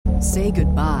Say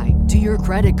goodbye to your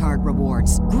credit card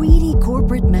rewards. Greedy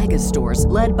corporate mega stores,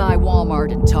 led by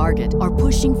Walmart and Target, are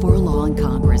pushing for a law in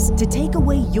Congress to take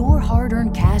away your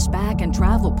hard-earned cash back and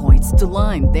travel points to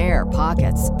line their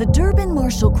pockets. The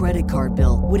Durbin-Marshall credit card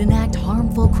bill would enact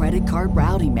harmful credit card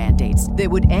routing mandates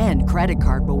that would end credit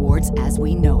card rewards as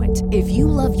we know it. If you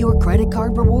love your credit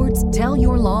card rewards, tell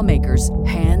your lawmakers,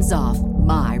 hands off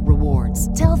my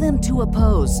rewards. Tell them to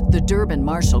oppose the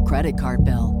Durbin-Marshall credit card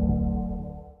bill.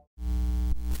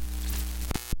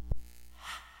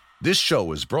 This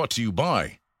show is brought to you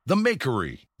by The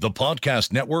Makery, the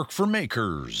podcast network for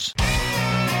makers.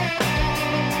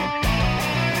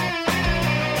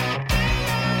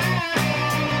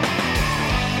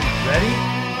 Ready?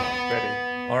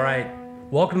 Ready. All right.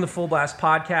 Welcome to the Full Blast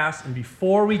Podcast. And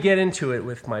before we get into it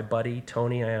with my buddy,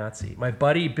 Tony Iazzi, my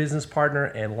buddy, business partner,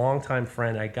 and longtime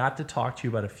friend, I got to talk to you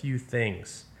about a few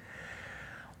things.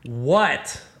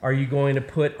 What are you going to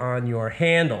put on your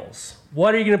handles?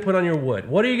 What are you going to put on your wood?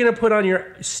 What are you going to put on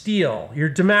your steel, your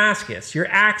Damascus, your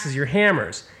axes, your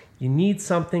hammers? You need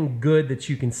something good that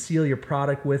you can seal your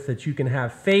product with, that you can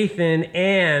have faith in,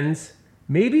 and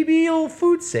maybe be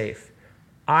food safe.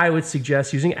 I would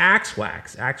suggest using Axe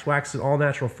Wax. Axe Wax is an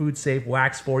all-natural food-safe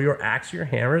wax for your axe, your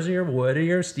hammers, or your wood, or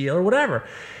your steel, or whatever.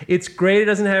 It's great. It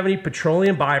doesn't have any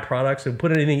petroleum byproducts and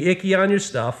put anything icky on your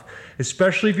stuff,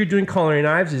 especially if you're doing culinary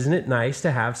knives. Isn't it nice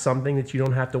to have something that you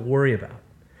don't have to worry about?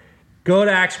 Go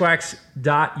to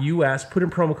axwax.us, put in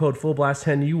promo code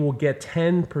FULLBLAST10. You will get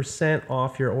 10%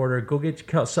 off your order. Go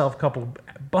get yourself a couple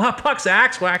bucks of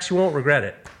Axe Wax. You won't regret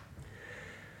it.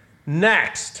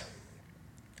 Next.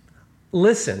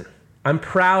 Listen, I'm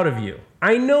proud of you.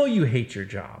 I know you hate your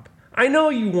job. I know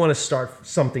you want to start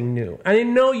something new. I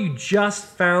know you just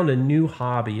found a new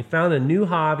hobby. You found a new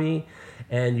hobby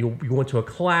and you went to a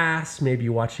class, maybe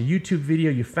you watched a YouTube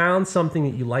video, you found something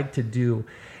that you like to do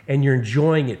and you're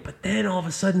enjoying it. But then all of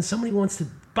a sudden somebody wants to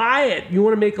buy it. You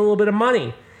want to make a little bit of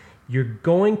money. You're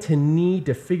going to need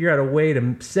to figure out a way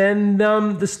to send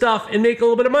them the stuff and make a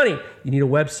little bit of money. You need a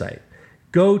website.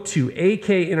 Go to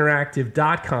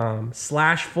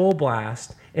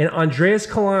akinteractive.com/fullblast and Andreas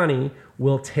Kalani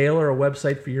will tailor a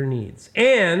website for your needs.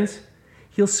 And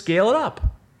he'll scale it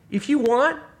up. If you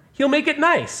want, he'll make it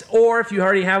nice. Or if you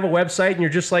already have a website and you're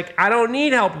just like, I don't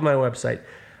need help with my website,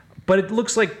 but it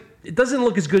doesn't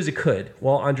look as good as it could.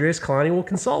 Well, Andreas Kalani will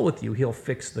consult with you. He'll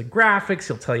fix the graphics.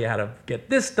 He'll tell you how to get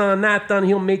this done, that done.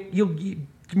 He'll make your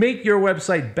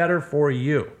website better for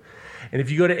you. And if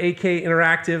you go to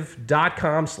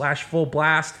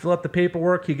akinteractive.com/fullblast, fill out the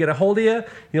paperwork, he'll get a hold of you,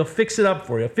 he'll fix it up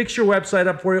for you. He'll fix your website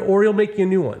up for you, or he'll make you a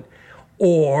new one.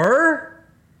 Or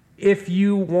if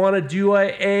you want to do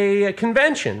a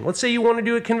convention, let's say you want to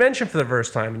do a convention for the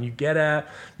first time and you get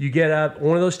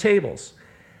one of those tables.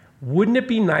 Wouldn't it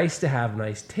be nice to have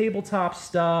nice tabletop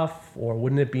stuff? Or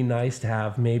wouldn't it be nice to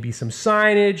have maybe some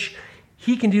signage?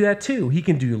 He can do that too. He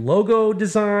can do logo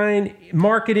design,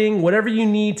 marketing, whatever you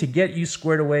need to get you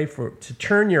squared away to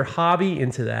turn your hobby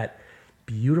into that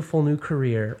beautiful new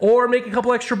career, or make a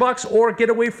couple extra bucks, or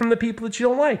get away from the people that you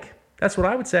don't like. That's what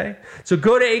I would say. So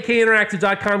go to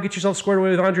akinteractive.com, get yourself squared away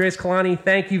with Andreas Kalani.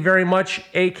 Thank you very much,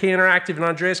 AK Interactive and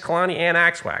Andreas Kalani and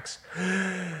Axe Wax.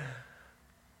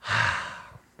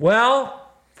 Well,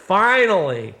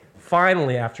 finally,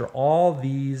 after all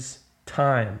these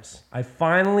times, I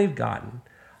finally have gotten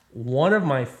one of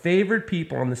my favorite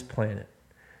people on this planet.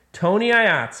 Tony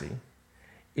Iazzi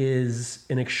is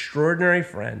an extraordinary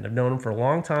friend. I've known him for a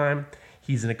long time.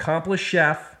 He's an accomplished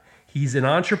chef. He's an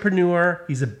entrepreneur.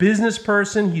 He's a business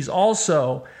person. He's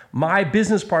also my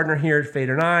business partner here at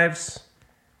Fader Knives.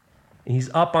 He's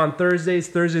up on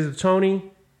Thursdays with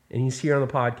Tony, and he's here on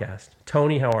the podcast.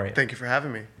 Tony, how are you? Thank you for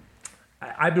having me.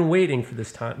 I've been waiting for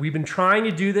this time. We've been trying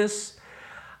to do this.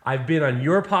 I've been on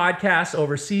your podcast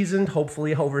Overseasoned.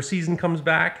 Hopefully Overseasoned comes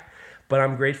back, but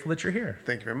I'm grateful that you're here.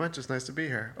 Thank you very much. It's nice to be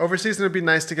here. Overseasoned would be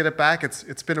nice to get it back.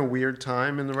 It's been a weird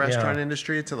time in the restaurant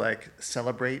industry to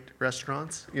celebrate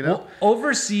restaurants, you know? Well,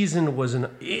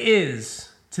 Overseasoned is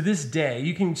to this day.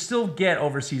 You can still get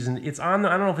Overseasoned. It's on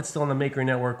I don't know if it's still on the Makery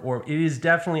Network, or it is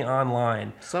definitely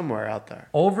online. Somewhere out there.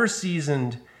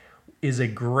 Overseasoned is a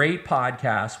great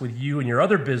podcast with you and your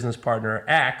other business partner,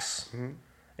 X. Mm-hmm.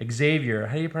 Xavier,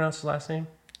 how do you pronounce his last name?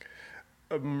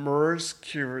 Mers.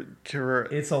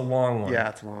 It's a long one. Yeah,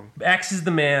 it's long. X is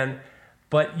the man,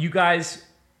 but you guys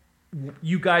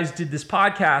did this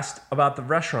podcast about the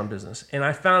restaurant business, and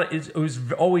I found it was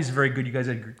always very good. You guys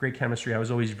had great chemistry. I was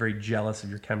always very jealous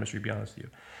of your chemistry, to be honest with you.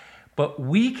 But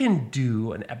we can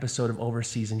do an episode of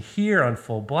Overseasoned here on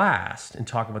Full Blast and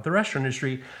talk about the restaurant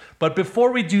industry. But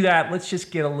before we do that, let's just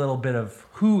get a little bit of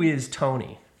who is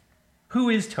Tony. Who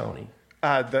is Tony?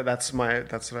 That's where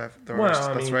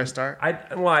I start.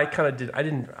 I kind of did.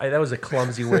 That was a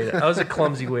clumsy way.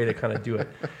 To kind of do it.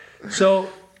 So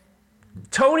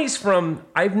Tony's from.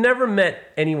 I've never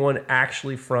met anyone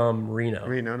actually from Reno.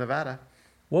 Reno, Nevada.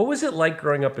 What was it like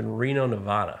growing up in Reno,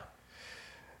 Nevada?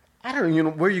 I don't know. You know,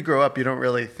 where you grow up, you don't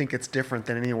really think it's different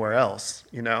than anywhere else.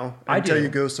 You know, until you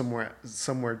go somewhere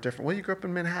different. Well, you grew up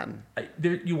in Manhattan.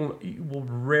 You will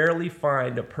rarely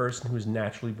find a person who's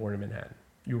naturally born in Manhattan.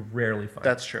 You rarely find.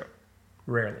 That's true.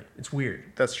 Rarely. It's weird.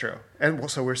 That's true. And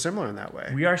so we're similar in that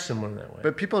way. We are similar in that way.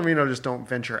 But people in Reno just don't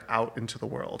venture out into the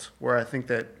world. Where I think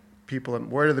that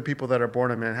where do the people that are born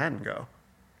in Manhattan go?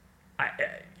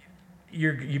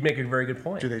 You make a very good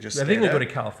point. Do they just I think they go to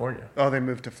California. Oh, they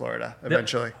move to Florida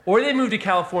eventually. Or they move to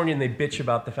California and they bitch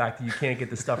about the fact that you can't get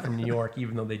the stuff from New York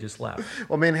even though they just left.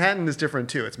 Well, Manhattan is different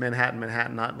too. It's Manhattan,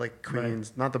 not like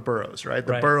Queens, not the boroughs, right?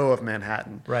 The borough of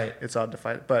Manhattan. Right. It's odd to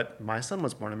find. But my son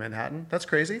was born in Manhattan. That's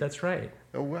crazy. That's right.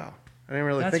 Oh, wow. I didn't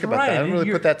really think about that. I didn't really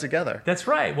put that together. That's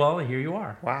right. Well, here you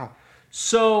are. Wow.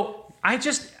 So I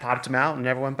just popped him out and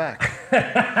never went back.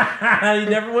 He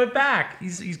never went back.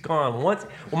 He's gone. Well,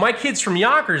 my kid's from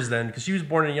Yonkers then, because she was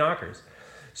born in Yonkers.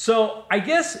 So I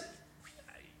guess,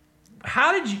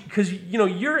 how did you? Because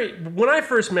when I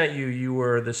first met you, you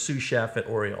were the sous chef at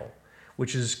Oriole,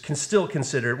 which is still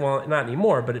considered, well, not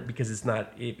anymore, but because it's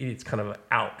not, it's kind of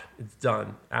out. It's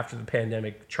done after the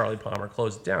pandemic. Charlie Palmer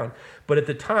closed it down. But at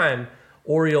the time,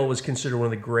 Oriole was considered one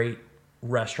of the great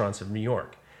restaurants of New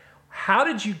York. How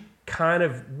did you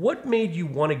what made you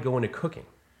want to go into cooking?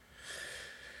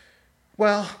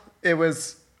 Well, it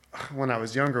was, when I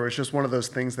was younger, it was just one of those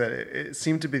things that it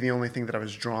seemed to be the only thing that I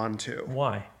was drawn to.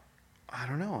 Why? I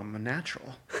don't know. I'm a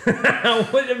natural.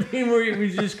 Were you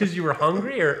just because you were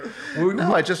hungry, or?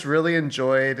 No, I just really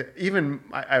enjoyed. Even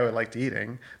I liked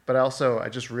eating, but I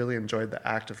just really enjoyed the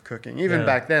act of cooking. Even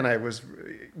back then, I was,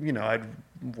 I'd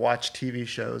watch TV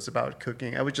shows about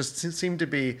cooking. I would just seem to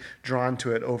be drawn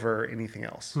to it over anything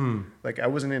else. Like I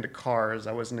wasn't into cars.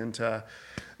 I wasn't into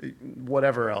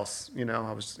whatever else.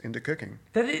 I was into cooking.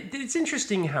 It's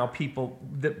interesting how people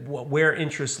where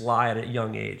interests lie at a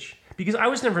young age. Because I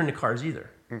was never into cars either.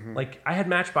 Mm-hmm. Like I had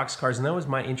Matchbox cars, and that was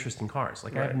my interest in cars.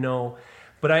 Like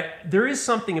there is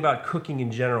something about cooking in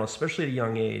general, especially at a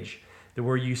young age, that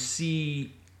where you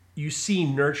see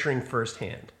nurturing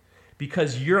firsthand,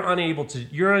 because you're unable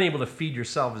to feed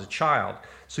yourself as a child,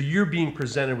 so you're being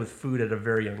presented with food at a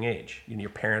very young age. Your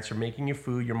parents are making you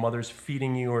food, your mother's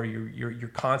feeding you, or you're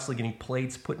constantly getting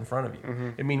plates put in front of you. Mm-hmm.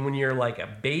 I mean, when you're like a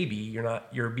baby,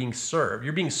 you're being served.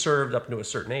 You're being served up to a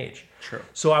certain age. True.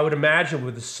 So I would imagine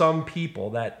with some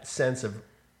people that sense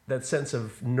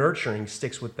of nurturing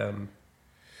sticks with them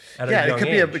at a young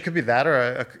age. It could be that, or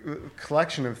a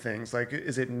collection of things. Like,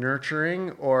 is it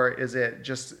nurturing, or is it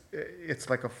just? It's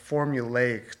like a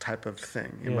formulaic type of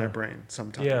thing in my brain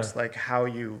sometimes. Yeah. Like how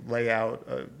you lay out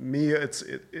a meal.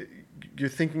 You're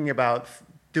thinking about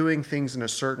doing things in a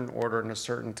certain order in a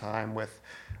certain time with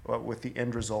the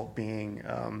end result being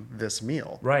this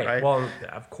meal. Right. Well,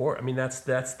 of course. I mean, that's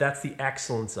the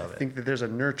excellence of it. I think that there's a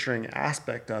nurturing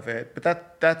aspect of it, but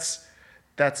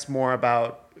that's more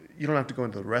about, you don't have to go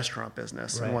into the restaurant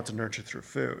business and want to nurture through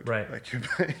food. Right. Like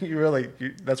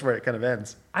that's where it kind of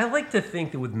ends. I like to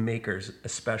think that with makers,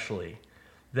 especially,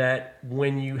 that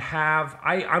when you have,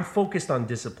 I'm focused on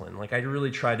discipline. Like I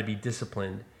really try to be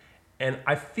disciplined, and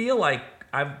I feel like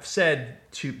I've said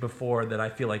before that I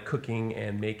feel like cooking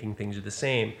and making things are the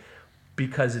same,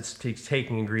 because it's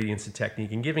taking ingredients and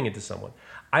technique and giving it to someone.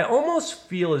 I almost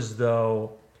feel as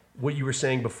though what you were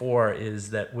saying before is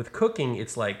that with cooking,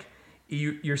 it's like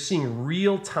you're seeing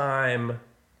real time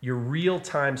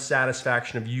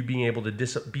satisfaction of you being able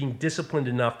to being disciplined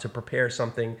enough to prepare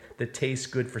something that tastes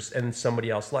good and somebody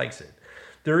else likes it.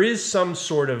 There is some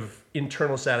sort of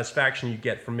internal satisfaction you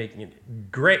get from making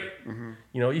it great.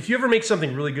 Mm-hmm. If you ever make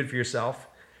something really good for yourself,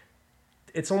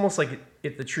 it's almost like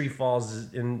if the tree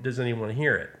falls and does anyone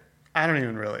hear it? I don't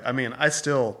even really. I mean, I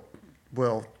still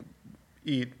will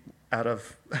eat out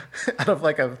of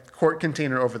like a quart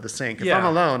container over the sink. If I'm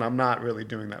alone, I'm not really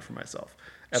doing that for myself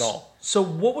at all. So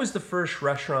what was the first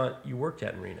restaurant you worked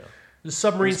at in Reno? The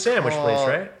Submarine Sandwich place,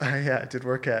 right? Yeah, I did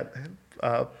work at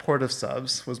Port of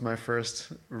Subs was my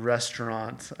first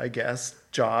restaurant, I guess,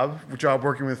 job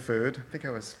working with food. I think I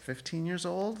was 15 years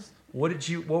old. What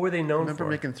were they known for? I remember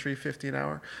making $3.50 an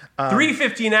hour.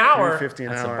 $3.50 an hour? $3.50 an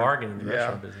hour. That's a bargain in the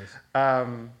restaurant business.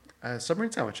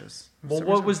 Submarine sandwiches. Well,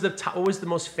 what was the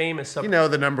most famous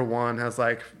submarine? The number one has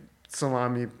like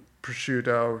salami,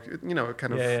 prosciutto,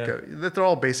 they're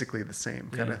all basically the same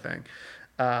kind of thing.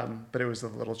 But it was a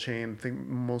little chain thing,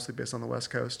 mostly based on the West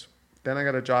Coast. Then I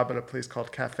got a job at a place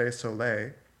called Café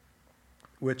Soleil,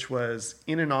 which was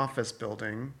in an office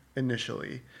building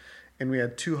initially, and we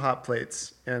had 2 hot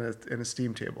plates and a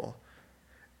steam table.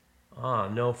 I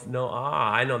know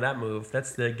that move.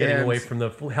 That's the getting away from the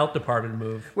health department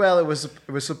move. Well, it was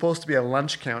supposed to be a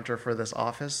lunch counter for this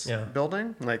office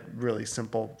building, like really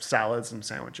simple salads and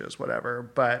sandwiches, whatever.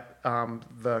 But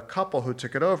the couple who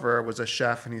took it over was a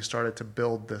chef, and he started to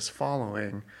build this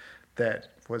following that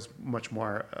was much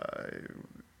more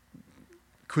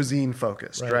cuisine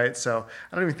focused, right? So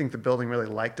I don't even think the building really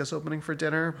liked us opening for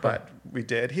dinner, but we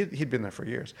did. He'd been there for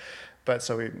years, but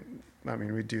so we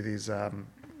do these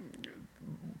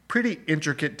pretty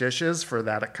intricate dishes for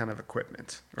that kind of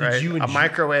equipment, right? A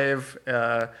microwave,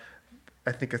 I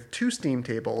think 2 steam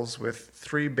tables with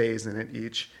 3 bays in it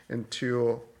each, and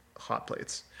 2 hot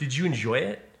plates. Did you enjoy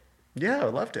it? Yeah, I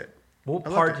loved it. What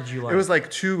part did you like? It was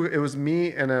like it was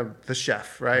me and the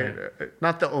chef, right?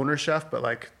 Not the owner chef, but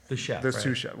like the chef. There's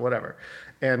 2 chefs, whatever.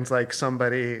 And like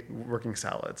somebody working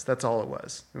salads. That's all it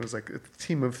was. It was like a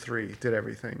team of 3 did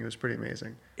everything. It was pretty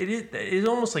amazing. It is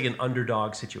almost like an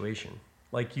underdog situation.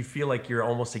 Like you feel like you're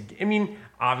almost I mean,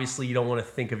 obviously you don't want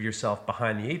to think of yourself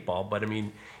behind the 8 ball, but I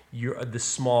mean, the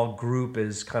small group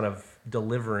is kind of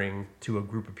delivering to a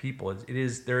group of people.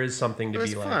 There is something to be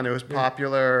like. It was fun. It was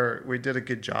popular. We did a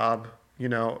good job,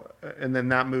 and then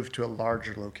that moved to a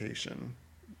larger location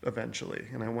eventually.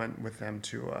 And I went with them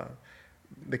to,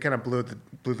 they kind of blew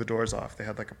the doors off. They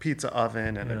had like a pizza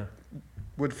oven and a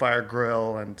wood fire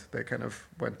grill, and they kind of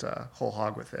went whole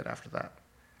hog with it after that.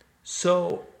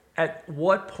 So at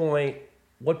what point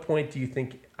do you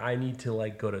think I need to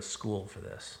like go to school for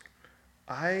this?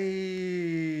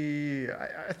 I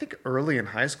think early in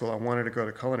high school, I wanted to go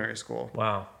to culinary school.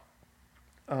 Wow.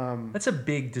 That's a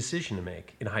big decision to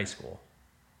make in high school.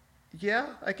 Yeah,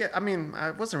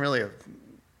 I wasn't really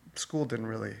school didn't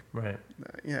really, right.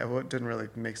 It didn't really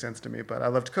make sense to me, but I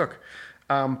loved to cook.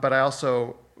 But I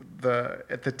also,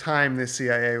 at the time, the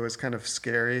CIA was kind of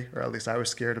scary, or at least I was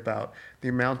scared about the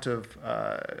amount of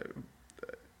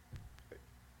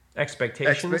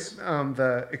expectations,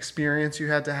 the experience you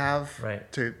had to have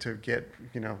to get,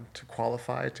 to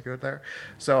qualify to go there.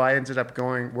 So I ended up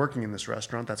working in this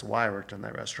restaurant. That's why I worked in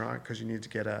that restaurant, because you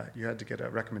had to get a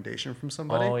recommendation from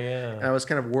somebody. Oh yeah. And I was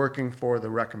kind of working for the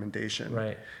recommendation.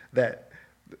 Right. That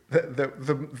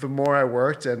the more I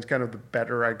worked and kind of the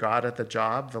better I got at the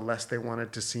job, the less they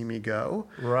wanted to see me go.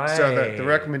 Right. So the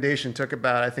recommendation took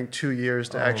about, I think, 2 years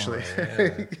to actually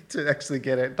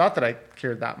get it. Not that I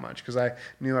cared that much, because I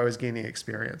knew I was gaining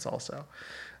experience also.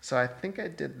 So I think I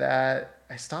did that.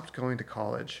 I stopped going to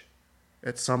college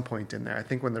at some point in there. I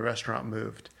think when the restaurant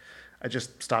moved, I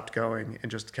just stopped going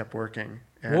and just kept working.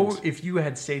 And if you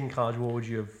had stayed in college, what would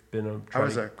you have been? I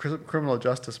was a criminal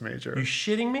justice major. You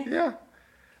shitting me? Yeah.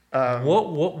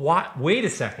 What? Wait a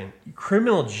second.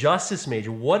 Criminal justice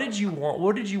major. What did you want?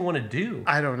 What did you want to do?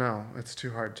 I don't know. It's too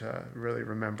hard to really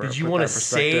remember. Did you want to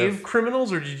save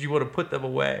criminals, or did you want to put them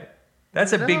away?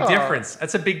 That's a big difference.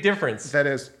 That's a big difference. That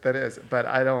is. But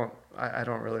I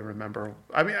don't really remember.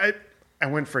 I mean, I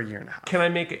went for a year and a half. Can I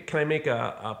make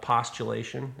a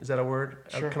postulation? Is that a word?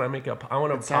 Sure. I want to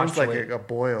postulate. Sounds like a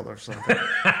boil or something.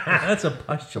 That's a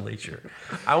postulature.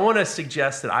 I want to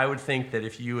suggest that I would think that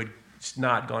if you had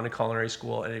not gone to culinary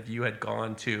school, and if you had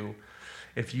gone to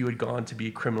be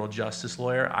a criminal justice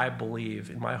lawyer, I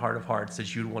believe in my heart of hearts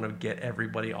that you'd want to get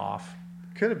everybody off.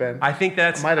 Could have been. I think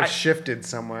I might have shifted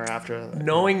somewhere after that.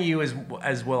 Knowing you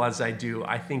as well as I do,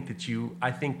 I think that you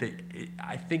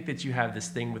have this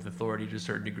thing with authority to a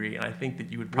certain degree, and I think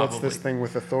that you would probably. What's this thing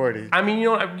with authority? I mean, you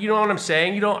know what I'm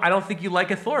saying. I don't think you like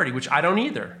authority, which I don't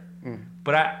either.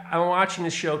 But I'm watching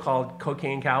this show called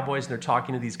Cocaine Cowboys, and they're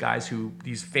talking to these guys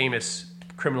these famous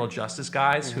criminal justice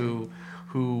guys who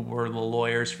were the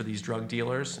lawyers for these drug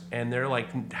dealers, and they're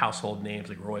like household names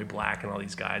like Roy Black and all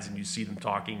these guys, and you see them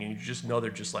talking, and you just know they're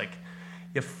just like,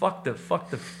 yeah, fuck the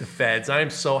feds. I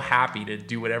am so happy to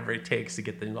do whatever it takes to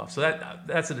get them off. So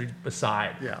that's an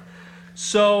aside. Yeah.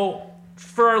 So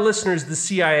for our listeners, the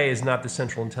CIA is not the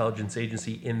Central Intelligence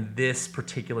Agency in this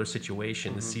particular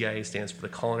situation. The CIA stands for the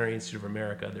Culinary Institute of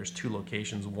America. There's 2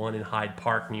 locations, one in Hyde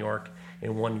Park, New York,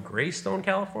 and one in Greystone,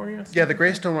 California. Yeah, the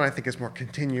Greystone one I think is more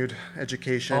continued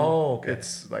education. Oh, okay.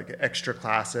 It's like extra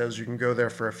classes. You can go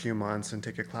there for a few months and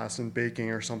take a class in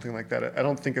baking or something like that. I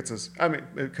don't think it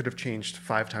could have changed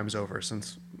 5 times over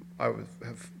since I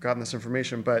have gotten this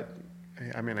information, but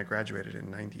I graduated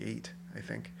in 98, I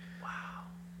think.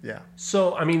 Yeah.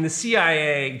 So, the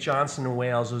CIA, Johnson &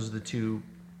 Wales, those are the 2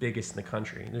 biggest in the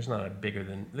country. There's not a bigger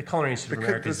than the Culinary Institute of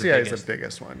America. The CIA is the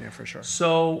biggest one, yeah, for sure.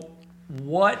 So,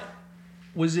 what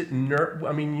Was it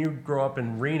I mean, you grew up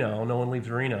in Reno. No one leaves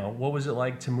Reno. What was it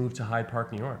like to move to Hyde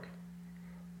Park, New York?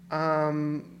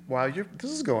 Wow,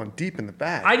 this is going deep in the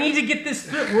bag. I need to get this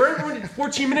through. We're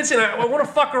 14 minutes in. I want to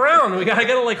fuck around. I got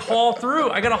to like haul through.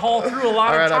 I got to haul through a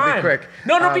lot of time. I'll be quick.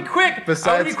 No, don't be quick. I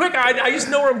want to be quick. I just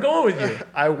know where I'm going with you.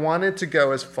 I wanted to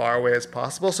go as far away as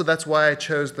possible, so that's why I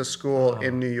chose the school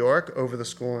in New York over the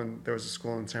school, and there was a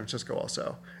school in San Francisco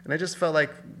also. And I just felt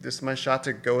like this is my shot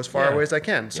to go as far away as I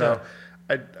can. So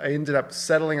I ended up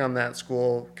settling on that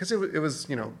school because it was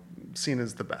seen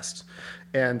as the best,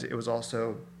 and it was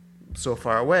also so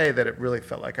far away that it really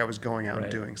felt like I was going out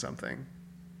and doing something.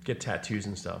 Get tattoos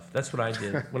and stuff. That's what I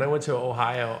did. When I went to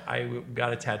Ohio, I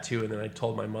got a tattoo, and then I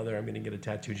told my mother I'm going to get a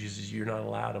tattoo. And she says, "You're not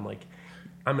allowed." I'm like,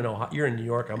 "I'm in Ohio. You're in New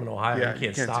York. I'm in Ohio. Yeah, you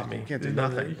can't stop me. You can't do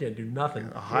nothing. You can't do nothing.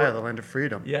 Ohio, the land of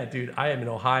freedom." Yeah, dude. I am in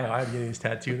Ohio. I'm getting this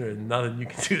tattoo. There's nothing you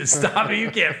can do to stop me.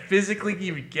 You can't physically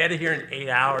even get it here in 8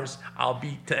 hours. I'll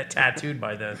be tattooed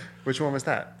by then. Which one was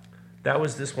that? That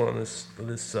was this one.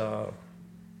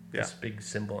 This big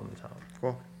symbol on the top.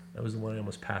 Cool. That was the one I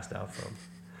almost passed out from.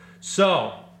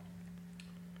 So,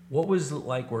 what was it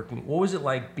like working? What was it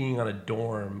like being on a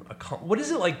dorm? What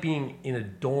is it like being in a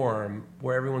dorm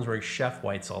where everyone's wearing chef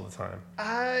whites all the time?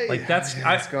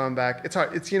 It's going back. It's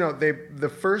hard. It's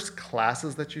the first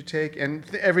classes that you take, and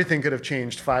everything could have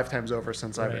changed 5 times over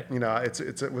since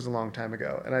it was a long time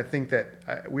ago. And I think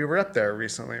that we were up there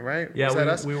recently, right? Yeah,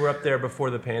 we were up there before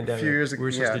the pandemic. A few years ago.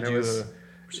 We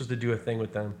were supposed to do a thing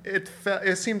with them.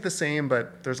 It seemed the same,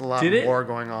 but there's a lot more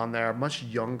going on there. Much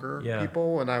younger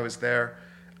people when I was there.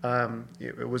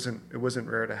 It wasn't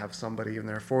rare to have somebody in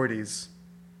their 40s,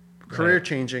 career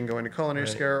changing, going to culinary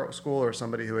school, or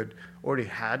somebody who had already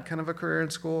had kind of a career in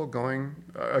school, going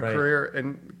career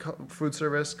in food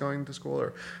service, going to school,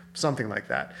 or something like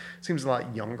that. Seems a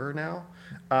lot younger now,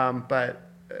 but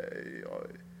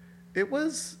it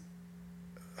was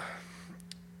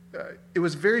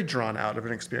very drawn out of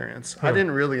an experience. I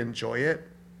didn't really enjoy it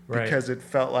because it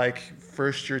felt like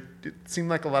it seemed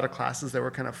like a lot of classes that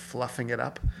were kind of fluffing it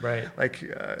up, like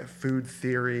food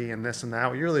theory and this and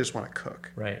that. You really just want to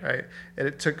cook, right? And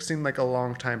it seemed like a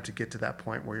long time to get to that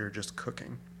point where you're just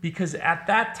cooking. Because at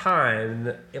that time,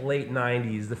 in the late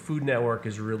 90s, the Food Network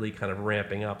is really kind of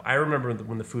ramping up. I remember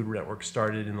when the Food Network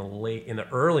started in the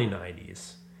early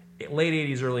 90s, late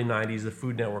 80s, early 90s, the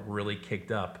Food Network really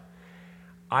kicked up.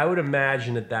 I would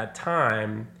imagine at that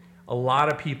time, a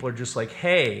lot of people are just like,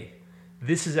 hey,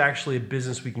 this is actually a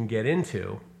business we can get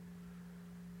into.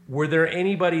 Were there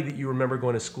anybody that you remember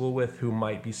going to school with who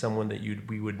might be someone that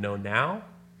we would know now?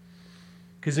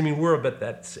 Because, I mean, we're about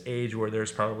that age where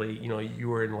there's probably, you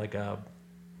were in like a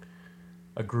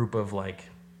group of like...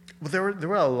 Well, there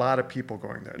were a lot of people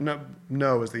going there.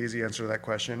 No is the easy answer to that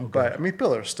question. Okay. But, I mean,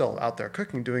 people are still out there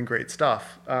cooking, doing great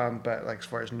stuff. But like as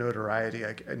far as notoriety,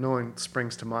 no one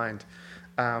springs to mind.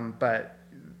 But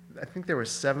I think there were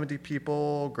 70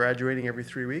 people graduating every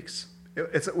 3 weeks.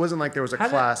 It wasn't like there was a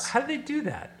class. How did they do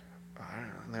that? I don't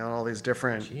know. They had all these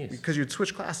different... Because you'd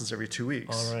switch classes every 2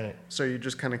 weeks. All right. So you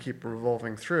just kind of keep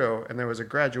revolving through. And there was a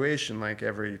graduation like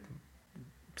every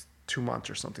 2 months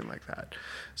or something like that.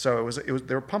 So it was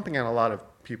they were pumping out a lot of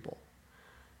people.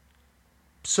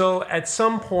 So at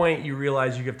some point you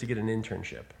realize you have to get an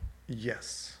internship.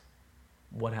 Yes.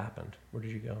 What happened? Where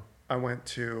did you go? I went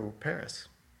to Paris.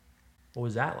 What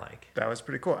was that like? That was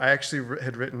pretty cool. I actually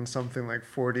had written something like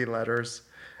 40 letters.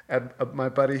 And my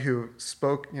buddy who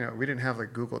spoke, we didn't have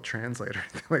like Google Translate or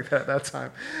anything like that at that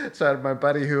time. So I had my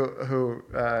buddy who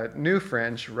knew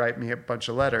French write me a bunch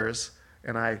of letters,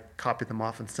 and I copied them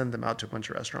off and sent them out to a bunch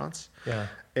of restaurants. Yeah.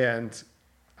 And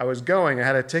I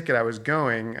had a ticket, I was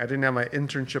going. I didn't have my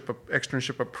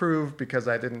externship approved because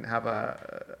I didn't have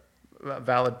a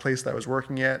valid place that I was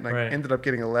working at. And I ended up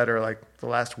getting a letter like the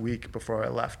last week before I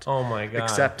left. Oh my God.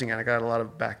 Accepting it. I got a lot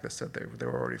of back that said they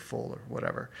were already full or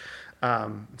whatever.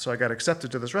 So I got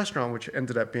accepted to this restaurant, which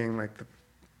ended up being like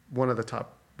one of the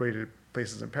top rated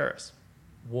places in Paris.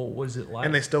 What was it like?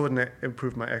 And they still wouldn't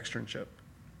approve my externship.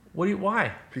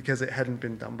 Why? Because it hadn't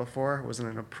been done before. It wasn't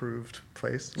an approved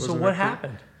place. So what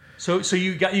happened? So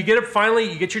you get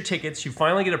your tickets, you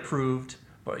finally get approved,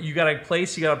 but you got a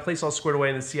place all squared away,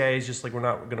 and the CIA is just like, we're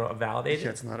not going to validate it. Yeah,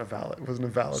 it wasn't a valid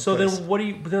place. So then what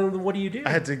do you do? I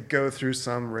had to go through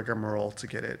some rigmarole to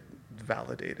get it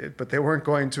validated, but they weren't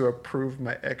going to approve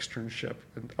my externship.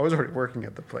 And I was already working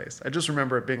at the place. I just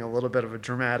remember it being a little bit of a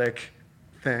dramatic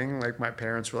thing. Like my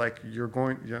parents were like,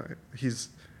 he's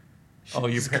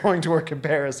going to work in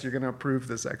Paris. You're going to approve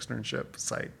this externship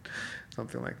site.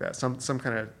 Something like that. Some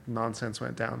kind of nonsense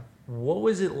went down. What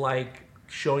was it like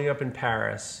showing up in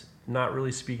Paris, not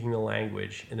really speaking the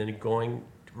language, and then going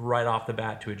right off the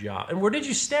bat to a job. And where did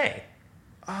you stay?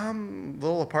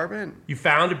 Little apartment. You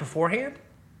found it beforehand?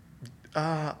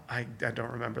 I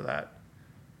don't remember that.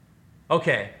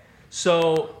 Okay,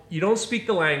 so you don't speak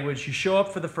the language. You show up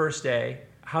for the first day.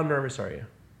 How nervous are you?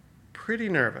 Pretty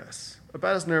nervous.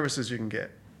 About as nervous as you can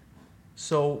get.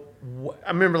 So I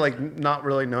remember like not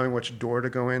really knowing which door to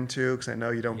go into, because I know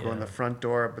you don't go in Yeah. the front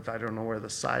door, but I don't know where the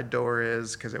side door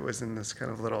is, because it was in this kind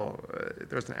of little,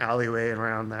 there's an alleyway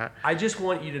around that. I just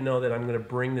want you to know that I'm going to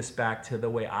bring this back to the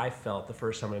way I felt the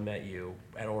first time I met you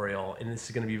at Oriole, and this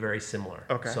is going to be very similar.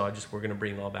 Okay. So we're going to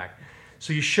bring it all back.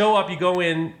 So you show up, you go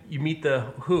in, you meet the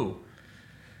who?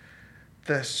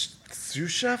 The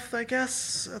sous chef, I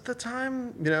guess, at the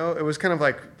time. You know, it was kind of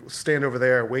like stand over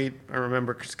there, wait. I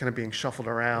remember just kind of being shuffled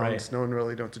around. Right. No one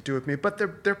really knew what to do with me. But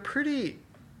they're pretty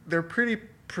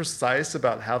precise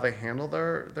about how they handle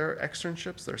their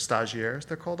externships, their stagiaires,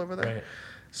 they're called over there. Right.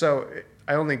 So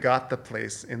I only got the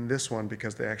place in this one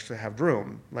because they actually have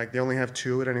room. Like they only have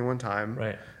 2 at any one time.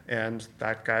 Right. And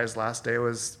that guy's last day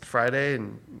was Friday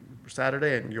and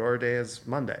Saturday, and your day is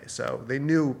Monday. So they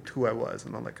knew who I was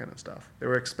and all that kind of stuff. They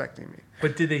were expecting me.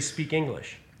 But did they speak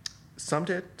English? Some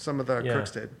did. Some of the Yeah.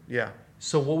 cooks did. Yeah.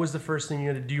 So what was the first thing you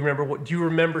had to do? Do you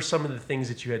remember some of the things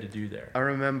that you had to do there? I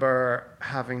remember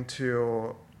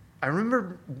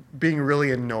being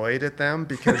really annoyed at them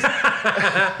because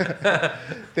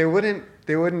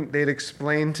they'd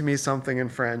explain to me something in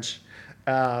French,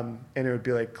 and it would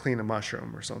be like clean a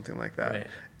mushroom or something like that. Right.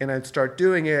 And I'd start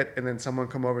doing it, and then someone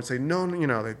come over and say, no, you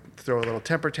know, they'd throw a little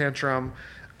temper tantrum,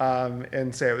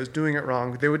 and say I was doing it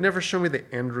wrong. They would never show me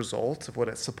the end result of what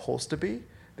it's supposed to be.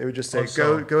 They would just say,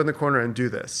 go in the corner and do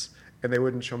this. And they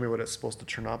wouldn't show me what it's supposed to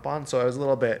turn up on. So I was a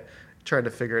little bit trying to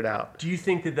figure it out. Do you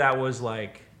think that was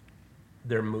like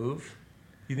their move?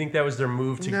 You think that was their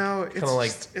move to No, kind of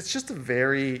like... it's just a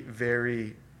very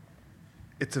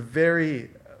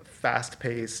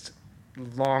fast-paced,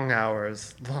 long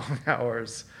hours,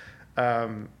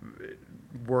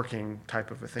 working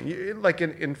type of a thing. Like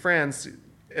in France,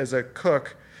 as a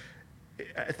cook,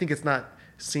 I think it's not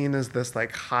seen as this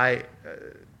like high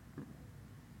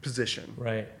position.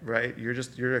 Right. Right.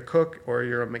 You're a cook, or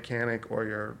you're a mechanic, or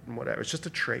you're whatever. It's just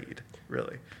a trade,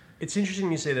 really. It's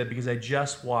interesting you say that because I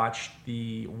just watched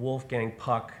the Wolfgang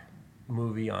Puck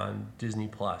movie on Disney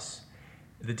Plus,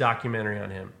 the documentary on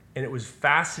him, and it was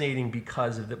fascinating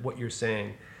because of what you're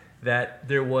saying. That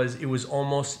it was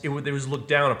looked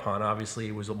down upon. Obviously,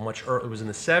 it was it was in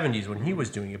the 70s when he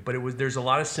was doing it, but there's a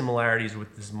lot of similarities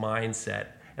with this mindset,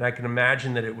 and I can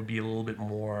imagine that it would be a little bit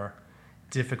more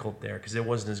difficult there because it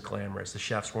wasn't as glamorous. The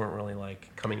chefs weren't really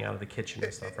like coming out of the kitchen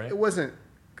and stuff, right? It wasn't.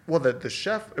 Well, the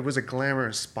chef, it was a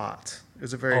glamorous spot. It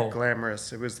was a very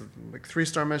glamorous. It was like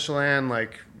 3-star Michelin,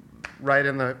 like right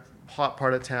in the hot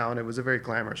part of town. It was a very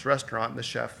glamorous restaurant. The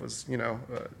chef was,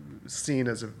 seen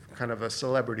as a kind of a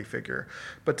celebrity figure.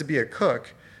 But to be a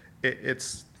cook,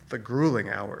 it's the grueling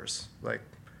hours. Like,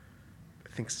 I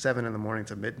think 7 a.m.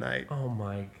 to midnight. Oh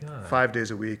my God. 5 days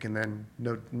a week, and then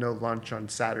no lunch on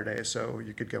Saturday, so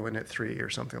you could go in at 3 or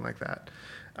something like that.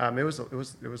 It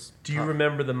was. Do you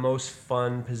remember the most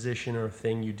fun position or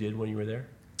thing you did when you were there?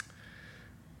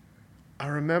 I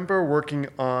remember working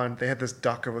on. They had this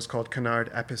duck. It was called Canard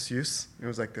Epicus. It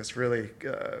was like this really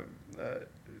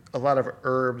a lot of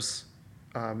herbs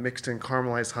mixed in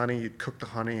caramelized honey. You'd cook the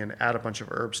honey and add a bunch of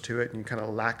herbs to it, and you kind of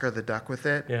lacquer the duck with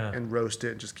it and roast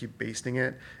it and just keep basting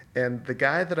it. And the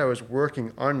guy that I was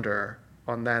working under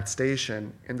on that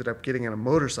station ended up getting in a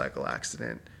motorcycle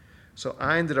accident. So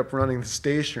I ended up running the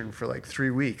station for like 3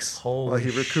 weeks while he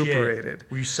recuperated.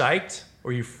 Shit. Were you psyched or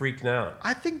were you freaked out?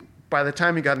 I think by the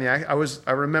time he got in the accident,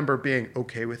 I remember being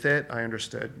okay with it. I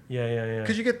understood. Yeah.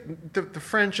 Because you get the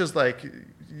French is like,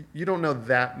 you don't know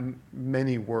that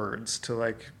many words to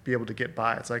like be able to get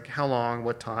by. It's like how long,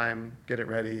 what time, get it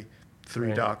ready,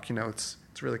 3 duck.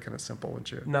 It's really kind of simple once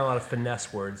you. Not a lot of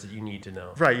finesse words that you need to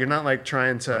know. Right, you're not like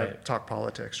trying to talk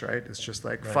politics, right? It's just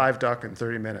like 5 duck in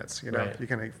 30 minutes. You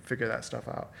kind of figure that stuff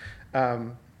out.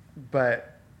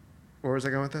 But where was I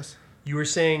going with this? You were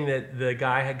saying that the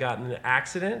guy had gotten in an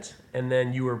accident, and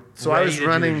then you were. So I was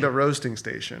running the roasting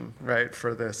station, right,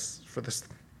 for this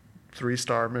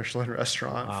 3-star Michelin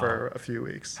restaurant for a few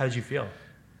weeks. How did you feel?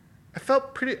 I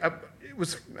felt pretty. It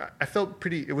was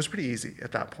pretty easy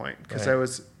at that point because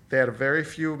They had very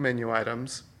few menu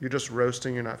items. You're just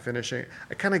roasting. You're not finishing.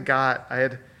 I think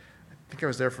I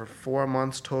was there for 4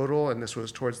 months total, and this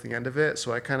was towards the end of it.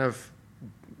 So I kind of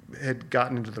had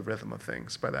gotten into the rhythm of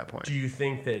things by that point. Do you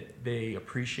think that they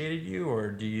appreciated you,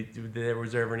 or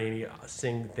was there ever any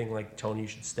thing like, Tony, you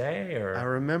should stay? Or I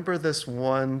remember this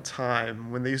one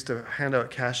time when they used to hand out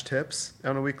cash tips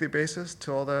on a weekly basis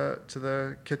to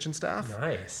the kitchen staff.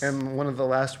 Nice. And one of the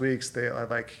last weeks,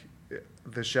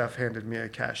 the chef handed me a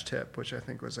cash tip, which I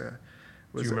think was Do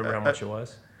you remember how much it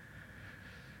was?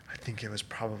 I think it was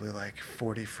probably like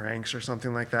 40 francs or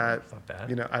something like that. Not bad.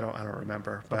 You know, I don't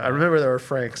remember, but I remember there were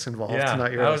francs involved, not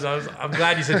euros. I'm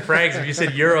glad you said francs. If you said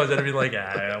euros, I'd be like,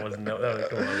 that wasn't. That was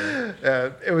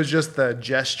cool. It was just the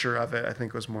gesture of it. I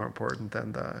think was more important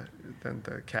than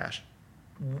the cash.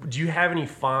 Do you have any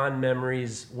fond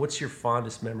memories? What's your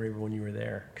fondest memory of when you were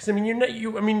there? Because I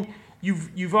mean,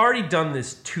 you've already done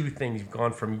this two things. You've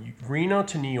gone from Reno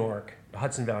to New York,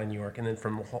 Hudson Valley, New York, and then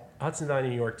from Hudson Valley,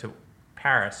 New York to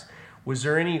Paris. Was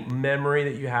there any memory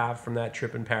that you have from that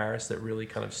trip in Paris that really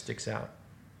kind of sticks out?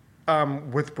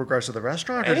 With regards to the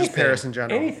restaurant or just Paris in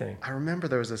general? Anything. I remember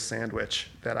there was a sandwich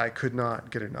that I could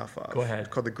not get enough of. Go ahead.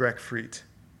 Called the Grec Frite.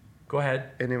 Go ahead.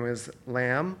 And it was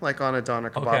lamb, like on a doner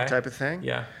kebab type of thing.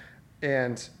 Yeah.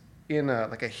 And in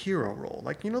a hero roll.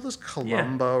 Like, you know those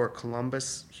Columbo or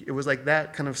Columbus? It was like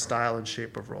that kind of style and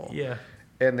shape of roll. Yeah.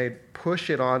 And they'd push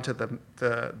it onto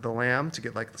the lamb to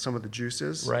get like some of the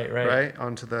juices. Right.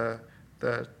 Onto the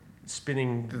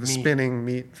spinning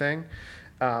meat thing,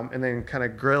 and then kind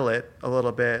of grill it a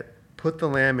little bit, put the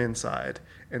lamb inside,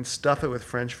 and stuff it with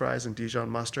French fries and Dijon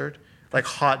mustard, like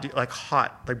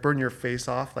hot, burn your face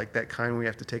off, like that kind where you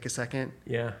have to take a second.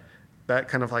 Yeah. That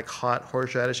kind of like hot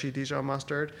horseradishy Dijon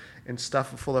mustard, and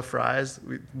stuff it full of fries.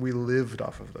 We lived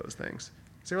off of those things.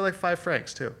 So they were like 5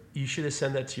 francs too. You should have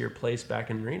sent that to your place back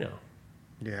in Reno.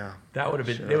 Yeah. That would have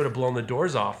been. They would have blown the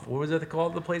doors off. What was it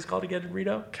called? The place called again in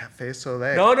Reno? Cafe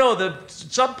Soleil. No, the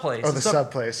sub place. Oh, the sub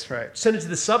place, right? Send it to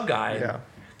the sub guy. Yeah.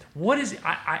 What is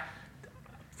I?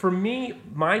 For me,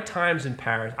 my times in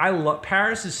Paris,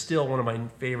 Paris is still one of my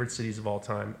favorite cities of all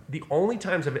time. The only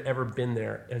times I've ever been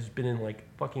there has been in like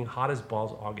fucking hot as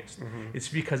balls August. Mm-hmm. It's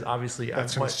because obviously my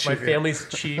family's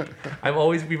cheap.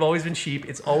 We've always been cheap.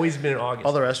 It's always been in August.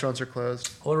 All the restaurants are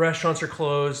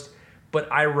closed.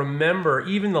 But I remember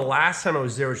even the last time I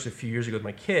was there, which was a few years ago with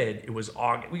my kid, it was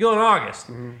August. We go in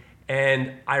August. Mm-hmm.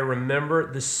 And I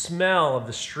remember the smell of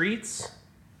the streets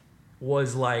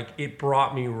was like, it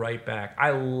brought me right back.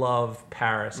 I love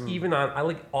Paris. Even I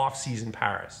like off-season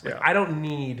Paris. Like, I don't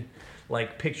need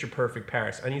like picture perfect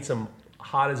Paris. I need some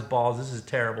hot as balls. This is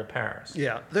terrible Paris.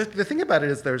 Yeah. The thing about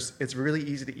it is it's really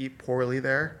easy to eat poorly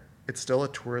there. It's still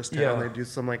a tourist town. Yeah. They do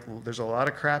some there's a lot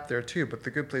of crap there too, but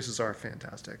the good places are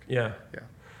fantastic. Yeah. Yeah.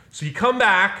 So you come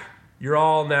back, you're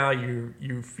all now, you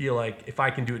feel like if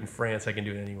I can do it in France, I can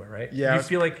do it anywhere, right? Yeah. You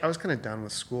feel like I was kind of done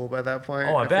with school by that point.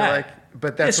 Oh, I bet. Feel like,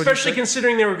 but that's especially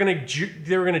considering they were gonna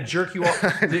jerk you off.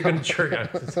 They're gonna jerk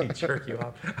you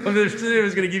off. It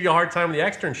was gonna give you a hard time with the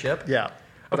externship. Yeah.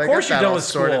 Of course you're done with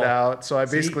school. Sorted out. So I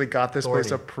basically got this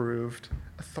place approved.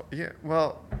 Yeah.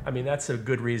 Well. I mean, that's a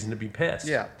good reason to be pissed.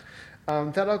 Yeah.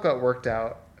 That all got worked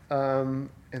out. And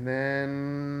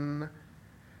then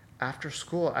after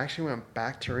school, I actually went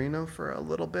back to Reno for a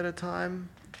little bit of time,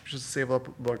 just to save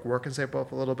up, work and save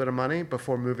up a little bit of money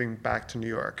before moving back to New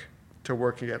York to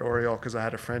working at Oriole because I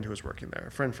had a friend who was working there,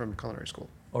 a friend from culinary school.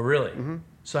 Oh, really? Mm-hmm.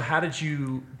 So how did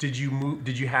you move?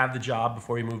 Did you have the job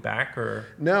before you moved back, or?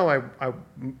 No, I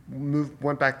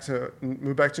moved back to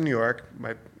New York.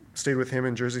 I stayed with him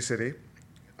in Jersey City,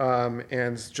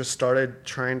 and just started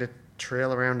trying to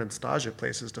trail around and stage at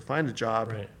places to find a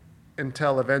job. Right.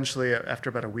 Until eventually, after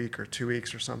about a week or 2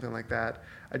 weeks or something like that,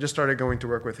 I just started going to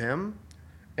work with him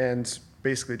and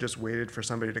basically just waited for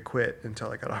somebody to quit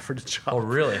until I got offered a job. Oh,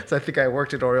 really? So I think I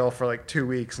worked at Oriole for like 2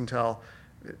 weeks until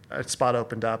a spot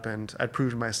opened up and I'd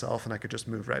proved myself and I could just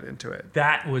move right into it.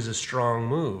 That was a strong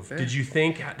move. Yeah. Did you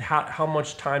think, how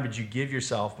much time did you give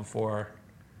yourself before?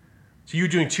 So you were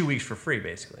doing 2 weeks for free,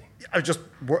 basically.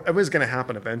 It was going to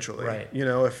happen eventually. Right. You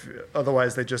know, if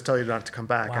otherwise they just tell you not to come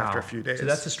back after a few days. So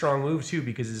that's a strong move too,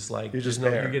 because it's like you're just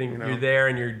there. You're there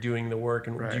and you're doing the work.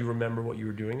 And right. Do you remember what you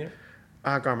were doing there?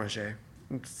 Garde manger,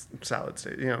 salad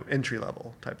state, entry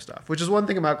level type stuff. Which is one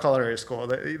thing about culinary school.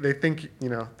 They think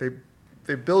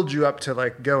they build you up to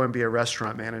like go and be a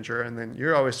restaurant manager, and then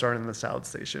you're always starting in the salad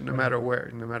station, no matter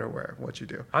where, what you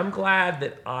do. I'm glad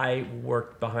that I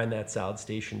worked behind that salad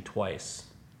station twice,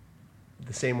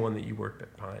 the same one that you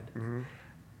worked behind. Mm-hmm.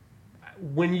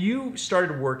 When you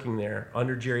started working there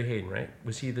under Jerry Hayden, right?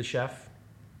 Was he the chef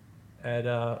at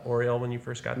Oriole when you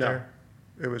first got there?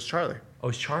 No, it was Charlie. Oh, it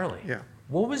was Charlie. Yeah.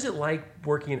 What was it like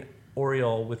working at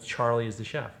Oriole with Charlie as the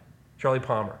chef? Charlie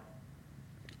Palmer.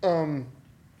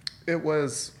 It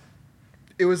was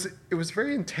it was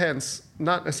very intense,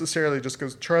 not necessarily just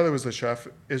because Charlie was the chef.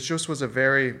 It just was a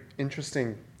very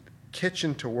interesting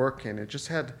kitchen to work in. It just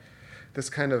had this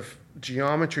kind of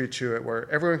geometry to it where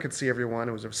everyone could see everyone.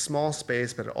 It was a small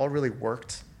space, but it all really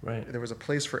worked. Right. There was a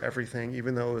place for everything,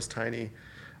 even though it was tiny.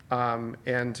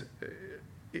 And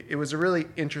it was a really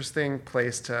interesting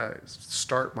place to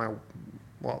start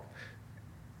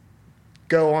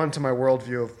go on to my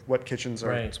worldview of what kitchens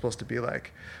are supposed to be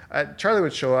like. Charlie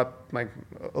would show up like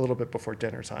a little bit before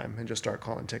dinner time and just start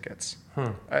calling tickets.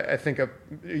 I think a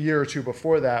year or two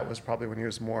before that was probably when he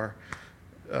was more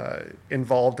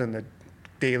involved in the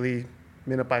daily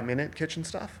minute-by-minute kitchen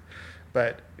stuff.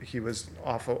 But he was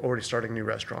already starting new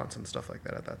restaurants and stuff like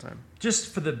that at that time.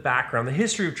 Just for the background, the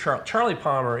history of Charlie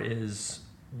Palmer is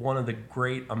one of the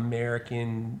great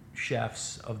American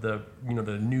chefs of the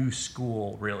new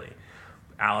school, really.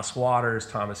 Alice Waters,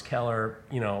 Thomas Keller,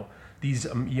 these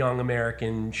young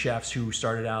American chefs who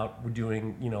started out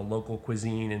doing, local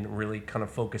cuisine and really kind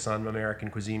of focus on American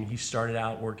cuisine. He started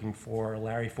out working for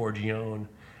Larry Forgione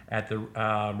at the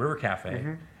River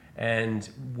Cafe, and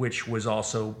which was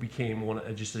also became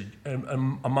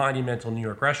a monumental New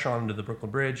York restaurant under the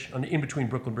Brooklyn Bridge, in between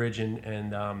Brooklyn Bridge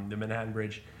and the Manhattan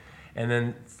Bridge. And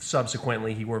then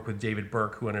subsequently, he worked with David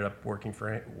Burke, who ended up working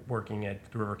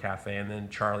at the River Cafe. And then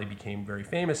Charlie became very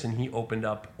famous, and he opened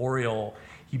up Oriole.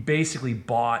 He basically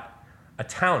bought a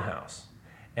townhouse,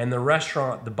 and the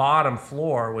restaurant, the bottom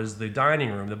floor was the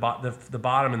dining room. The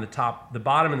bottom and the top, the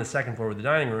bottom and the second floor were the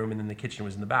dining room, and then the kitchen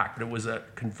was in the back. But it was a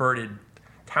converted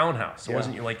townhouse. It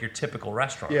wasn't like your typical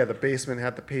restaurant. Yeah, the basement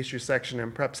had the pastry section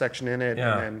and prep section in it,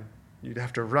 and then you'd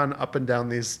have to run up and down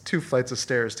these 2 flights of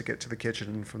stairs to get to the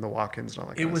kitchen from the walk-ins and all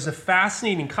that kind of stuff. It was a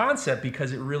fascinating concept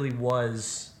because it really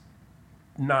was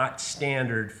not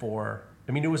standard for...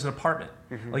 I mean, it was an apartment.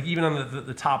 Like, even on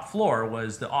the top floor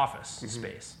was the office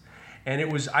space. And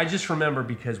it was... I just remember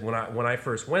because when I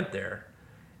first went there,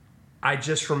 I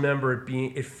just remember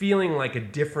it feeling like a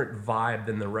different vibe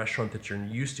than the restaurant that you're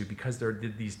used to, because there are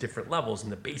these different levels,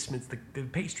 and the basement's the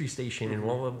pastry station, and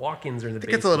all the walk-ins are in the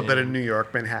basement. It's a little bit of New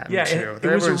York, Manhattan, too.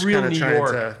 It was a real New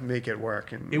York. Trying to make it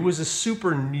work. It was a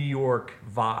super New York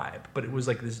vibe, but it was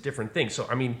like this different thing. So,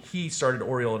 I mean, he started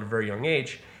Oriole at a very young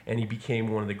age, and he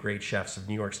became one of the great chefs of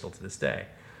New York still to this day.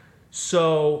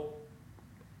 So...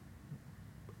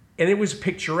 And it was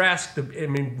picturesque. I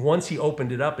mean, once he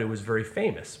opened it up, it was very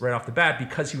famous right off the bat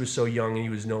because he was so young and he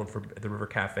was known for the River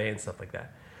Cafe and stuff like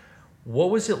that. What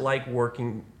was it like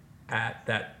working at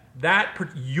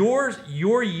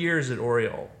your years at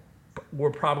Oriole were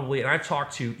probably, and I've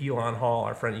talked to Elon Hall,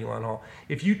 our friend Elon Hall.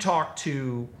 If you talk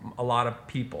to a lot of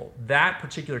people, that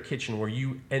particular kitchen where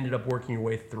you ended up working your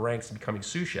way through the ranks and becoming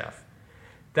sous chef,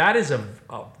 that is a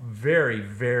very,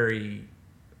 very...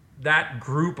 That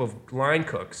group of line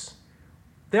cooks,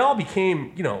 they all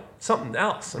became, something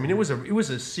else. I mean, it was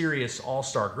a serious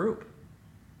all-star group.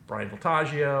 Brian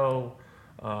Voltaggio,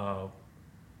 a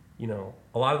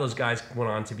lot of those guys went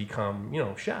on to become,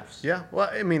 chefs. Yeah, well,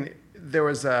 I mean, there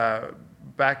was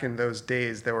back in those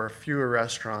days, there were fewer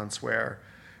restaurants where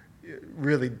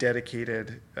really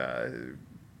dedicated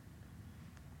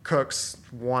cooks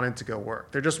wanted to go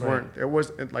work. There just weren't. It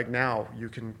was like now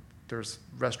there's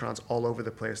restaurants all over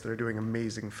the place that are doing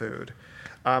amazing food.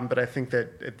 But I think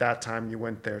that at that time you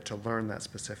went there to learn that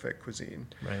specific cuisine.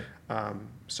 Right.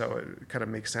 So it kind of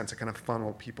makes sense. It kind of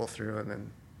funneled people through and then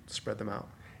spread them out.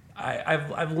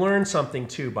 I've learned something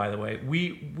too, by the way.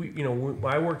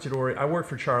 I worked at I worked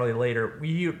for Charlie later.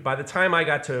 By the time I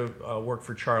got to work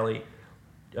for Charlie,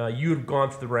 you had gone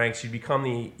through the ranks.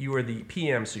 You were the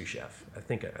PM sous chef. I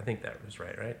think that was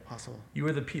right? Possible. You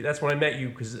were that's when I met you,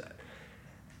 because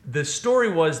the story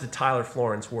was that Tyler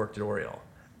Florence worked at Oriole.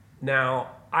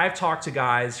 Now, I've talked to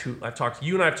guys I've talked to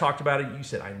you, and I've talked about it. You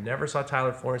said, I never saw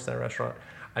Tyler Florence in that restaurant.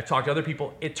 I've talked to other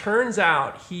people. It turns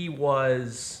out he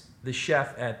was the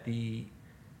chef at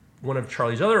one of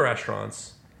Charlie's other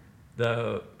restaurants,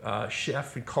 the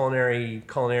chef and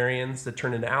culinarians that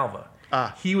turned into Alva.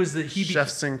 He was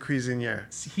Chefs and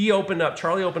Cuisiniers.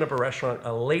 Charlie opened up a restaurant,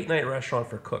 a late night restaurant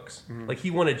for cooks. Like,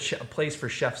 he wanted a place for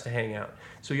chefs to hang out.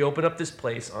 So he opened up this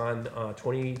place on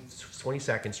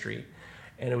 22nd Street,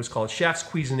 and it was called Chefs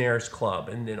Cuisiniers Club.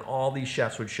 And then all these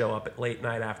chefs would show up at late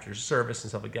night after service and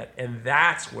stuff like that. And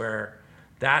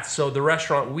so the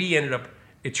restaurant, we ended up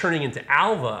turning into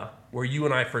Alva, where you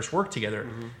and I first worked together.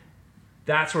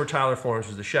 That's where Tyler Florence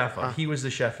was the chef of. He was the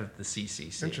chef at the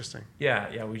CCC. Interesting.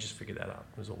 Yeah, we just figured that out.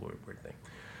 It was a weird thing.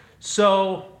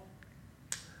 So,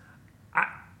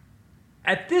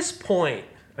 at this point,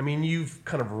 I mean, you've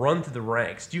kind of run through the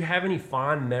ranks. Do you have any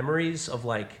fond memories of,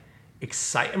 like,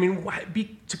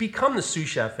 to become the sous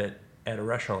chef at at a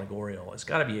restaurant like Oriole, it's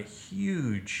got to be a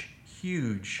huge.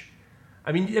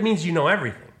 I mean, it means you know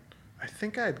everything. I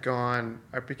think I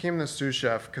became the sous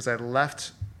chef because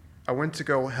I went to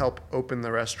go help open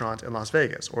the restaurant in Las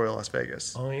Vegas, Oriole Las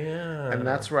Vegas. Oh, yeah. And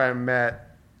that's where I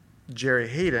met Jerry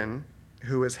Hayden,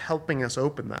 who was helping us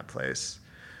open that place,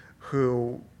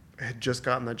 who had just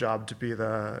gotten the job to be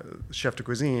the chef de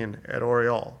cuisine at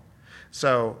Oriole.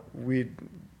 So we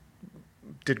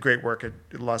did great work at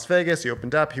Las Vegas. He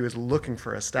opened up. He was looking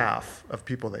for a staff of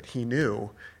people that he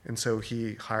knew. And so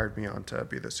he hired me on to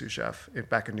be the sous chef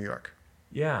back in New York.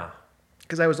 Yeah.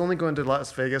 Because I was only going to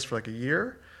Las Vegas for like a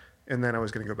year, and then I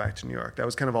was going to go back to New York. That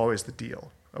was kind of always the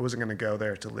deal. I wasn't going to go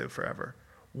there to live forever.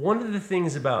 One of the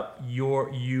things about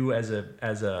you as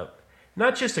a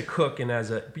not just a cook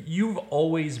but you've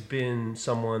always been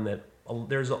someone that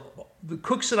the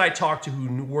cooks that I talk to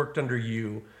who worked under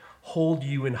you hold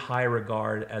you in high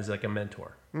regard as like a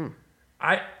mentor.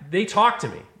 They talk to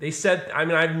me. They said, I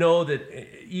mean, I know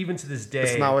that even to this day.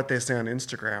 It's not what they say on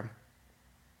Instagram.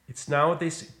 It's not what they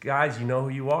say. Guys, you know who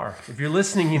you are. If you're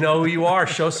listening, you know who you are.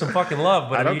 Show some fucking love.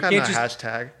 But I don't you kind can't of just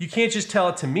hashtag. You can't just tell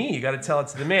it to me. You got to tell it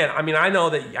to the man. I mean, I know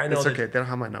that. It's okay. They don't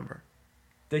have my number.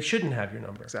 They shouldn't have your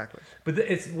number. Exactly. But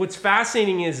what's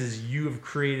fascinating is you have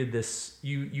created this.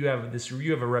 You have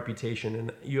a reputation,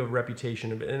 and you have a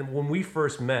reputation of it. And when we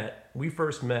first met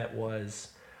was.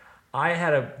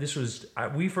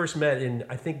 We first met in,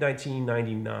 I think,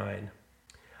 1999.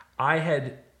 I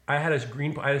had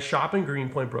a shop in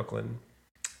Greenpoint, Brooklyn,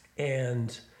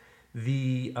 and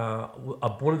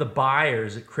one of the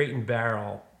buyers at Crate and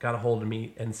Barrel got a hold of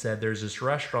me and said, "There's this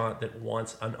restaurant that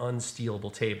wants an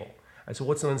unstealable table." I said,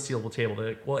 "What's an unstealable table?" They're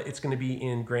like, "Well, it's going to be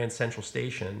in Grand Central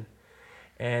Station,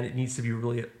 and it needs to be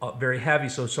really very heavy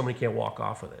so somebody can't walk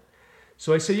off with it."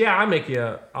 So I said, "Yeah, I'll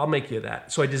make you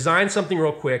that." So I designed something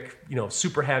real quick,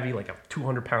 super heavy, like a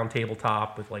 200-pound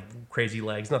tabletop with like crazy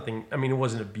legs. Nothing. I mean, it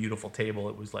wasn't a beautiful table.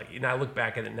 It was like, I look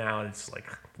back at it now, and it's like,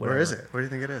 whatever. Where is it? Where do you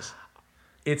think it is?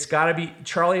 It's got to be.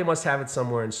 Charlie must have it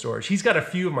somewhere in storage. He's got a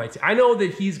few of my. I know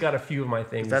that he's got a few of my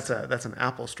things. That's an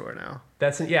Apple store now.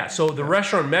 So the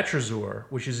restaurant Metrazur,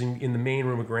 which is in the main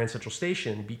room of Grand Central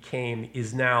Station,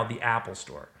 is now the Apple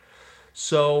store.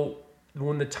 So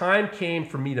when the time came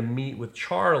for me to meet with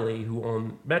Charlie, who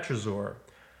owned Metrazur,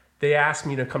 they asked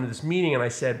me to come to this meeting, and I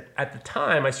said, at the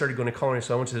time, I started going to culinary,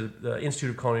 so I went to the Institute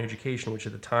of Culinary Education, which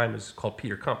at the time was called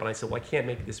Peter Kump, and I said, well, I can't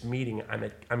make this meeting.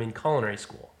 I'm in culinary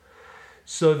school.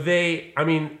 So they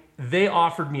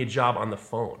offered me a job on the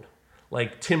phone.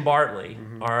 Like Tim Bartley,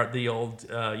 the old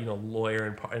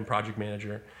lawyer and project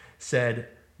manager, said,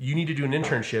 you need to do an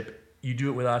internship. You do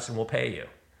it with us, and we'll pay you.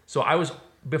 So I was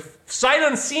sight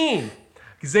unseen,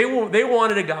 because they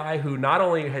wanted a guy who not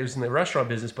only was in the restaurant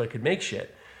business but could make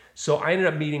shit. So I ended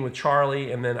up meeting with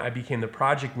Charlie, and then I became the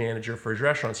project manager for his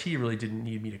restaurants. He really didn't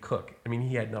need me to cook. I mean,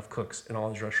 he had enough cooks in all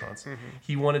his restaurants.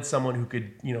 He wanted someone who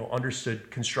could,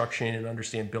 understood construction and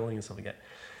understand building and stuff like that.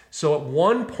 So at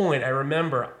one point, I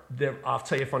remember I'll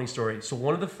tell you a funny story. So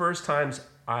one of the first times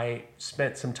I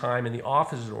spent some time in the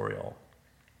office at Oriole,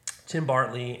 Tim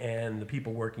Bartley and the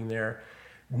people working there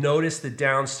noticed that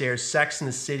downstairs Sex and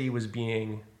the City was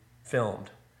being filmed.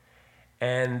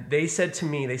 And they said to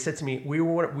me, we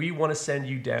want to send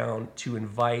you down to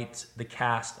invite the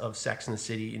cast of Sex and the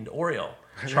City into Oriole.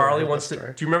 Charlie wants to.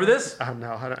 Do you remember this?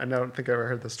 No, I don't think I ever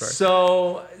heard this story.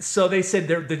 So they said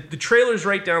the trailer's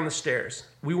right down the stairs.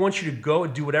 We want you to go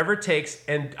and do whatever it takes.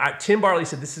 And Tim Bartley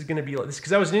said this is going to be like this,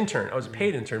 because I was an intern. I was a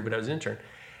paid intern, but I was an intern.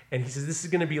 And he says, this is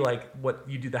going to be like what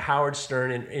you do, the Howard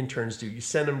Stern interns do. You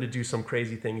send them to do some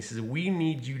crazy thing. He says, we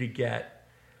need you to get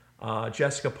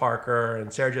Jessica Parker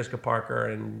and Sarah Jessica Parker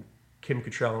and Kim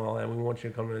Cattrall and all that. We want you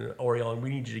to come to Oriole, and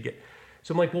we need you to get.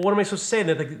 So I'm like, well, what am I supposed to say? And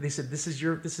they said, this is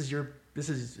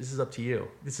up to you.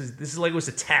 This is like it was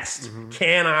a test.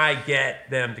 Can I get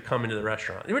them to come into the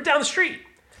restaurant? They were down the street.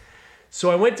 So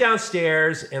I went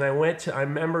downstairs, and I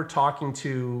remember talking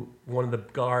to one of the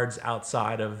guards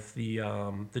outside of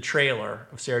the trailer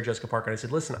of Sarah Jessica Parker, and I said,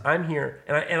 "Listen, I'm here,"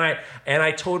 and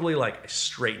I totally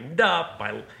straightened up.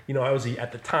 I was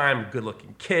at the time a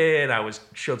good-looking kid. I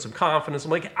showed some confidence.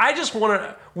 I'm like, I just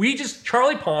want to.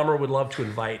 Charlie Palmer would love to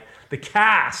invite the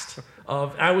cast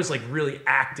of. I was really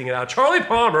acting it out. Charlie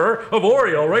Palmer of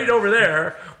Oriole, right over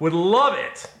there, would love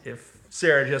it if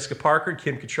Sarah Jessica Parker and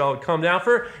Kim Cattrall would come down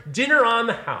for dinner on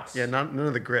the house. Yeah, none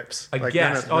of the grips. A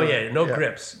guest. No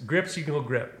grips. Grips, you can go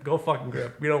grip. Go fucking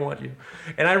grip. We don't want you.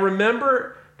 And I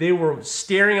remember they were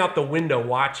staring out the window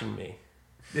watching me.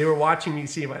 They were watching me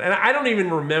see. And I don't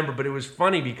even remember, but it was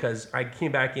funny because I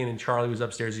came back in and Charlie was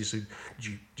upstairs. He said,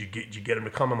 did you get him to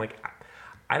come? I'm like,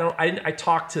 I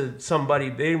talked to somebody,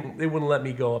 they wouldn't let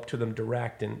me go up to them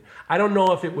direct, and I don't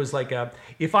know if it was like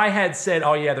if I had said,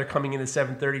 oh yeah, they're coming in at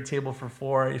 7:30, table for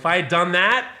 4. If I had done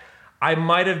that, I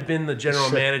might have been the general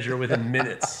manager within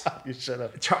minutes. You should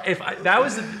have. That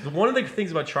was one of the things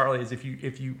about Charlie is if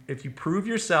you prove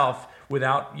yourself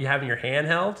without you having your hand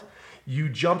held, you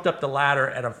jumped up the ladder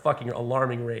at a fucking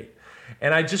alarming rate.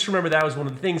 And I just remember that was one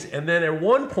of the things. And then at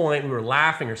one point we were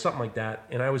laughing or something like that,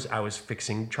 and I was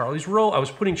fixing Charlie's roll. I was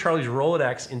putting Charlie's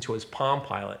Rolodex into his Palm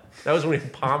Pilot. That was one of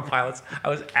his Palm Pilots. I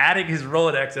was adding his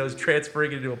Rolodex. I was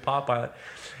transferring it into a Palm Pilot.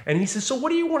 And he says, so what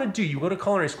do you want to do? You go to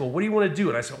culinary school. What do you want to do?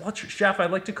 And I said, well, chef,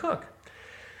 I'd like to cook.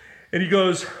 And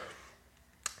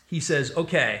he says,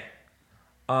 okay,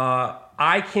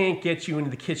 I can't get you into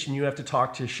the kitchen. You have to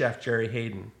talk to Chef Jerry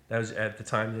Hayden. That was at the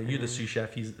time. You're the sous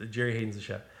chef. Jerry Hayden's the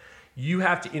chef. You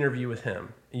have to interview with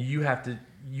him. You got to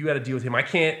deal with him. I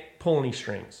can't pull any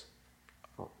strings.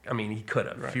 I mean, he could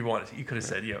have if he wanted to. He could have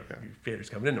said, your Vader's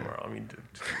coming in tomorrow. I mean,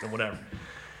 whatever.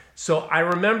 So I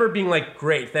remember being like,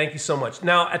 great, thank you so much.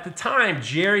 Now, at the time,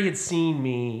 Jerry had seen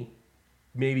me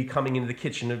maybe coming into the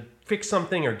kitchen to fix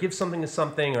something or give something to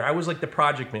something, or I was like the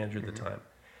project manager at the time.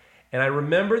 And I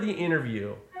remember the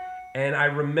interview, and I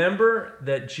remember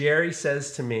that Jerry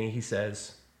says to me, he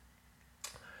says,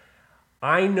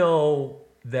 I know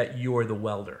that you're the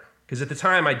welder. Because at the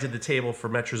time I did the table for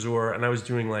Metrozor, and I was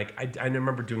doing like, I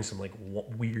remember doing some like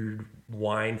weird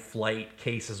wine flight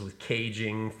cases with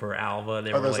caging for Alva.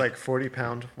 They were those like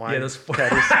 40-pound wine? Yeah, those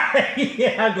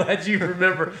yeah, I'm glad you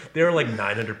remember. They were like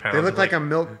 900 pounds. They look like a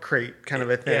milk crate kind of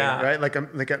a thing, right? Like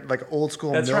old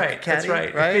school milk caddy. That's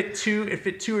right. Right? It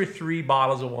fit 2 or 3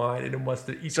 bottles of wine, and it must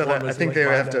have, each one was I think like they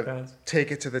would have to pounds.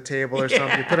 take it to the table or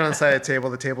something. You put it on the side of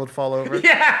the table would fall over.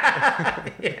 Yeah.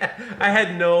 Yeah. I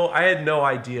had no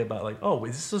idea about like, oh,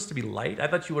 is this supposed to be light? I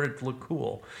thought you wanted it to look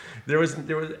cool.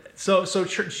 So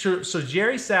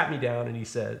Jerry sat me down and he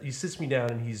sits me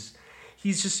down and he's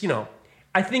just,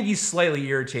 I think he's slightly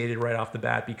irritated right off the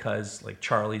bat because like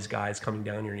Charlie's guy's coming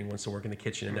down here and he wants to work in the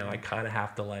kitchen, and now I kind of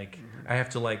have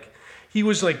to he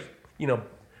was like,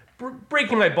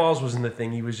 breaking my balls wasn't the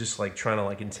thing. He was just like trying to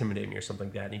like intimidate me or something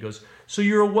like that. And he goes, so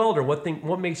you're a welder.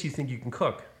 What makes you think you can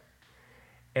cook?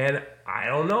 And I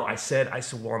don't know. I said,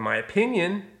 well, in my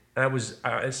opinion,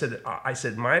 I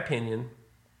said, my opinion,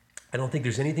 I don't think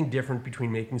there's anything different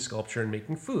between making sculpture and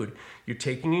making food. You're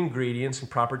taking ingredients and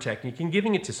proper technique and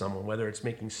giving it to someone, whether it's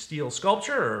making steel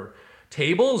sculpture or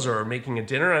tables or making a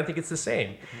dinner. I think it's the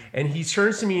same. And he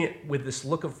turns to me with this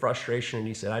look of frustration and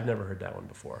he said, I've never heard that one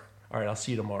before. All right, I'll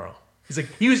see you tomorrow. He's like,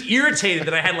 he was irritated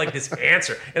that I had like this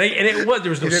answer. And there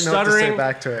was no stuttering. Know what to say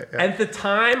back to it. Yeah. At the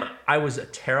time, I was a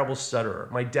terrible stutterer.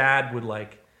 My dad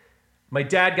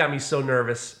got me so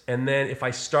nervous, and then if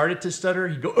I started to stutter,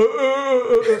 he'd go,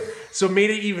 so it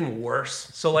made it even worse.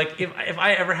 So like if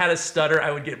I ever had a stutter,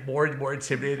 I would get more and more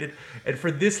intimidated. And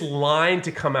for this line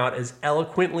to come out as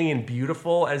eloquently and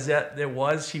beautiful as that it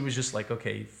was, he was just like,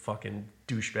 okay, you fucking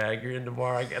douchebag, you're in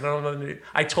tomorrow. I don't know.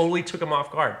 I totally took him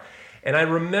off guard. And I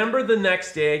remember the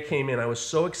next day I came in, I was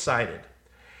so excited.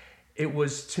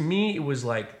 To me, it was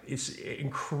like, it's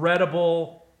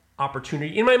incredible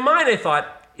opportunity. In my mind, I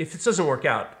thought, if this doesn't work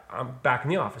out, I'm back in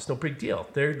the office. No big deal.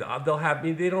 They'll have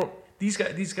me. These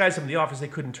guys in the office, they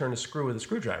couldn't turn a screw with a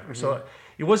screwdriver. Mm-hmm. So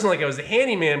it wasn't like I was the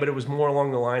handyman, but it was more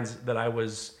along the lines that I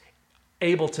was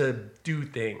able to do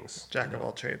things. Jack of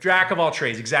all trades. Jack of all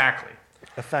trades, exactly.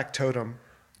 A factotum.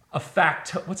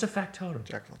 What's a factotum?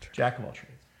 Jack of all trades. Jack of all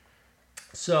trades.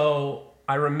 So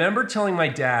I remember telling my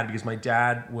dad, because my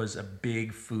dad was a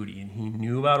big foodie and he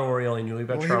knew about Oriole, he knew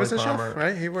about Charlie he was Palmer. A chef,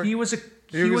 right? He was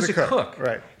a cook.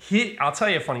 Right. I'll tell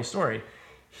you a funny story.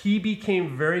 He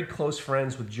became very close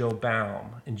friends with Joe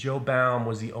Baum, and Joe Baum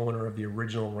was the owner of the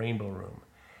original Rainbow Room.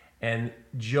 And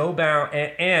Joe Baum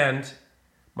and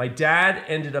my dad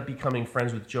ended up becoming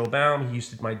friends with Joe Baum.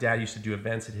 My dad used to do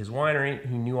events at his winery.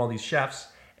 He knew all these chefs.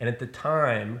 And at the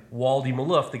time, Waldy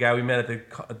Maloof, the guy we met at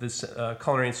the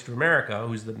Culinary Institute of America,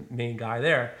 who's the main guy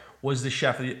there, was the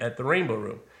chef at the Rainbow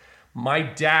Room. My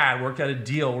dad worked out a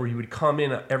deal where he would come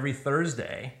in every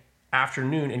Thursday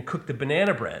afternoon and cook the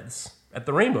banana breads at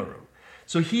the Rainbow Room.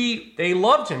 So they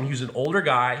loved him. He was an older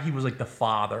guy. He was like the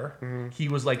father. Mm-hmm. He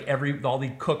was like all the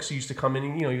cooks used to come in.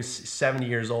 And, he was 70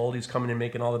 years old. He was coming in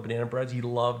making all the banana breads. He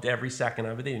loved every second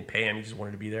of it. They didn't pay him. He just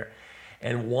wanted to be there.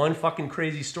 And one fucking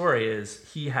crazy story is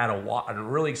he had a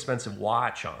really expensive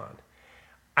watch on.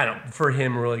 For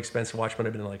him, a really expensive watch might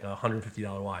have been like a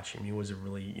 $150 watch. I mean, it was a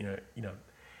really,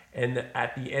 And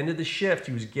at the end of the shift,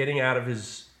 he was getting out of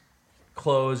his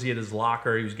clothes. He had his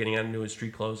locker. He was getting out into his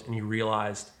street clothes, and he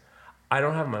realized, I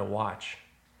don't have my watch.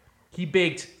 He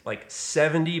baked like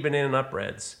 70 banana nut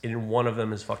breads, and in one of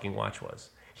them his fucking watch was.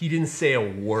 He didn't say a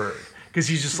word because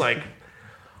he's just like,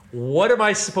 what am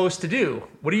I supposed to do?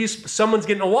 Someone's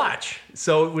getting a watch.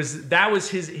 So that was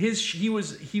his, he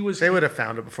was. They would have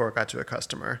found it before it got to a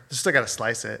customer. They still got to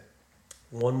slice it.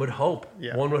 One would hope.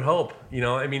 Yeah. One would hope. You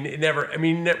know, I mean,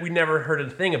 we never heard a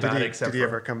thing about it except Did he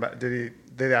ever come back? Did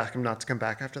they ask him not to come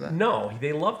back after that? No,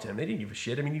 they loved him. They didn't give a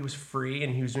shit. I mean, he was free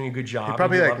and he was doing a good job. He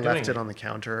probably like left it on the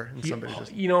counter and somebody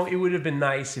just. You know, it would have been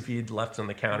nice if he had left it on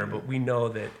the counter, but we know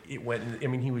that it went. I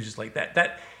mean, he was just like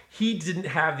that. He didn't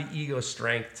have the ego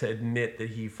strength to admit that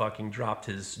he fucking dropped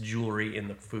his jewelry in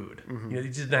the food. Mm-hmm. You know, he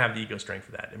didn't have the ego strength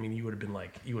for that. I mean, he would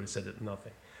have said it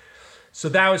nothing. So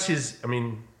that was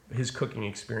his cooking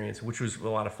experience, which was a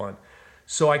lot of fun.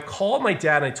 So I called my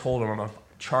dad and I told him,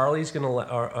 Charlie's gonna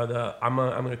I'm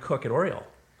gonna cook at Oriole.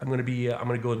 I'm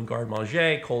gonna go in Garde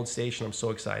Manger, Cold Station. I'm so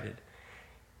excited.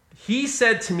 He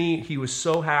said to me he was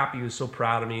so happy, he was so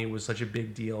proud of me. It was such a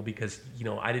big deal because, you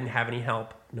know, I didn't have any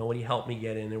help. Nobody helped me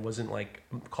get in. There wasn't like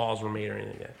calls were made or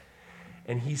anything yet.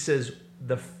 And he says,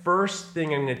 the first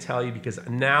thing I'm going to tell you, because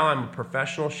now I'm a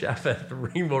professional chef at the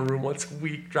Rainbow Room once a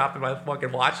week, dropping my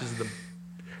fucking watches and the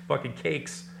fucking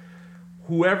cakes.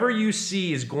 Whoever you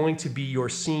see is going to be your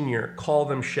senior, call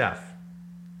them chef.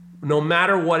 No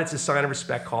matter what, it's a sign of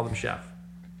respect, call them chef.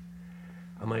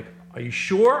 I'm like, are you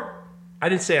sure? I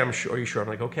didn't say I'm sure. Are you sure? I'm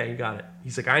like, okay, you got it.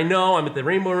 He's like, I know. I'm at the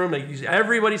Rainbow Room. Like,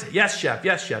 everybody's, yes, chef,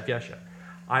 yes, chef, yes, chef.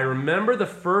 I remember the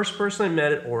first person I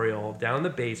met at Oriole down in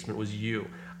the basement was you.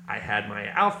 I had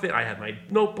my outfit. I had my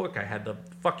notebook. I had the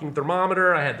fucking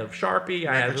thermometer. I had the Sharpie.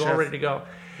 I had it all ready to go.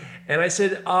 And I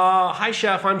said, hi,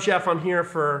 chef. I'm Jeff. I'm here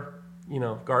for,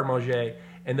 Garde Manger.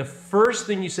 And the first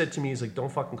thing you said to me is like,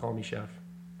 don't fucking call me chef.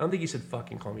 I don't think he said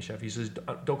fucking call me chef. He says,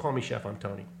 don't call me chef. I'm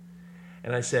Tony.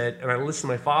 And I said, and I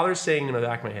listened to my father saying in the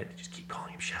back of my head, just keep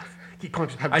calling him chef. Keep calling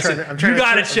him chef. I'm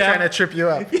trying to trip you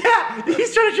up. Yeah,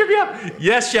 he's trying to trip you up.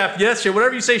 Yes, chef. Yes, chef.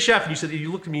 Whatever you say, chef. And you said,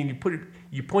 you looked at me and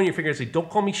you point your finger and say, don't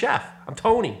call me chef. I'm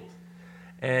Tony.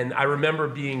 And I remember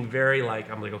being very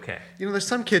I'm like, okay. There's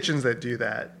some kitchens that do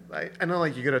that. I know,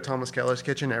 you go to Thomas Keller's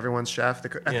kitchen, everyone's chef.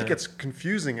 I think it's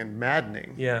confusing and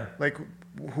maddening. Yeah.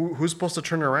 Who's supposed to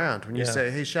turn around when you say,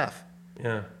 hey, chef?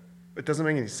 Yeah. It doesn't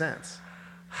make any sense.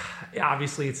 Yeah,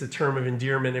 obviously, it's a term of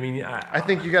endearment. I mean, I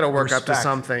think you got to work up to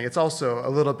something. It's also a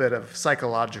little bit of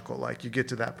psychological. You get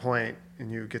to that point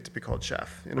and you get to be called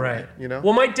chef. Right. Way,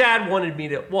 Well, my dad wanted me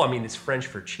to. Well, I mean, it's French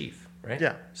for chief, right?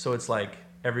 Yeah. So it's like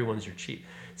everyone's your chief.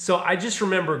 So I just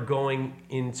remember going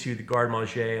into the Garde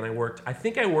Manger and I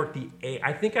think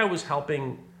I was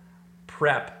helping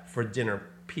prep for dinner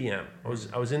PM. I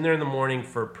was in there in the morning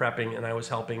for prepping and I was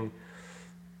helping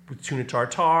with tuna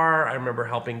tartare. I remember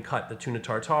helping cut the tuna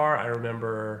tartare.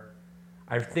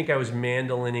 I think I was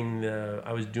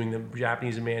I was doing the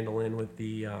Japanese mandolin with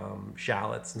the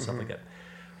shallots and stuff like that.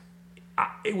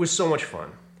 It was so much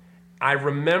fun. I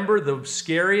remember the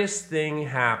scariest thing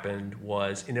happened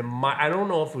was, I don't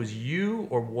know if it was you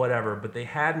or whatever, but they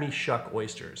had me shuck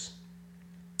oysters.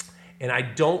 And I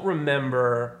don't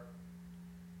remember,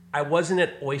 I wasn't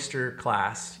at oyster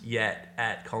class yet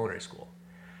at culinary school.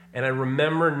 And I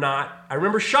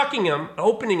remember shucking them,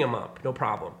 opening them up, no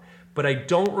problem. But I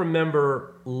don't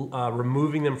remember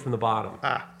removing them from the bottom.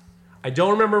 I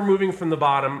don't remember removing from the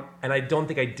bottom, and I don't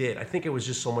think I did. I think it was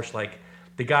just so much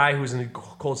the guy who was in the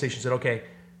cold station said, okay,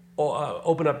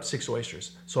 open up 6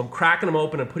 oysters. So I'm cracking them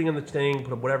open, I'm putting on the thing,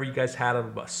 put whatever you guys had,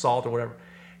 salt or whatever.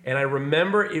 And I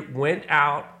remember it went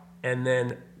out, and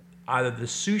then either the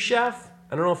sous chef,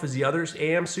 I don't know if it was the other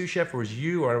AM sous chef or it was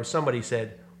you or somebody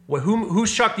said, well, who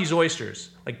shucked these oysters?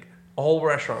 A whole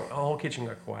restaurant, a whole kitchen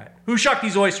got quiet. Who shucked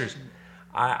these oysters?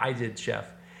 I did, chef.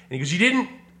 And he goes, you didn't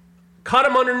cut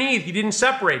them underneath. You didn't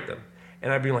separate them.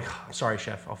 And I'd be like, oh, I'm sorry,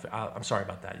 chef. I'm sorry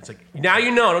about that. It's like, now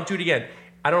you know, don't do it again.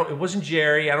 It wasn't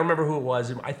Jerry. I don't remember who it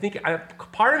was. I think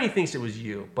part of me thinks it was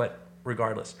you, but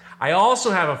regardless. I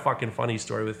also have a fucking funny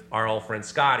story with our old friend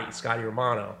Scotty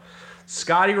Romano.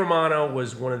 Scotty Romano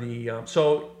was one of the,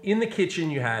 so in the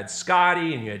kitchen you had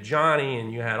Scotty and you had Johnny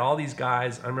and you had all these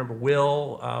guys. I remember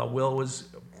Will was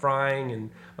frying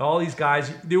and all these guys.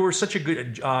 They were such a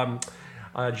good,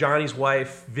 Johnny's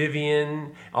wife,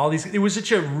 Vivian, all these, it was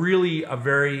such a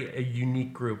very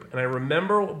unique group. And I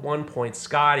remember at one point,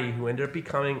 Scotty, who ended up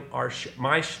becoming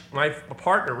my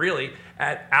partner really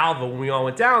at Alva when we all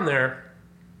went down there,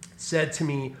 said to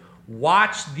me,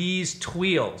 watch these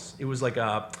tuiles. It was like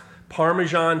a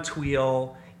Parmesan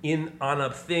tuile on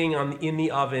a thing in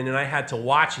the oven, and I had to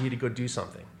watch it. He had to go do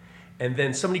something. And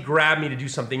then somebody grabbed me to do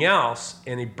something else,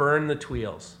 and he burned the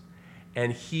tuiles.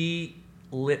 And he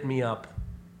lit me up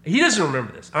He doesn't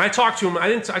remember this. And I talked to him.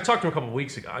 I talked to him a couple of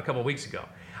weeks ago.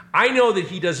 I know that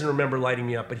he doesn't remember lighting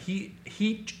me up, but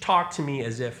he talked to me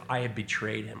as if I had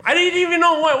betrayed him. I didn't even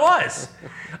know who I was.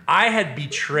 I had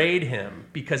betrayed him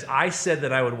because I said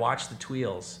that I would watch the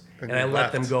Tweels, and I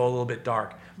let them go a little bit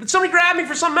dark. But somebody grabbed me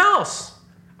for something else.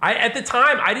 At the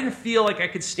time, I didn't feel like I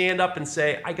could stand up and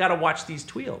say, I got to watch these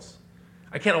Tweels.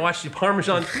 I can't watch the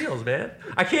Parmesan Tweels, man.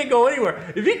 I can't go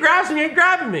anywhere. If he grabs me, he's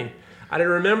grabbing me. I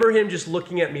remember him just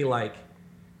looking at me like,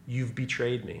 you've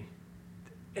betrayed me.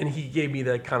 And he gave me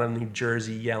the kind of New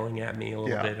Jersey yelling at me a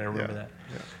little bit. And I remember that.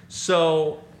 Yeah.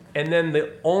 So, and then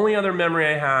the only other memory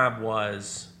I have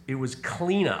was, it was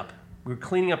cleanup. We were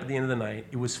cleaning up at the end of the night.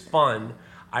 It was fun.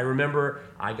 I remember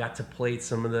I got to plate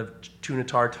some of the tuna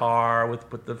tartare with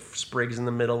put the sprigs in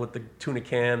the middle with the tuna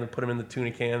can and put them in the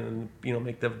tuna can and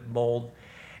make the mold.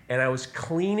 And I was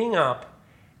cleaning up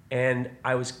and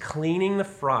I was cleaning the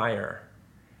fryer,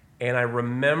 and I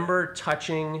remember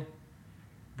touching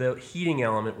the heating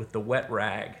element with the wet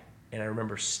rag, and I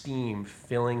remember steam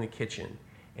filling the kitchen,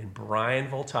 and Brian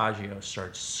Voltaggio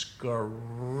starts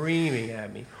screaming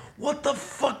at me, "What the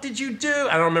fuck did you do?"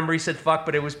 I don't remember he said fuck,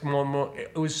 but it was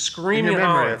screaming. In your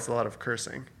memory, it's a lot of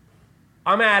cursing.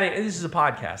 I'm adding, this is a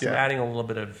podcast, I'm adding a little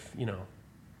bit of,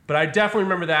 but I definitely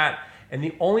remember that. And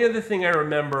the only other thing I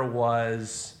remember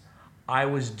was I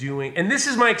was doing, and this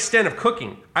is my extent of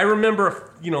cooking. I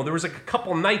remember, there was like a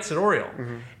couple nights at Oriole,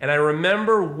 and I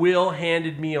remember Will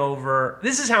handed me over.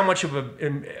 This is how much of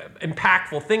an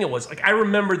impactful thing it was. Like, I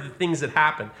remember the things that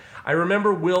happened. I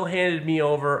remember Will handed me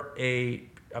over a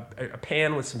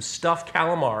pan with some stuffed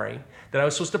calamari that I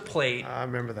was supposed to plate. I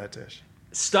remember that dish.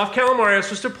 Stuffed calamari I was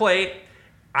supposed to plate.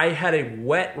 I had a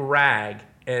wet rag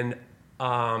and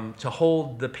to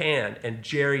hold the pan, and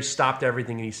Jerry stopped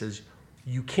everything and he says,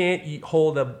 "You can't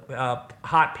hold a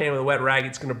hot pan with a wet rag.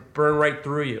 It's going to burn right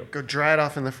through you. Go dry it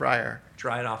off in the fryer."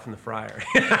 Dry it off in the fryer.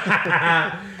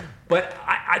 But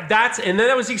and then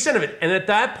that was the extent of it. And at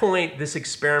that point, this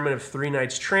experiment of 3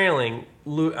 nights trailing,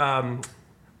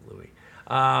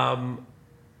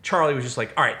 Charlie was just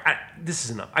like, "All right, this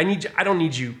is enough. I don't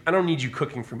need you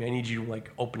cooking for me. I need you like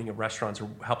opening up restaurants or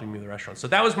helping me with the restaurants." So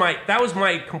that was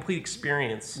my complete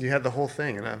experience. You had the whole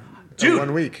thing in Dude,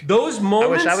 1 week. Those moments. I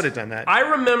wish I would have done that. I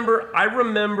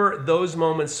remember those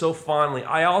moments so fondly.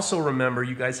 I also remember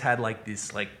you guys had like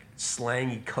this like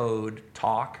slangy code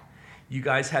talk. You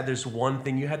guys had this one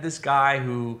thing. You had this guy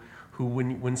who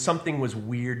when something was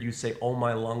weird, you say "oh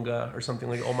my lunga" or something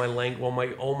like "oh my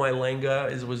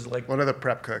langa" was like. One of the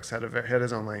prep cooks had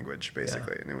his own language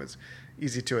basically, and it was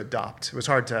easy to adopt. It was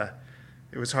hard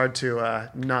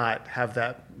to not have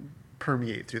that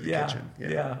permeate through the kitchen.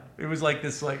 Yeah. It was like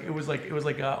this, like it was like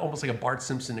almost like a Bart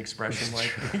Simpson expression,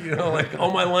 like like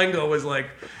 "oh my langa" was like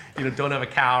don't have a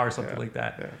cow or something like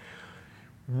that. Yeah.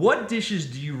 What dishes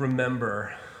do you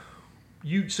remember?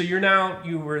 You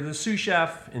were the sous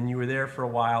chef and you were there for a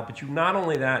while, but not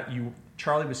only that,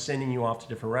 Charlie was sending you off to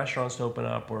different restaurants to open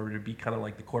up or to be kind of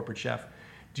like the corporate chef.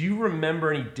 Do you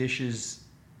remember any dishes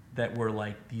that were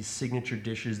like these signature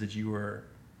dishes that you were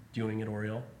doing at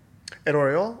Oriole? At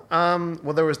Oriole?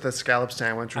 Well, there was the scallop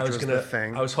sandwich, which was the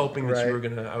thing. I was hoping that you were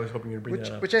gonna bring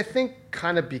that up. Which I think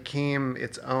kind of became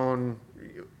its own.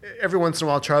 Every once in a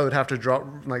while, Charlie would have to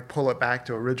pull it back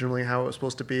to originally how it was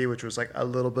supposed to be, which was like a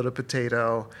little bit of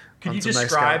potato. Could you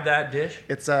describe that dish?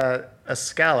 It's a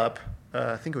scallop.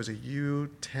 I think it was a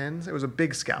U10. It was a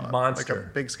big scallop. Monster. Like a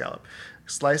big scallop.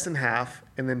 Sliced in half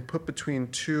and then put between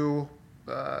two.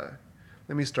 Let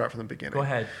me start from the beginning. Go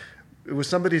ahead. It was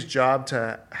somebody's job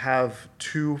to have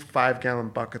 2 5-gallon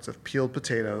buckets of peeled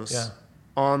potatoes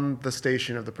on the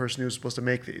station of the person who was supposed to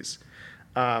make these.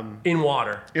 In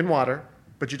water. In water.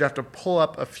 But you'd have to pull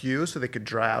up a few so they could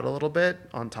dry out a little bit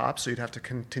on top. So you'd have to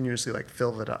continuously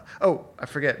fill it up. Oh, I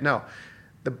forget. No.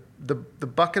 The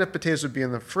bucket of potatoes would be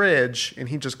in the fridge, and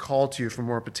he'd just call to you for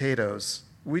more potatoes.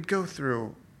 We'd go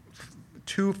through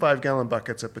 2 5-gallon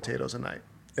buckets of potatoes a night.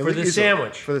 For the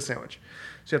sandwich. For the sandwich.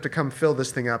 So you have to come fill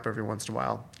this thing up every once in a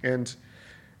while. And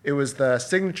it was the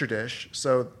signature dish.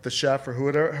 So the chef or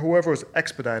whoever was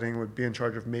expediting would be in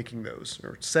charge of making those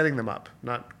or setting them up.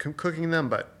 Not cooking them,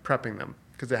 but prepping them.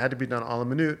 Because it had to be done a la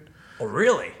minute. Oh,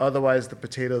 really? Otherwise, the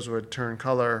potatoes would turn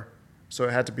color. So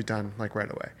it had to be done right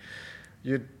away.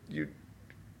 You'd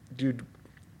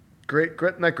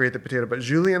not grate the potato, but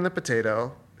julienne the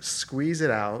potato, squeeze it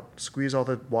out, squeeze all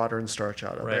the water and starch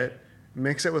out of it,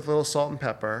 mix it with a little salt and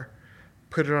pepper,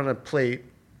 put it on a plate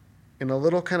in a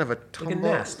little kind of a tumble, like a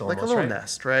nest almost, like a little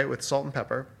nest, right, with salt and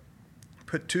pepper.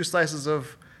 Put 2 slices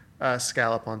of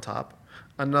scallop on top,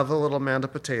 another little Manda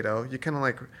potato. You kind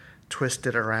of twist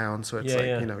it around so it's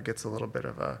it gets a little bit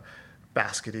of a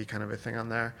baskety kind of a thing on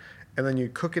there. And then you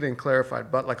cook it in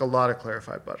clarified butter, like a lot of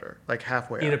clarified butter, like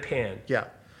halfway in up. a pan. Yeah.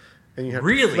 And you have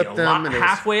Really? to flip them. And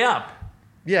Halfway up?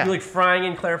 Yeah. You're like frying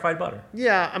in clarified butter?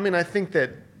 Yeah. I mean, I think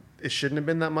that it shouldn't have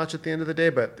been that much at the end of the day,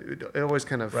 but it always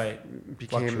kind of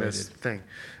became this thing.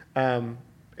 And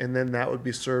then that would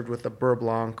be served with a beurre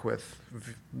blanc with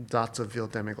dots of veal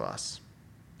demi-glace.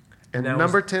 And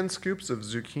number 10 scoops of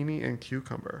zucchini and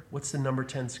cucumber. What's the number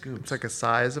 10 scoops? It's like a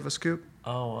size of a scoop.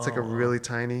 It's like a really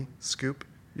tiny scoop.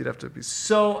 You'd have to be...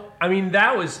 So, I mean,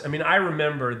 I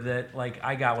remember that, like,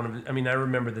 I got one of the... I mean, I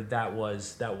remember that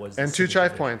was... And 2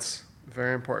 chive points.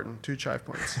 Very important. 2 chive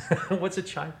points. What's a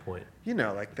chive point? You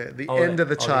know, like the end of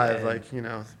the chive, like, you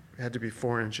know, it had to be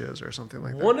 4 inches or something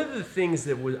like that. One of the things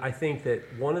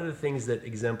that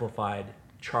exemplified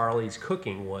Charlie's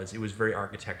cooking was it was very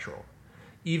architectural.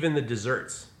 Even the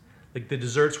desserts. Like, the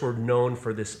desserts were known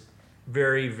for this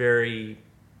very, very,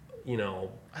 you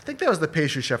know... I think that was the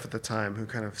pastry chef at the time who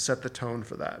kind of set the tone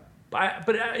for that.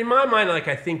 But in my mind, like,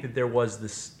 I think that there was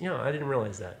this... You know, I didn't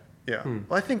realize that. Yeah. Well,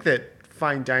 I think that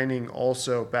fine dining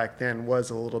also back then was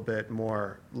a little bit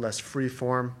less free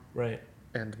form. Right.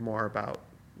 And more about,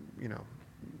 you know...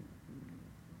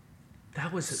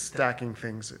 That was... Stacking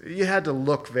things. You had to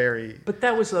look very... But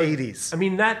that was... 80s. I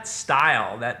mean, that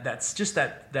style, that's just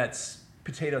that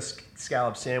potato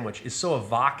scallop sandwich is so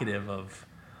evocative of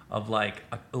like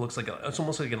it looks like it's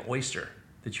almost like an oyster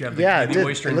that you have the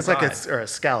oyster inside. It looks like it's or a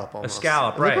scallop almost. A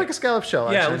scallop, right? It looked like a scallop shell.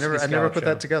 Actually. Yeah, I never put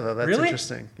that together. That's really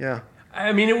interesting. Yeah.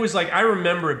 I mean, it was like I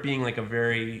remember it being like a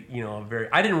very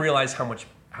I didn't realize how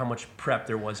much prep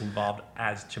there was involved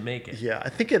to make it. Yeah, I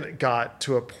think it got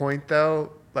to a point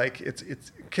though. Like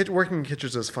working in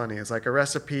kitchens is funny. It's like a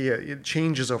recipe. It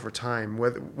changes over time,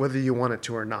 whether you want it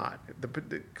to or not.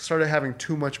 It started having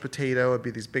too much potato. It'd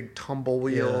be these big tumble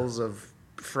wheels of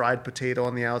fried potato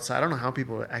on the outside. I don't know how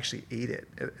people actually ate it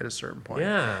at a certain point.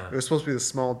 Yeah, it was supposed to be this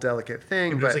small, delicate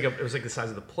thing. It was like the size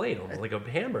of the plate, almost like a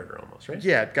hamburger, almost, right?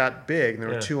 Yeah, it got big, and there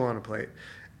were 2 on a plate.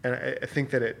 And I think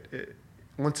that it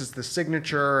once it's the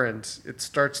signature and it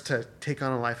starts to take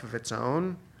on a life of its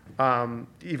own. I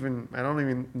don't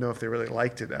even know if they really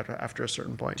liked it after a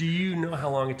certain point. Do you know how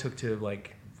long it took to,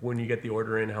 like, when you get the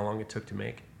order in, how long it took to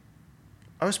make?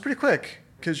 I was pretty quick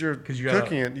because you're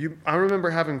cooking it. I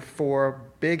remember having 4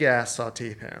 big ass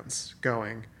saute pans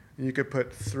going. And you could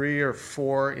put 3 or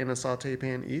 4 in a saute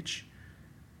pan each,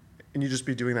 and you just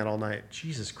be doing that all night.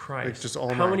 Jesus Christ! Like just all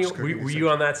night. How many were you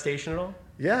on that station at all?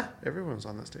 Yeah, everyone was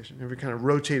on that station. We kind of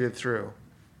rotated through.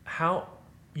 How?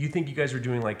 You think you guys were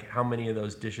doing, like, how many of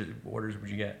those orders would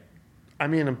you get? I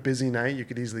mean, a busy night, you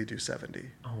could easily do 70.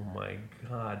 Oh my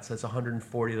God. So that's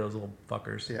 140 of those little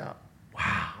fuckers. Yeah.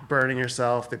 Wow. Burning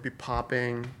yourself. They'd be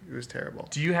popping. It was terrible.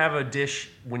 Do you have a dish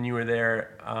when you were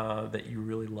there that you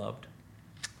really loved?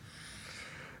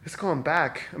 It's going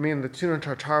back. I mean, the tuna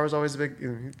tartare was always big.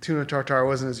 Tuna tartare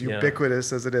wasn't as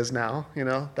ubiquitous as it is now. You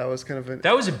know, that was kind of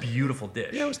that was a beautiful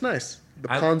dish. Yeah, it was nice. The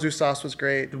ponzu sauce was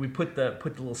great. We put the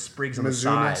little sprigs on the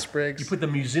side. Sprigs. You put the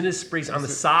Muzuna sprigs on the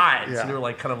sides, and they were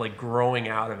like kind of like growing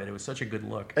out of it. It was such a good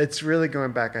look. It's really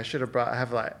going back. I should have brought. I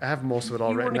have most of it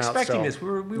all written out. We weren't expecting this.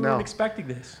 We weren't expecting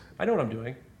this. I know what I'm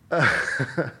doing.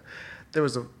 There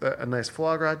was a nice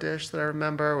foie gras dish that I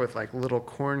remember with like little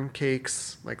corn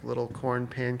cakes, like little corn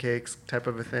pancakes type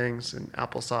of things, and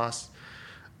applesauce.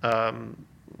 I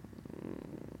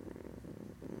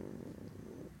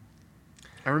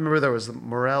remember there was the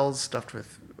morels stuffed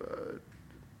with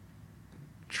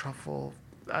truffle.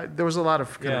 There was a lot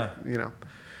of you know.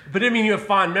 But I mean, you have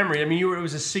fond memory. I mean, it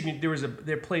was a signature. There was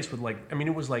their place with like. I mean,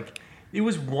 it was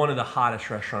one of the hottest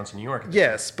restaurants in New York.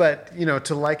 Yes, but you know,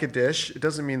 to like a dish, it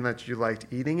doesn't mean that you liked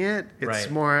eating it.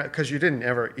 It's more because you didn't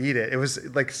ever eat it. It was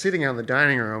like sitting out in the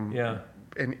dining room. Yeah.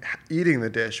 And eating the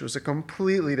dish was a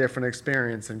completely different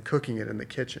experience than cooking it in the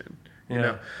kitchen. You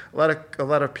know, a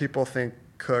lot of people think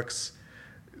cooks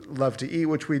love to eat,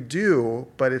 which we do,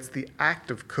 but it's the act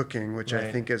of cooking, which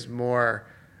I think is more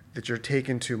that you're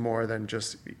taken to more than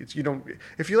just you don't.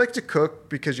 If you like to cook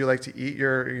because you like to eat,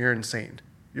 you're insane.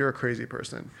 You're a crazy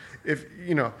person. If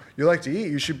you like to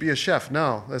eat, you should be a chef.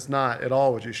 No, that's not at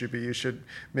all what you should be. You should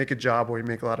make a job where you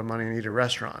make a lot of money and eat at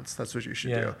restaurants. That's what you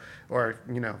should do. Or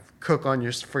cook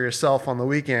for yourself on the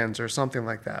weekends or something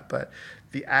like that. But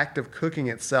the act of cooking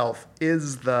itself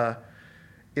is the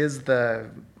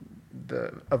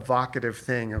evocative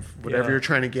thing of whatever you're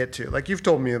trying to get to. Like you've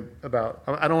told me about,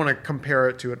 I don't want to compare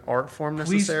it to an art form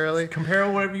necessarily. Please compare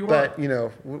whatever you want.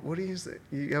 But what do you say?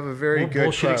 You have a very good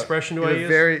bullshit quote. Expression do I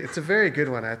use? It's a very good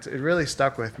one. It really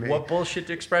stuck with me. What bullshit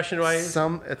expression do I use?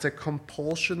 It's a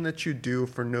compulsion that you do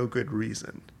for no good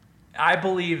reason. I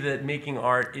believe that making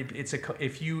art,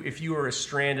 if you are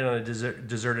stranded on a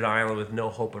deserted island with no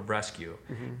hope of rescue,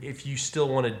 if you still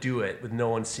want to do it with no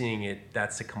one seeing it,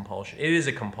 that's a compulsion. It is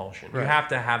a compulsion. Right. You have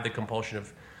to have the compulsion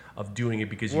of doing it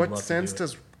because you love to do it. What sense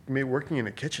does me working in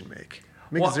a kitchen make?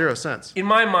 Makes zero sense. In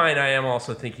my mind, I am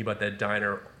also thinking about that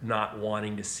diner not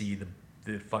wanting to see the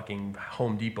fucking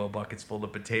Home Depot buckets full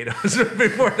of potatoes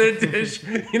before the dish.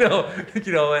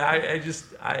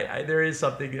 There is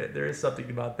something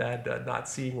about that, not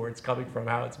seeing where it's coming from,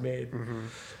 how it's made. Mm-hmm.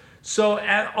 So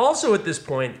also at this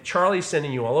point, Charlie's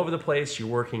sending you all over the place. You're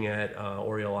working at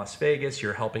Oriole Las Vegas.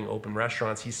 You're helping open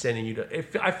restaurants. He's sending you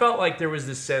to. I felt like there was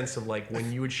this sense of like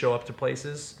when you would show up to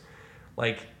places,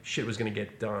 like shit was going to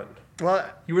get done. Well,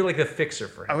 you were like a fixer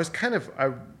for him.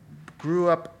 I grew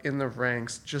up in the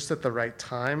ranks just at the right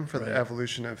time for the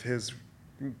evolution of his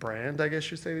brand, I guess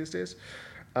you say these days.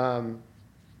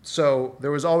 So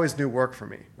there was always new work for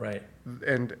me. Right.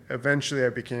 And eventually I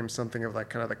became something of like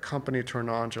kind of the company turned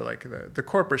on to like the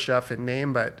corporate chef in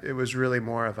name, but it was really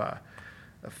more of a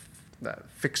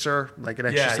fixer, like an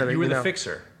extra set of, you were the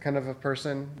fixer. Kind of a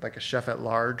person, like a chef at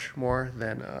large more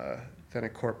than a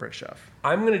corporate chef.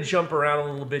 I'm going to jump around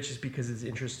a little bit just because it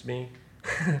interests me.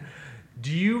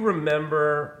 Do you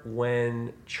remember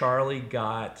when Charlie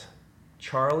got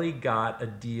a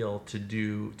deal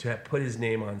to put his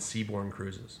name on Seabourn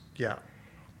Cruises? Yeah.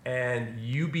 And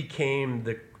you became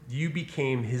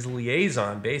his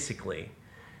liaison basically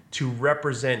to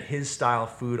represent his style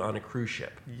of food on a cruise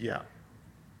ship. Yeah.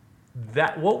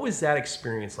 What was that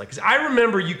experience like? Because I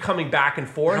remember you coming back and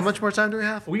forth. How much more time do we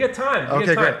have? We got time.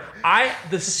 Okay, great.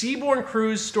 The Seabourn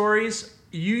Cruise stories.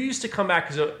 You used to come back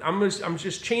because I'm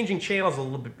just changing channels a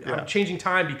little bit. Yeah. I'm changing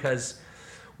time because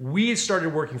we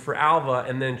started working for Alva,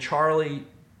 and then Charlie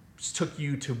took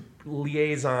you to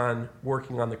liaison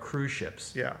working on the cruise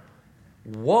ships. Yeah.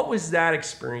 What was that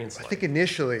experience like? I think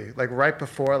initially, like right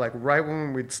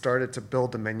when we'd started to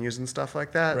build the menus and stuff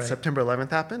like that, right. September 11th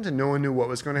happened, and no one knew what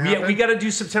was going to happen. Yeah, we got to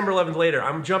do September 11th later.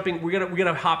 I'm jumping. We're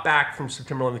gonna hop back from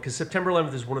September 11th because September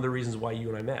 11th is one of the reasons why you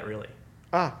and I met, really.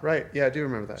 Ah, right. Yeah, I do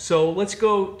remember that. So let's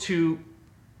go to.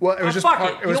 Well, it was just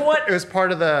part. It was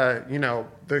part of the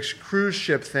the cruise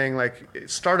ship thing. Like it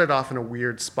started off in a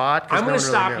weird spot. I'm going to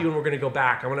stop you, and we're going to go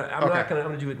back. I'm going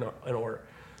to do it in order.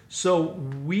 So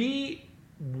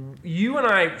you and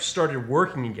I started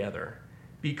working together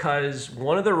because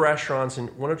one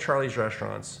of Charlie's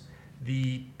restaurants,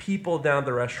 the people down at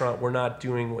the restaurant were not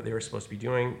doing what they were supposed to be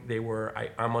doing. We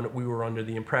were under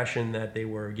the impression that they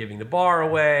were giving the bar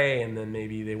away, and then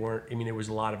maybe they weren't. I mean, there was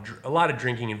a lot of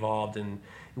drinking involved, and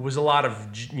it was a lot of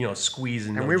squeeze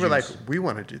and we were like, we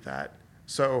want to do that.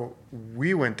 So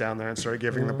we went down there and started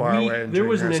giving the bar away. And there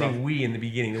wasn't any we in the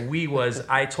beginning. The we was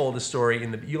I told the story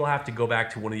you'll have to go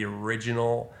back to one of the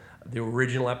original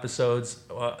episodes,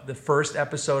 the first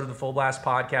episode of the Full Blast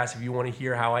podcast. If you want to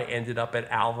hear how I ended up at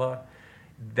Alva,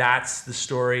 that's the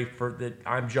story that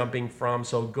I'm jumping from.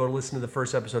 So go listen to the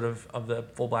first episode of the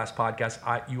Full Blast podcast.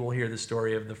 You will hear the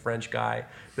story of the French guy.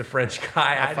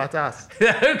 Fat ass.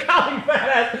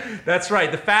 That's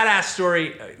right. The fat ass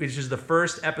story, which is the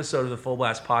first episode of the Full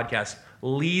Blast podcast,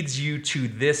 leads you to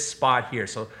this spot here.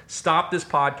 So stop this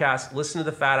podcast, listen to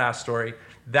the fat ass story.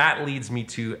 That leads me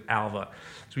to Alva.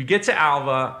 So we get to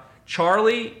Alva.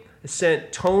 Charlie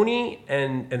sent Tony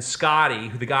and Scotty,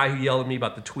 the guy who yelled at me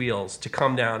about the Tweels, to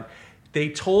come down. They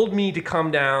told me to come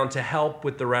down to help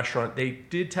with the restaurant. They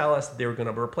did tell us that they were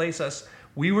going to replace us.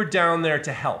 We were down there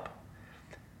to help.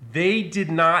 They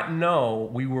did not know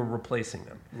we were replacing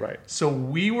them. Right. So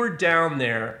we were down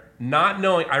there not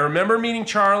knowing. I remember meeting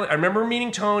Charlie. I remember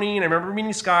meeting Tony, and I remember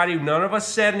meeting Scotty. None of us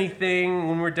said anything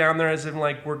when we were down there, as in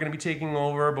like we're going to be taking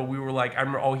over. But we were like, I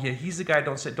remember, oh yeah, he's the guy.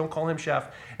 Don't call him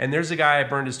chef. And there's the guy I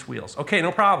burned his Tweels. Okay,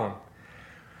 no problem.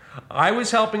 I was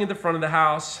helping at the front of the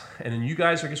house, and then you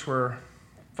guys, I guess, were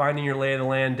finding your lay of the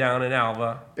land down in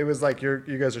Alva. It was like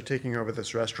you guys are taking over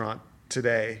this restaurant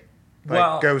today.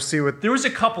 Like, go see what. There was a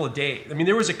couple of days. I mean,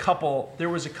 there was a couple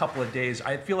of days.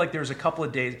 I feel like there was a couple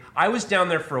of days. I was down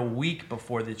there for a week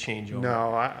before the changeover.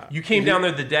 No, you came down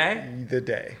there the day? The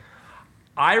day.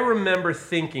 I remember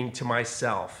thinking to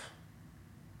myself,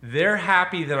 they're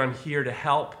happy that I'm here to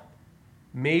help.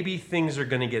 Maybe things are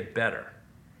going to get better.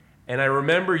 And I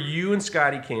remember you and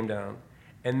Scotty came down,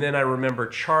 and then I remember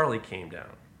Charlie came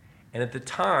down. And at the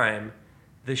time,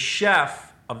 the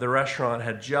chef of the restaurant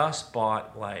had just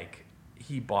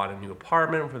he bought a new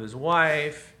apartment with his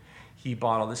wife. He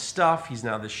bought all this stuff. He's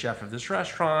now the chef of this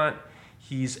restaurant.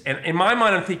 And in my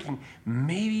mind, I'm thinking,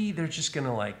 maybe they're just going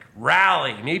to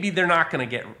rally. Maybe they're not going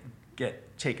to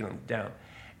get taken down.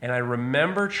 And I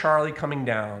remember Charlie coming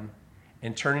down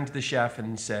and turning to the chef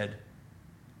and said,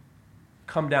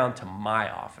 come down to my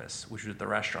office, which was at the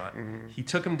restaurant. He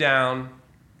took him down.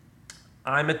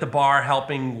 I'm at the bar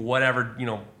helping whatever,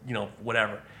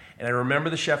 whatever. And I remember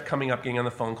the chef coming up, getting on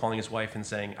the phone, calling his wife and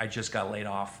saying, I just got laid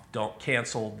off. Don't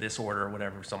cancel this order or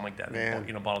whatever, something like that.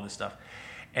 Man. Bottle this stuff.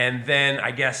 And then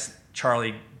I guess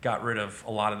Charlie got rid of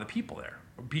a lot of the people there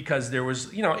because there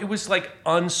was, it was like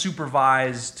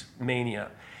unsupervised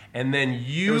mania. And then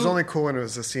It was only cool when it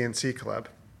was a CNC club.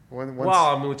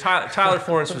 Tyler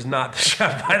Florence was not the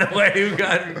chef, by the way, who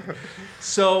got.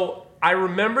 So I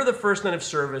remember the first night of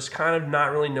service, kind of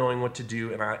not really knowing what to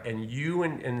do, and you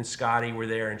and Scotty were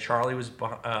there, and Charlie was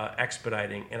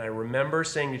expediting. And I remember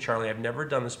saying to Charlie, "I've never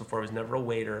done this before. I was never a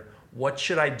waiter. What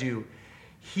should I do?"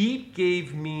 He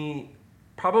gave me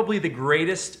probably the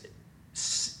greatest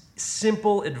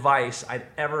simple advice I'd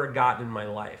ever gotten in my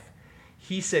life.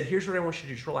 He said, "Here's what I want you to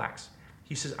do. Just relax."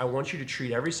 He says, I want you to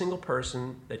treat every single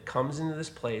person that comes into this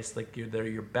place like they're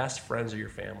your best friends or your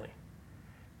family.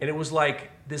 And it was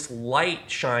like this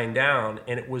light shined down,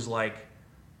 and it was like,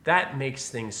 that makes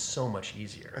things so much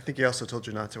easier. I think he also told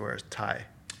you not to wear a tie.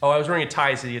 Oh, I was wearing a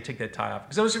tie. He said, you take that tie off.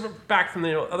 Because I was back from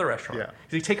the other restaurant. Yeah.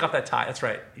 He said, take off that tie. That's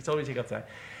right. He told me to take off the tie.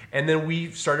 And then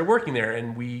we started working there,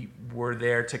 and we were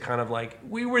there to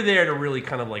really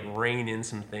kind of like rein in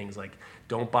some things, like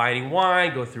don't buy any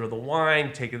wine, go through the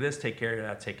wine, take this, take care of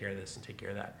that, take care of this, and take care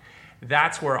of that.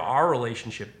 That's where our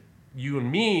relationship, you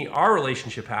and me, our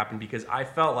relationship happened, because I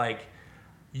felt like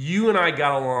you and I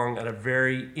got along at a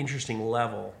very interesting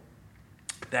level.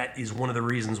 That is one of the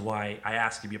reasons why I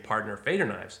asked you to be a partner of Fader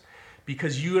Knives,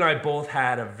 because you and I both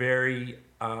had a very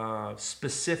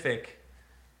specific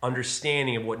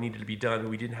understanding of what needed to be done, and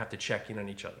we didn't have to check in on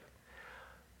each other.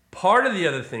 Part of the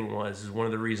other thing is one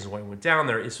of the reasons why we went down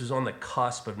there, this was on the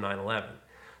cusp of 9/11.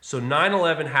 So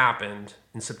 9/11 happened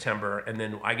in September, and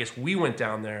then I guess we went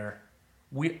down there.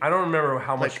 I don't remember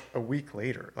how much. Like a week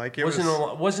later. Like it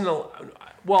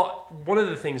well, one of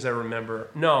the things I remember,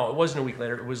 no, it wasn't a week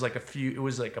later. It was like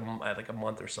a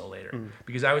month or so later,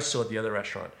 because I was still at the other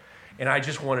restaurant. And I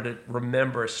just wanted to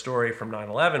remember a story from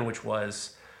 9/11, which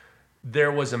was,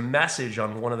 there was a message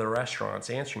on one of the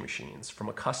restaurant's answering machines from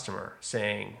a customer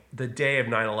saying, the day of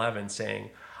 9/11,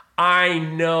 saying, I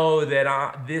know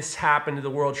that this happened to the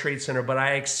World Trade Center, but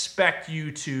I expect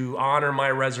you to honor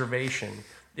my reservation.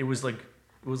 It was like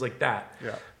that.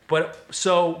 Yeah. But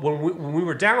so when we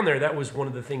were down there, that was one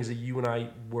of the things that you and I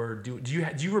were doing. Do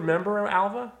you remember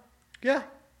Alva? Yeah.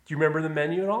 Do you remember the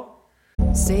menu at all?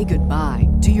 Say goodbye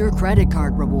to your credit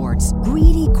card rewards.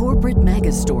 Greedy corporate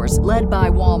mega stores, led by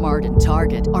Walmart and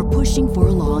Target, are pushing for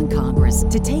a law in Congress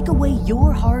to take away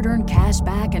your hard-earned cash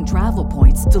back and travel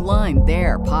points to line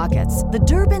their pockets. The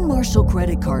Durbin-Marshall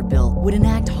credit card bill would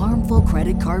enact harmful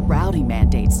credit card routing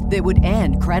mandates that would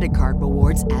end credit card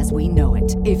rewards as we know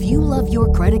it. If you love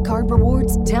your credit card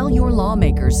rewards, tell your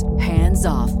lawmakers, hands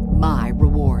off my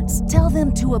rewards. Tell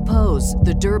them to oppose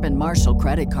the Durbin-Marshall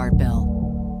credit card bill.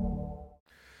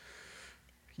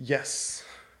 Yes.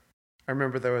 I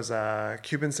remember there was a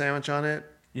Cuban sandwich on it.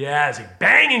 Yeah, it's a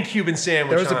banging Cuban sandwich.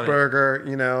 There was a burger,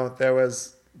 there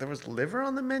was liver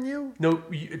on the menu? No,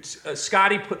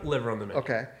 Scotty put liver on the menu.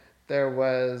 Okay. There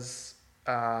was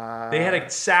they had a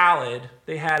salad.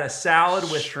 They had a salad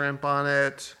with shrimp on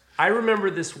it. I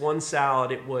remember this one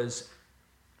salad. It was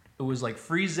like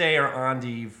frise or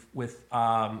endive with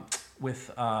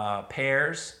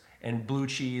pears and blue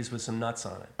cheese with some nuts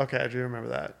on it. Okay, I do remember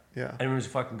that. Yeah. And it was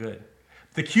fucking good.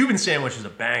 The Cuban sandwich was a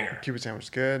banger. Cuban sandwich was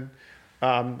good.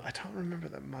 I don't remember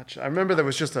that much. I remember there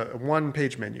was just a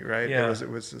one-page menu, right? Yeah. It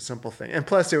was a simple thing. And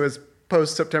plus it was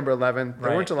post-September 11th. There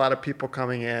Right. weren't a lot of people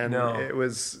coming in. No. It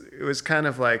was kind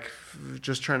of like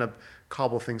just trying to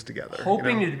cobble things together.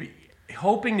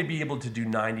 Hoping to be able to do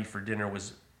 90 for dinner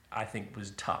was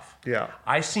tough. Yeah.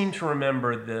 I seem to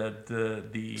remember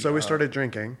the So we started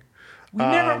drinking. we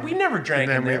never drank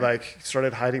And then in there. we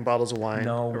started hiding bottles of wine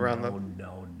around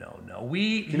No.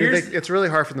 it's really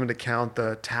hard for them to count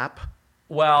the tap.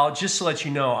 Well, just to let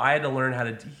you know, I had to learn how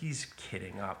to. He's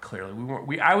kidding.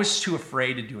 Clearly, I was too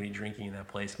afraid to do any drinking in that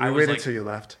place. We waited till you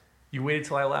left. You waited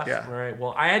till I left. Yeah. All right.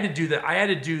 Well, I had to do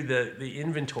the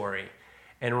inventory,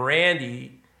 and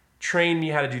Randy trained me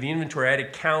how to do the inventory. I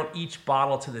had to count each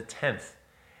bottle to the 10th,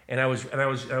 and I was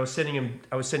sending him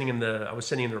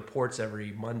the reports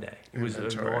every Monday. It was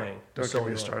annoying. Don't get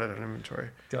me started on inventory.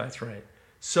 That's right.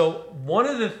 So one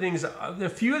of the things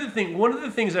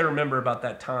I remember about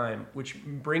that time, which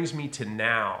brings me to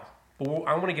now, but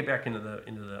I want to get back into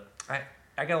the.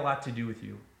 I got a lot to do with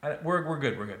you. We're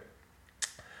good.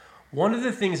 One of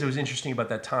the things that was interesting about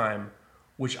that time,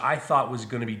 which I thought was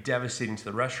going to be devastating to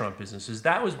the restaurant business, is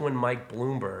that was when Mike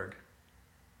Bloomberg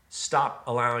stop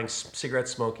allowing cigarette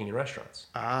smoking in restaurants.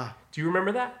 Do you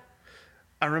remember that?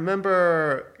 I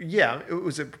remember,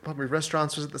 probably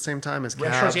restaurants was at the same time as cabs.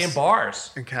 Restaurants and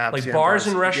bars. And cabs, like yeah, bars bars.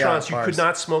 and restaurants, Yeah, you could bars.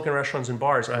 not smoke in restaurants and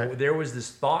bars. Right. And there was this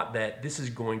thought that this is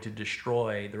going to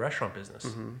destroy the restaurant business.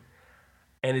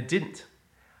 And it didn't.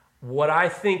 What I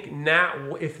think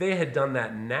now, if they had done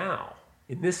that now,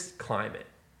 in this climate,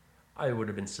 it would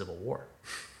have been civil war.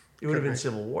 It would have been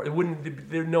civil war. It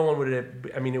wouldn't. No one would have.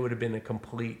 I mean, it would have been a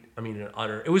complete. I mean, an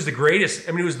utter. It was the greatest.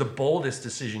 I mean, it was the boldest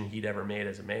decision he'd ever made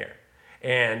as a mayor,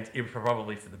 and it was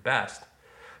probably for the best.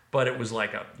 But it was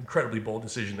like an incredibly bold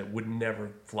decision that would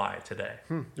never fly today.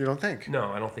 You don't think?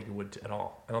 No, I don't think it would at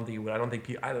all. I don't think it would. I don't think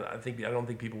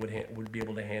people would be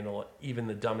able to handle even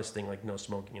the dumbest thing like no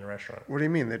smoking in a restaurant. What do you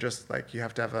mean? They're just like you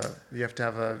have to have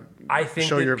a. I think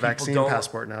show that your people vaccine don't-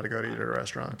 passport now to go to eat at a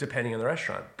restaurant. Depending on the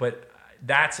restaurant, but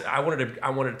I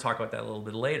wanted to talk about that a little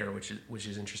bit later, which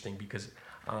is interesting because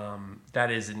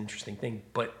that is an interesting thing.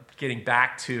 But getting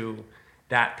back to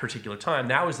that particular time,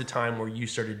 that was the time where you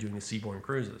started doing the seaborne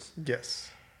cruises. Yes.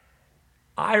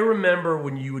 I remember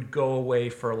when you would go away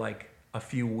for like a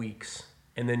few weeks,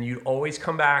 and then you'd always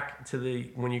come back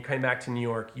when you came back to New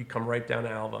York, you'd come right down to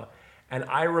Alva. And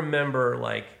I remember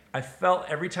like, I felt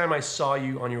every time I saw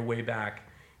you on your way back,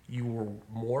 you were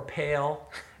more pale.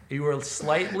 You were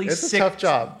slightly It's sick. a tough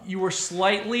job. You were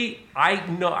slightly, I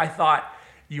thought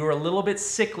you were a little bit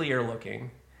sicklier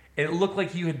looking. It looked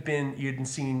like you hadn't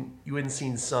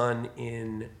seen sun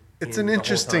in. It's in an the whole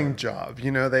interesting time. job.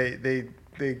 You know, they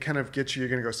kind of get you. You're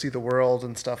going to go see the world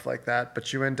and stuff like that,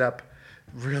 but you end up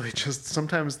really just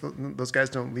sometimes those guys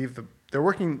don't leave they're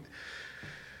working.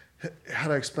 How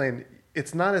to explain?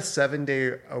 It's not a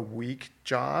 7-day-a-week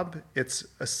job. It's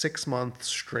a 6-month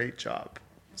straight job.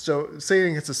 So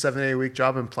saying it's a 7-day-a-week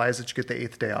job implies that you get the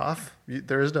 8th day off.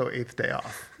 There is no 8th day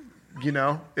off. You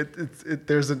know,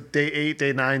 there's a day 8,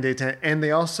 day 9, day 10. And they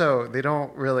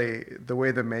don't really, the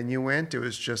way the menu went, it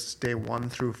was just day 1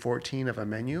 through 14 of a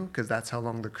menu because that's how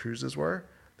long the cruises were.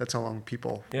 That's how long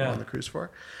people were on the cruise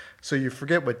for. So you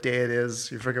forget what day it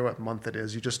is. You forget what month it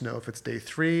is. You just know if it's day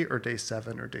 3 or day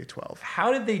 7 or day 12.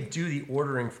 How did they do the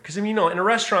ordering? Because I mean, in a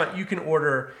restaurant, you can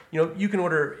order. Well,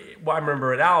 I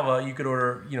remember at Alva, you could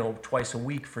order, twice a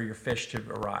week for your fish to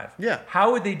arrive. Yeah.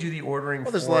 How would they do the ordering?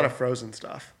 Well, there's a lot of frozen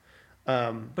stuff.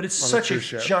 But it's on the such a cruise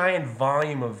ship. giant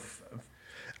volume of.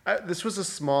 This was a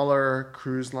smaller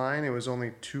cruise line. It was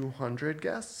only 200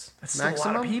 guests That's still a lot of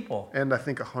maximum, people. and I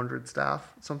think 100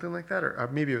 staff, something like that, or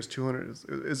maybe it was 200.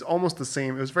 It was almost the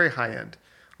same. It was very high end,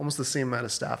 almost the same amount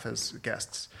of staff as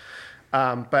guests.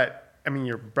 But I mean,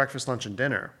 your breakfast, lunch, and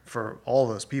dinner for all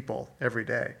those people every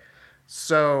day.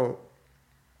 So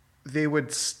they would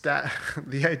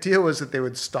the idea was that they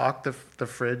would stock the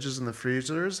fridges and the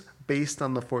freezers based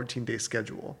on the 14-day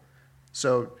schedule.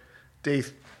 So day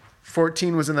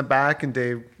 14 was in the back and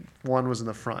day 1 was in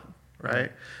the front,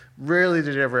 right? Rarely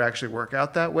did it ever actually work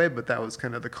out that way, but that was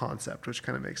kind of the concept, which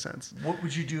kind of makes sense. What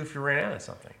would you do if you ran out of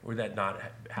something? Would that not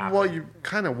happen? Well, you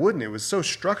kind of wouldn't. It was so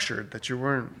structured that you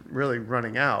weren't really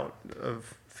running out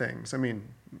of things. I mean,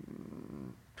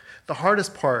 the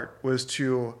hardest part was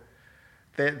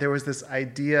there was this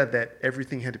idea that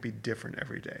everything had to be different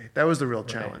every day. That was the real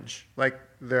challenge. Like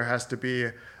there has to be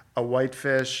a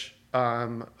whitefish,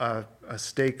 a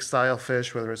steak style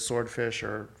fish, whether it's swordfish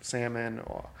or salmon,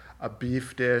 or a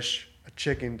beef dish, a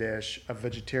chicken dish, a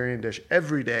vegetarian dish.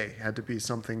 Every day had to be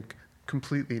something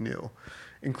completely new,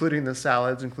 including the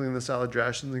salads, including the salad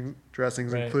dressings,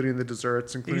 Right. including the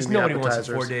desserts, including Because the nobody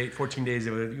appetizers. wants 14 days.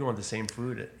 You want the same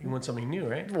food. You want something new,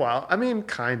 right? Well, I mean,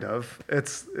 kind of.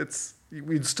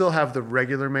 We'd still have the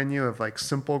regular menu of like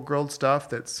simple grilled stuff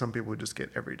that some people would just get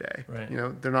every day. Right. You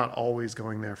know, they're not always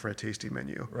going there for a tasty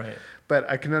menu. Right. But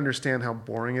I can understand how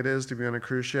boring it is to be on a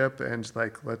cruise ship and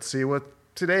like, let's see what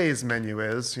today's menu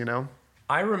is, you know?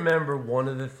 I remember one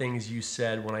of the things you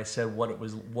said when I said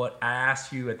what I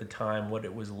asked you at the time what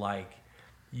it was like.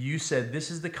 You said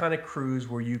this is the kind of cruise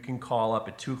where you can call up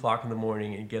at 2:00 in the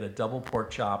morning and get a double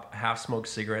pork chop, a half-smoked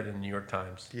cigarette, and the New York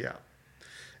Times. Yeah.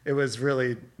 It was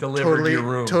really Delivered to your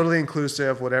room. totally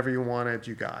inclusive. Whatever you wanted,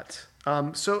 you got.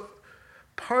 So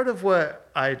part of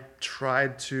what I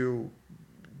tried to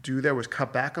do there was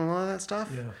cut back on a lot of that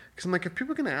stuff. Yeah. Because I'm like, if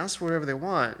people are going to ask for whatever they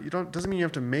want, doesn't mean you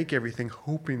have to make everything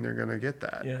hoping they're going to get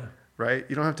that. Yeah. Right?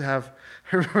 You don't have to have.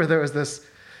 I remember there was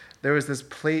this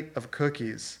plate of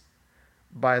cookies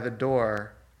by the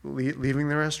door leaving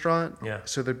the restaurant. Yeah.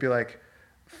 So there'd be like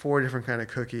 4 different kind of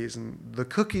cookies, and the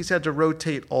cookies had to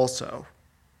rotate also.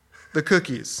 The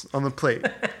cookies on the plate.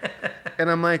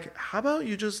 And I'm like, how about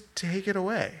you just take it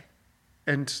away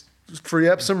and free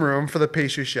up some room for the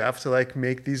pastry chef to like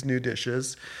make these new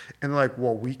dishes. And they're like,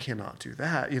 well, we cannot do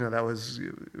that. That was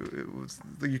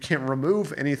you can't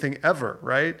remove anything ever,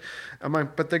 right? I'm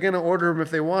like, but they're going to order them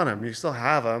if they want them. You still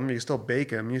have them. You still bake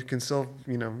them. You can still,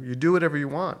 you do whatever you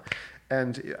want.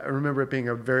 And I remember it being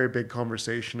a very big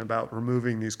conversation about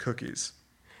removing these cookies.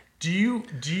 Do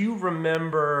you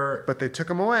remember? But they took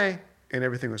them away, and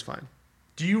everything was fine.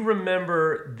 Do you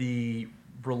remember the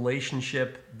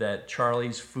relationship that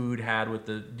Charlie's Food had with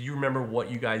do you remember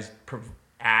what you guys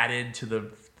added to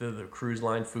the cruise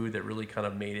line food that really kind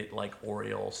of made it like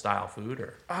Oriole style food,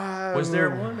 or was there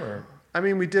one? Or I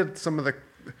mean, we did some of the,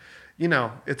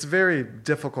 it's a very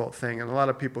difficult thing, and a lot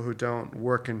of people who don't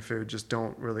work in food just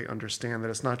don't really understand that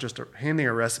it's not just handing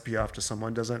a recipe off to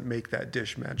someone doesn't make that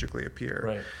dish magically appear.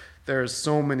 Right. There's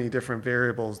so many different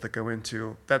variables that go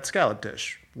into that scallop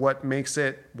dish. What makes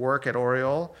it work at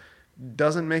Oriole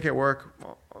doesn't make it work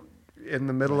in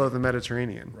the middle of the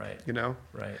Mediterranean. Right.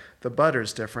 Right. The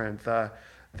butter's different. The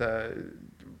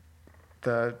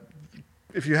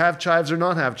if you have chives or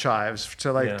not have chives,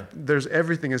 there's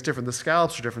everything is different. The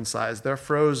scallops are different size. They're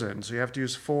frozen, so you have to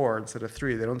use 4 instead of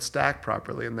 3. They don't stack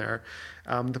properly in there.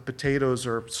 The potatoes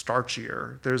are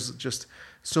starchier. There's just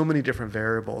so many different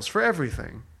variables for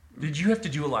everything. Did you have to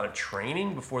do a lot of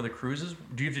training before the cruises?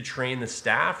 Do you have to train the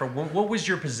staff, or what was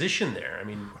your position there? I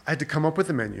mean, I had to come up with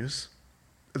the menus,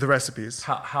 the recipes.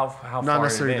 How far not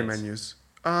necessarily in the advance?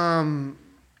 menus.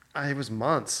 It was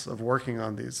months of working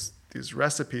on these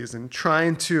recipes and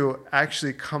trying to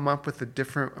actually come up with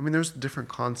there's different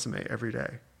consommé every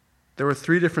day. There were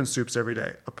 3 different soups every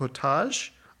day: a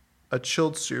potage, a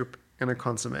chilled soup, and a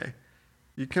consommé.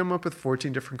 You come up with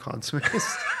 14 different consommés.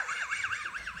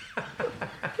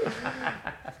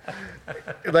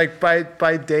 Like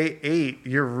by day 8,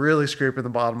 you're really scraping the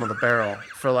bottom of the barrel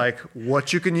for like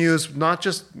what you can use. Not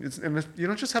just, and you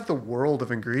don't just have the world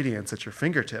of ingredients at your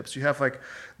fingertips. You have like,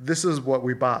 this is what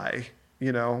we buy,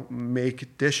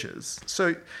 make dishes.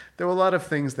 So there were a lot of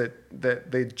things that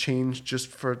they changed just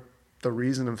for the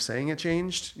reason of saying it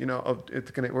changed.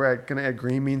 We're gonna add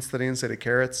green beans today instead of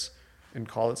carrots and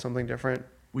call it something different.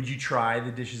 Would you try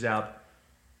the dishes out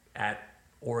at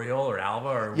Oriole or Alva?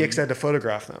 Or yeah, because I had to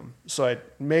photograph them. So I'd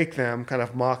make them, kind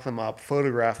of mock them up,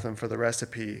 photograph them for the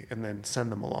recipe, and then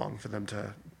send them along for them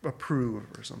to approve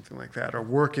or something like that, or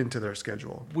work into their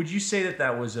schedule. Would you say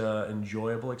that was an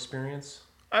enjoyable experience?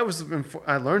 I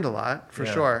learned a lot, for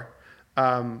sure.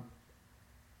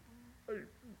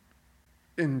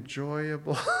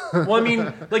 Enjoyable. Well, I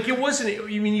mean, like it wasn't. I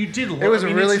mean, you did. It was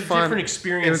a really fun. Different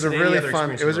experience. It was a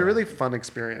really fun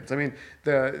experience. I mean,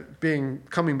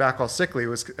 coming back all sickly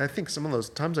was. I think some of those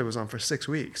times I was on for 6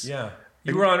 weeks. Yeah,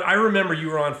 you were on. I remember you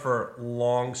were on for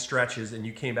long stretches, and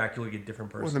you came back. You look at a different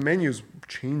person. Well, the menu's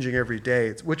changing every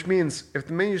day, which means if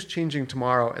the menu's changing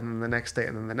tomorrow, and then the next day,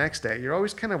 and then the next day, you're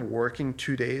always kind of working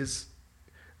 2 days.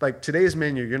 Like today's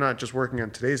menu, you're not just working on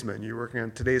today's menu. You're working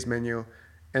on today's menu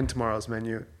and tomorrow's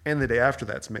menu and the day after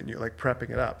that's menu, like prepping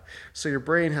it up. So your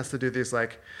brain has to do this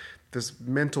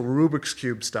mental Rubik's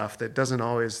Cube stuff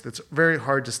that's very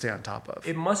hard to stay on top of.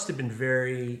 It must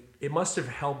have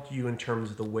helped you in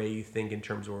terms of the way you think in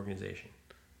terms of organization.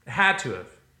 It had to have.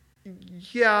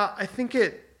 Yeah, I think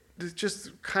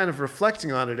just kind of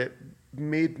reflecting on it, it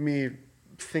made me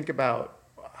think about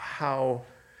how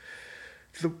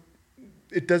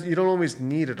you don't always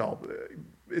need it all.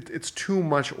 It's too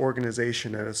much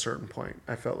organization at a certain point.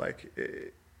 I felt like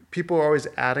people are always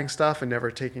adding stuff and never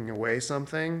taking away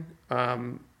something.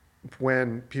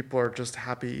 When people are just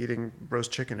happy eating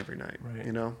roast chicken every night,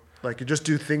 right. Like you just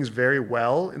do things very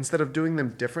well instead of doing them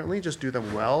differently. Just do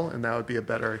them well, and that would be a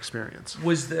better experience.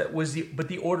 But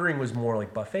the ordering was more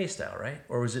like buffet style, right?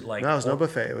 Or was it like? No, it was no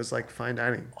buffet. It was like fine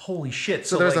dining. Holy shit!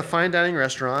 So there's a fine dining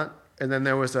restaurant. And then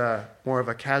there was more of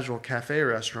a casual cafe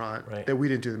restaurant that we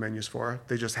didn't do the menus for.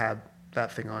 They just had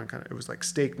that thing on. It was like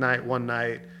steak night one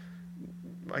night.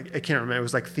 I can't remember. It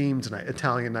was like themed night,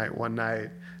 Italian night one night,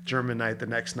 German night the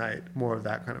next night. More of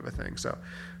that kind of a thing. So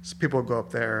people would go up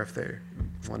there if they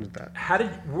wanted that.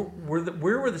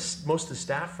 Where were most of the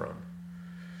staff from?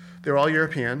 They were all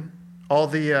European. All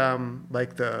the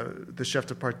the chef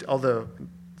de partie, all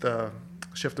the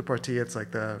chef de partie, it's like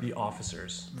the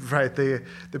officers. Right.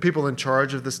 The people in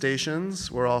charge of the stations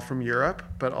were all from Europe,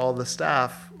 but all the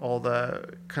staff, all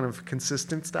the kind of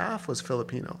consistent staff was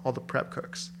Filipino. All the prep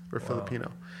cooks were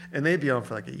Filipino. And they'd be on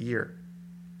for like a year.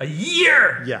 A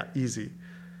year? Yeah, easy.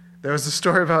 There was a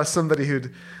story about somebody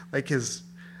who'd his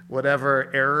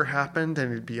whatever error happened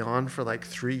and he'd be on for like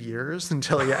 3 years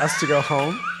until he asked to go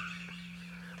home.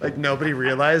 Like nobody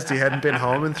realized he hadn't been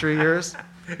home in 3 years.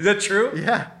 Is that true?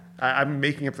 Yeah. I'm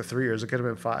making up the 3 years. It could have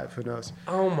been 5. Who knows?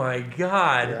 Oh my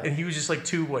God. Yeah. And he was just like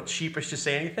too, sheepish to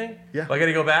say anything? Yeah. I got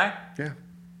to go back? Yeah.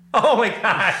 Oh my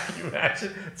God. Can you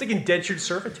imagine? It's like indentured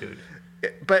servitude.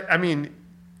 But I mean,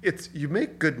 you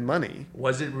make good money.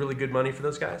 Was it really good money for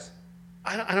those guys?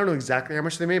 I don't know exactly how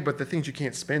much they made, but the things you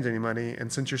can't spend any money,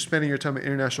 and since you're spending your time in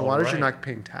international waters, right. you're not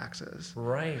paying taxes.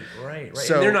 Right.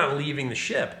 So, and they're not leaving the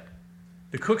ship.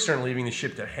 The cooks aren't leaving the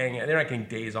ship to hang out. They're not getting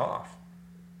days off.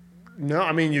 No,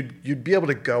 I mean you'd be able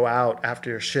to go out after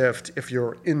your shift if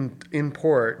you're in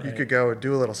port. Right. You could go and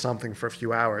do a little something for a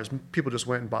few hours. People just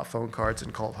went and bought phone cards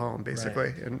and called home,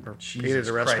 basically, or ate at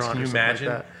a restaurant. Can you or imagine?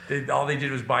 Like that. All they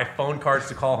did was buy phone cards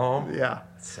to call home. Yeah,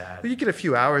 that's sad. But you get a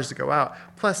few hours to go out.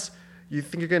 Plus, you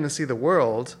think you're going to see the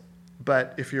world,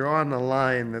 but if you're on a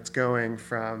line that's going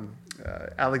from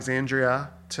Alexandria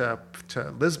to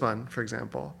Lisbon, for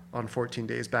example, on 14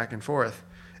 days back and forth,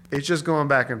 it's just going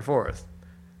back and forth.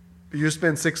 You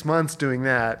spend 6 months doing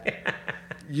that,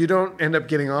 you don't end up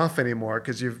getting off anymore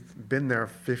because you've been there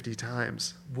 50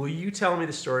 times. Will you tell me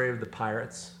the story of the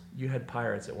pirates? You had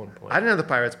pirates at one point. I didn't have the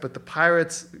pirates, but the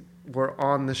pirates were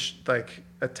on the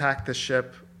attacked the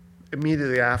ship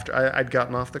immediately after I'd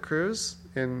gotten off the cruise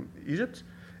in Egypt,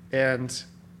 and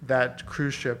that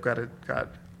cruise ship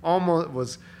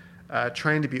was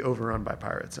trying to be overrun by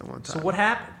pirates at one time. So what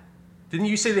happened? Didn't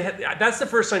you say they had? That's the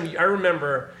first time I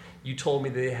remember. You told me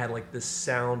they had like this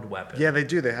sound weapon. Yeah, they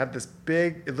do. They had this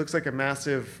big, it looks like a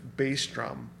massive bass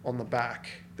drum on the back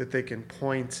that they can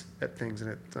point at things,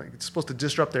 and it's supposed to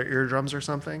disrupt their eardrums or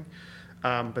something.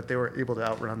 But they were able to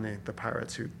outrun the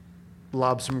pirates, who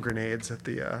lobbed some grenades at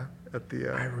the.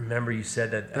 I remember you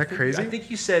said that. Isn't that crazy? I think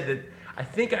you said that.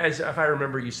 If I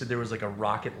remember, you said there was like a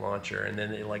rocket launcher, and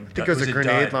then it like. I think it was a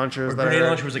grenade launcher. The grenade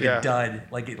launcher was like a dud,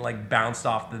 like it like bounced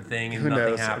off the thing and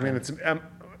nothing happened. I mean, it's.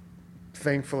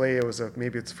 Thankfully,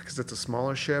 maybe it's because it's a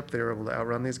smaller ship. They were able to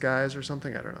outrun these guys or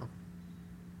something. I don't know.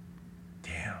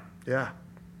 Damn. Yeah.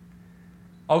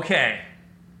 Okay.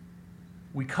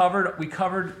 We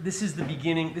covered. This is the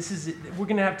beginning. We're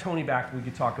gonna have Tony back. We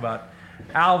could talk about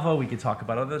Alva. We could talk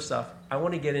about other stuff. I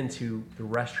want to get into the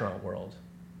restaurant world,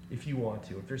 if you want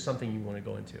to. If there's something you want to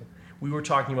go into. We were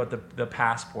talking about the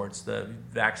passports, the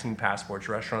vaccine passports.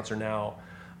 Restaurants are now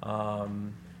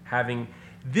having.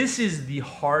 This is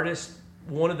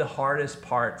one of the hardest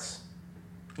parts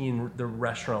in the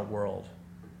restaurant world,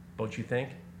 don't you think?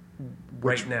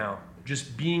 Right now,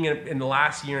 just being in the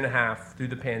last year and a half through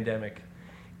the pandemic,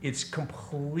 it's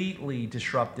completely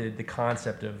disrupted the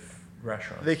concept of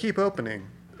restaurants. They keep opening.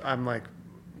 I'm like,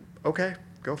 okay,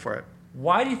 go for it.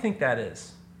 Why do you think that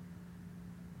is?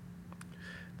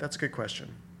 That's a good question.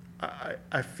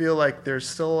 I feel like there's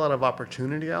still a lot of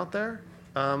opportunity out there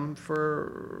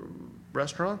for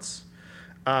restaurants.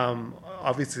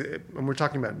 Obviously, and we're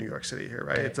talking about New York City here,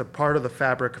 right? It's a part of the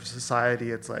fabric of society.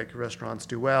 It's like restaurants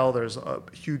do well. There's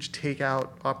huge takeout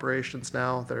operations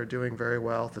now that are doing very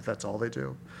well. That's all they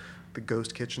do, the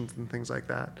ghost kitchens and things like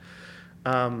that.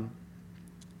 I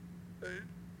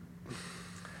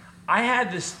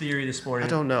had this theory this morning. I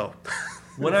don't know.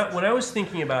 When I was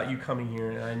thinking about you coming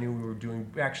here, and I knew we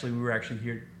were actually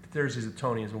here Thursdays at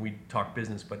Tony's when we talk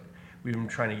business, but we've been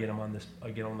trying to get him on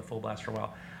the Full Blast for a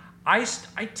while. I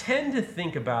tend to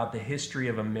think about the history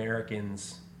of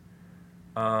Americans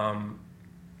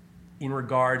in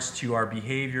regards to our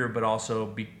behavior, but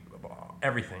also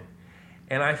everything.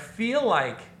 And I feel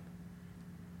like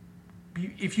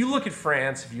if you look at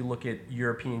France, if you look at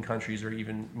European countries, or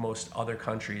even most other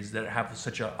countries that have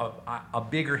such a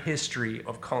bigger history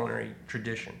of culinary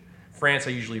tradition. France, I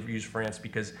usually use France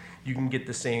because you can get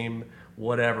the same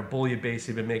bouillabaisse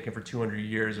they've been making for 200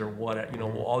 years, or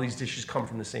all these dishes come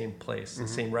from the same place, the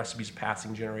same recipes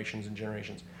passing generations and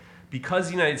generations. Because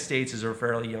the United States is a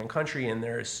fairly young country, and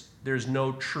there's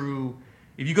no true,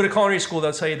 if you go to culinary school,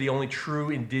 they'll tell you the only true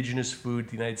indigenous food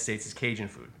to the United States is Cajun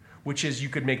food, which is, you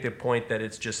could make the point that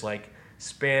it's just like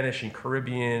Spanish and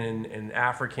Caribbean and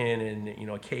African and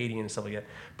Acadian and stuff like that.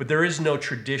 But there is no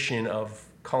tradition of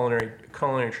culinary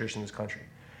tradition in this country.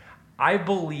 I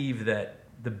believe that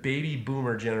the baby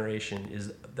boomer generation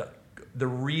is the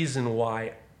reason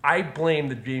why. I blame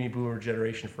the baby boomer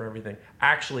generation for everything.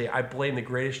 Actually, I blame the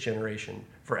greatest generation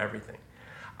for everything.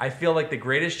 I feel like the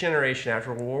greatest generation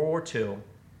after World War II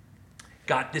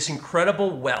got this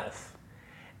incredible wealth,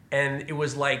 and it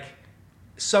was like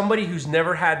somebody who's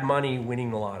never had money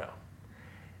winning the lotto.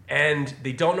 And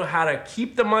they don't know how to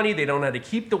keep the money, they don't know how to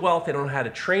keep the wealth, they don't know how to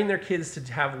train their kids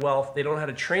to have wealth, they don't know how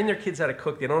to train their kids how to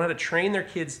cook, they don't know how to train their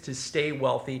kids to stay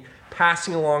wealthy,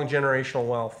 passing along generational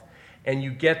wealth. And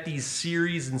you get these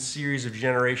series and series of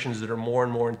generations that are more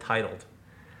and more entitled.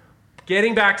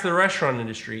 getting back to the restaurant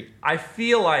industry, I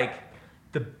feel like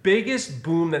the biggest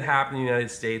boom that happened in the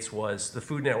United States was the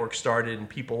Food Network started, and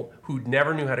people who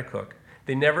never knew how to cook.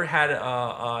 They never had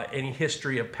any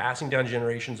history of passing down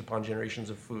generations upon generations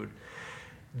of food.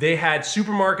 They had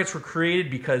supermarkets were created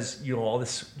because, all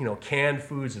this, canned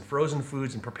foods and frozen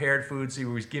foods and prepared foods. It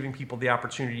was giving people the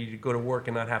opportunity to go to work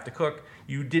and not have to cook.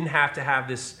 You didn't have to have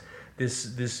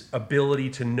this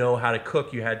ability to know how to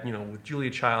cook. You had, with Julia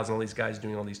Childs and all these guys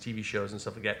doing all these TV shows and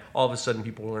stuff like that, all of a sudden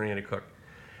people were learning how to cook.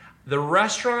 The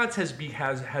restaurants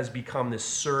has become this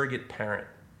surrogate parent.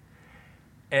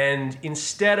 And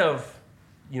instead of,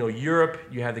 Europe,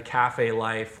 you have the cafe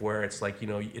life where it's like,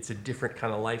 it's a different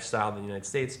kind of lifestyle than the United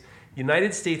States. The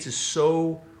United States is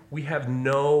we have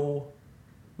no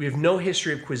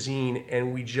history of cuisine,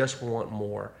 and we just want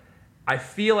more. I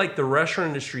feel like the restaurant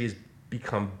industry has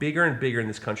become bigger and bigger in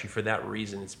this country for that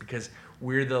reason. It's because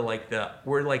we're like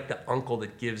the uncle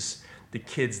that gives the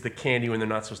kids the candy when they're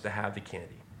not supposed to have the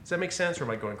candy. Does that make sense, or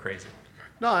am I going crazy?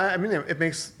 No, I mean, it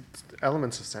makes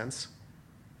elements of sense.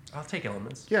 I'll take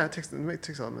elements. Yeah, it takes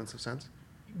elements of sense.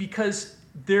 Because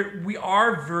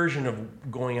our version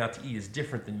of going out to eat is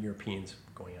different than Europeans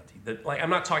going out to eat. I'm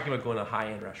not talking about going to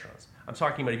high-end restaurants. I'm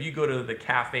talking about if you go to the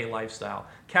cafe lifestyle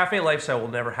will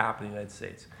never happen in the United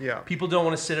States. Yeah. People don't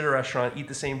want to sit at a restaurant, eat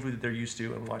the same food that they're used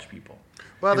to, and watch people.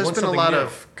 Well, there's been a lot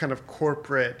of kind of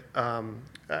corporate.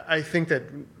 I think that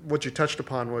what you touched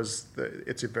upon was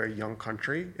it's a very young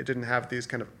country. It didn't have these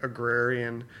kind of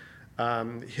agrarian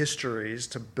histories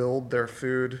to build their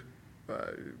food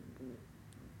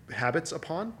habits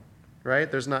upon,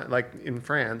 right? There's not, like in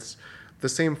France, the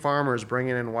same farmer is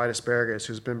bringing in white asparagus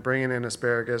who's been bringing in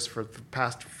asparagus for the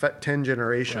past 10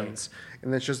 generations. Right.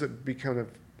 And it's just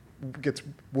gets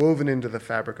woven into the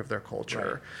fabric of their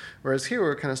culture. Right. Whereas here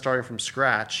we're kind of starting from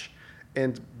scratch,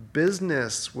 and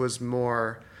business was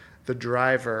more the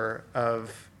driver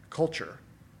of culture,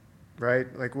 right?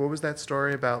 Like, what was that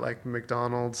story about, like,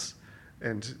 McDonald's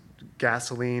and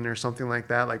gasoline or something like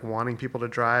that, like wanting people to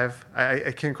drive?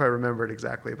 I can't quite remember it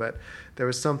exactly, but there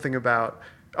was something about,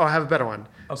 I have a better one.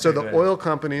 Okay, so the oil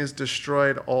companies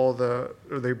destroyed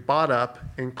they bought up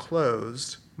and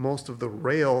closed most of the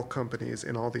rail companies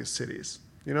in all these cities.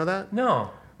 You know that?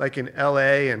 No. Like in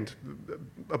LA and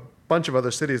a bunch of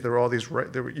other cities, there were all these,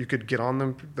 you could get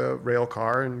on the rail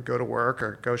car and go to work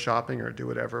or go shopping or do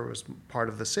whatever was part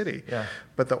of the city. Yeah.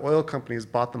 But the oil companies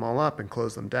bought them all up and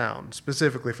closed them down,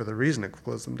 specifically for the reason it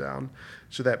closed them down,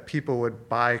 so that people would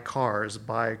buy cars,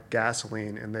 buy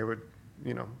gasoline, and they would,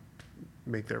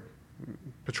 make their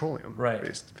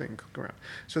petroleum-based thing go around.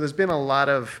 So there's been a lot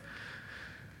of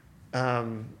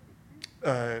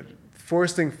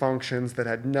forcing functions that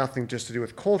had nothing just to do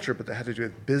with culture, but that had to do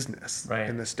with business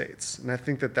in the States. And I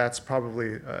think that that's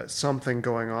probably something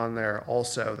going on there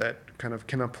also that kind of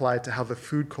can apply to how the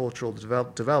food culture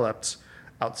developed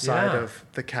outside of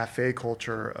the cafe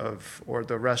culture or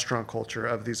the restaurant culture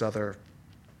of these other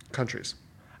countries.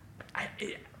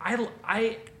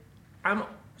 I'm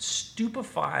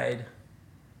stupefied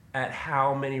at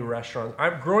how many restaurants.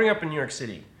 I'm growing up in New York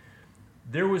City.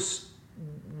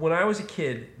 When I was a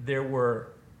kid, there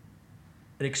were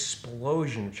an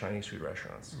explosion of Chinese food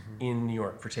restaurants in New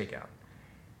York for takeout,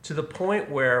 to the point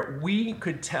where we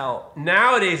could tell.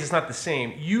 Nowadays, it's not the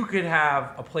same. You could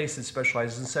have a place that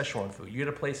specializes in Szechuan food. You had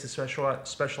a place that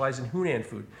specialized in Hunan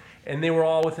food, and they were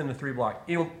all within the 3 block.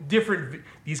 Different.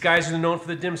 These guys are known for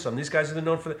the dim sum. These guys are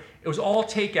known for it was all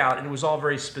takeout, and it was all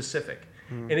very specific.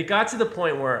 And it got to the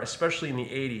point where, especially in the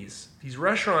 80s, these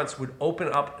restaurants would open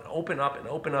up and open up and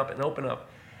open up and open up.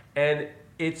 And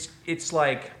it's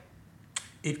like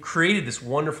it created this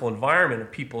wonderful environment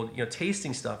of people,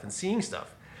 tasting stuff and seeing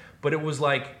stuff. But it was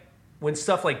like when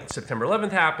stuff like September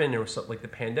 11th happened, or stuff like the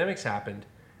pandemics happened,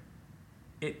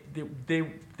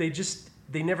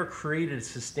 they never created a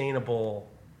sustainable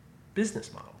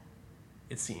business model.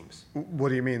 It seems. What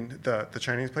do you mean, the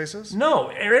Chinese places? No,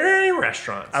 any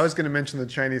restaurants. I was going to mention the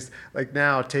Chinese. Like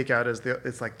now, takeout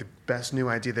it's like the best new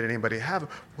idea that anybody have.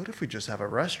 What if we just have a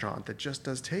restaurant that just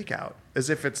does takeout, as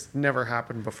if it's never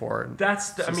happened before?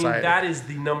 That is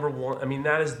the number one.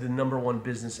 That is the number one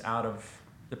business out of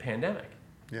the pandemic.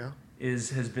 Yeah.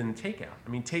 Has been takeout.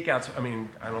 Takeouts.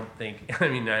 I don't think. I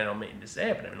don't mean to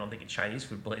say it, but I don't think Chinese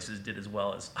food places did as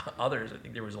well as others. I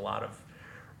think there was a lot of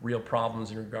real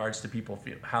problems in regards to people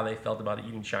how they felt about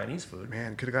eating Chinese food.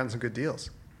 Man, could have gotten some good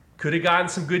deals.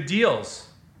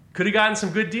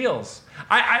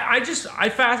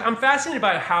 I'm fascinated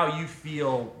by how you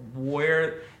feel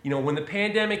where, when the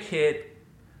pandemic hit,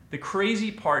 the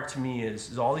crazy part to me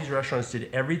is all these restaurants did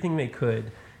everything they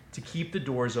could to keep the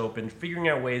doors open, figuring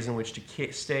out ways in which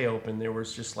to stay open. There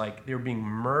was just like, they were being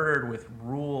murdered with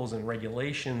rules and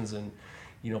regulations, and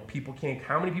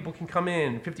how many people can come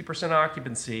in, 50%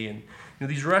 occupancy, and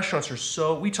these restaurants are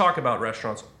so, we talk about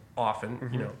restaurants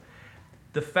often,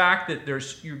 the fact that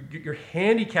you're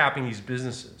handicapping these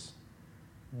businesses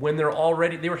when they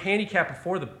were handicapped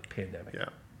before the pandemic.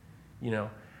 Yeah.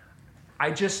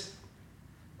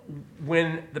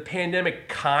 When the pandemic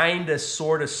kind of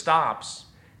sort of stops,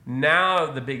 now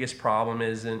the biggest problem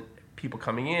isn't people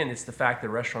coming in, it's the fact that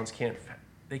restaurants can't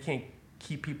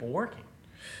keep people working.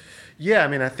 Yeah, I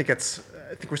mean, I think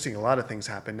we're seeing a lot of things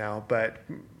happen now, but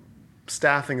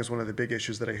staffing is one of the big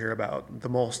issues that I hear about the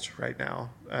most right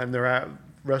now. And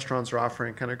restaurants are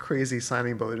offering kind of crazy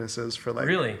signing bonuses for like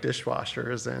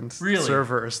dishwashers and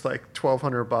servers, like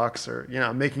 $1,200 or,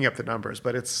 I'm making up the numbers,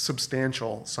 but it's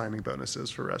substantial signing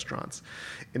bonuses for restaurants.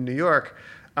 In New York,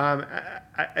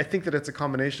 I think that it's a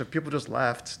combination of people just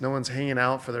left. No one's hanging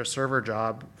out for their server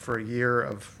job for a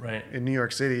year in New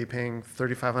York City, paying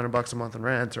 $3,500 a month in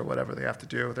rent or whatever they have to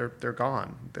do. They're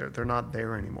gone. They're not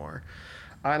there anymore.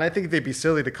 And I think they'd be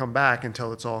silly to come back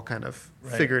until it's all kind of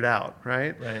figured out,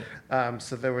 right?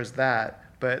 So there was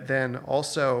that. But then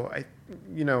also,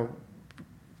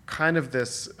 kind of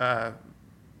this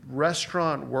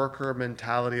restaurant worker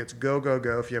mentality. It's go, go,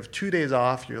 go. If you have 2 days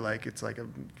off, it's like a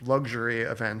luxury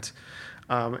event.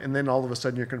 And then all of a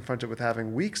sudden you're confronted with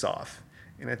having weeks off.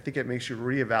 And I think it makes you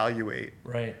reevaluate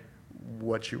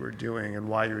what you were doing and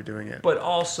why you were doing it. But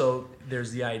also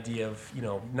there's the idea of,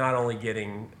 not only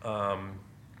getting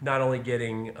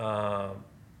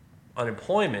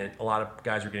unemployment. A lot of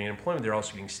guys are getting unemployment. They're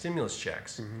also getting stimulus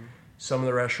checks. Mm-hmm. Some of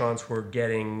the restaurants were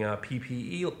getting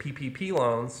PPP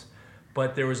loans,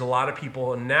 but there was a lot of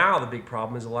people, and now the big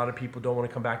problem is a lot of people don't want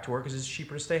to come back to work because it's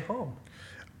cheaper to stay home.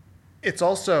 It's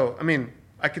also,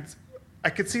 I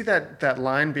could see that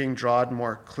line being drawn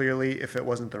more clearly if it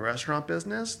wasn't the restaurant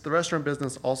business. The restaurant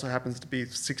business also happens to be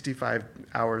 65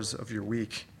 hours of your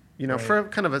week. For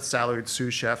kind of a salaried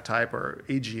sous chef type or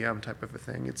AGM type of a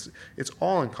thing, it's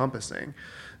all encompassing.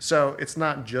 So it's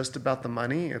not just about the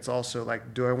money. It's also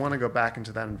like, do I want to go back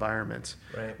into that environment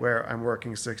where I'm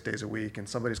working 6 days a week and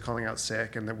somebody's calling out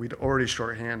sick and that we'd already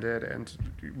shorthanded and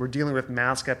we're dealing with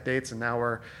mask updates and now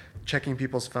we're checking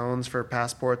people's phones for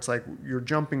passports. Like, you're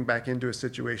jumping back into a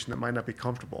situation that might not be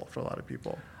comfortable for a lot of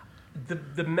people.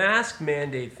 The mask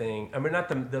mandate thing. One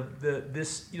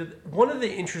of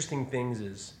the interesting things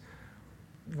is,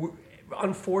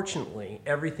 unfortunately,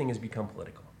 everything has become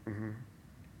political. Mm-hmm.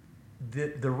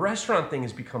 The restaurant thing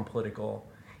has become political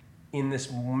in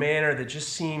this manner that just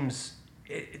seems,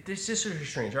 it's just sort of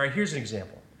strange. All right, here's an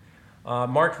example.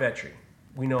 Mark Vetri.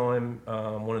 We know him,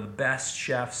 one of the best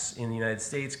chefs in the United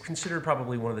States, considered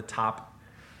probably one of the top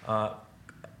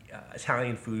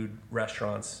Italian food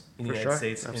restaurants in the United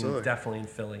States, and definitely in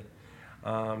Philly.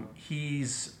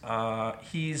 He's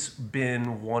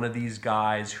been one of these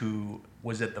guys who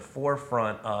was at the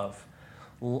forefront of,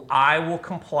 I will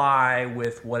comply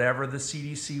with whatever the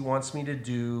CDC wants me to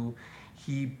do.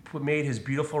 He made his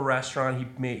beautiful restaurant.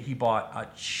 He bought a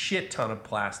shit ton of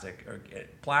plastic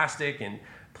and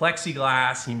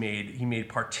plexiglass. He made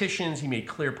partitions. He made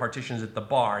clear partitions at the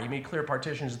bar. He made clear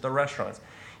partitions at the restaurants.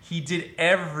 He did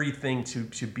everything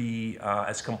to be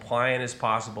as compliant as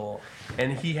possible,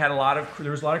 and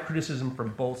there was a lot of criticism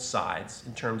from both sides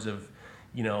in terms of,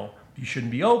 you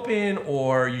shouldn't be open,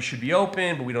 or you should be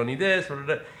open, but we don't need this. Blah, blah,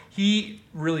 blah. He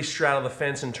really straddled the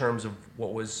fence in terms of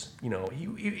what was, in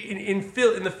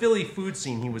the Philly food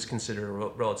scene, he was considered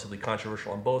relatively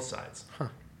controversial on both sides. Huh.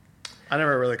 I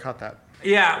never really caught that.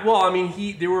 Yeah, well,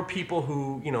 there were people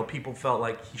who, people felt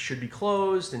like he should be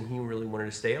closed, and he really wanted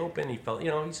to stay open. He felt,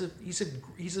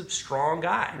 he's a strong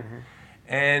guy. Mm-hmm.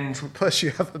 And plus,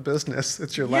 you have a business;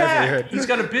 it's your livelihood. He's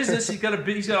got a business. He's got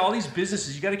all these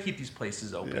businesses. You got to keep these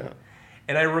places open. Yeah.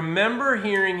 And I remember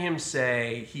hearing him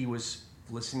say he was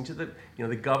listening to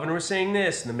the governor was saying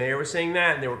this and the mayor was saying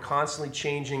that, and they were constantly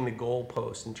changing the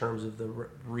goalpost in terms of the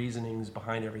reasonings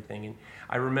behind everything. And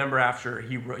I remember after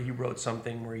he wrote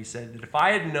something where he said that if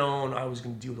I had known I was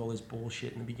going to deal with all this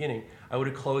bullshit in the beginning, I would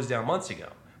have closed down months ago.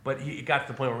 But it got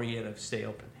to the point where he had to stay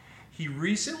open. He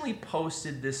recently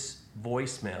posted this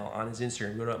voicemail on his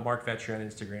Instagram. Go to Mark Vetri on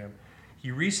Instagram.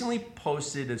 He recently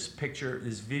posted this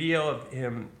video of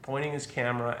him pointing his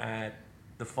camera at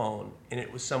the phone, and it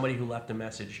was somebody who left a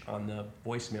message on the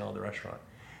voicemail of the restaurant.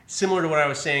 Similar to what I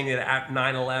was saying, that at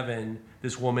 9/11,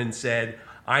 this woman said,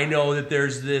 I know that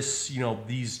there's this,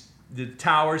 the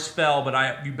towers fell,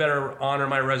 but you better honor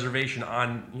my reservation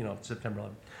on, September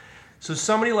 11th. So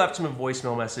somebody left him a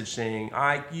voicemail message saying,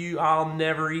 I'll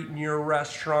never eat in your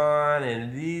restaurant,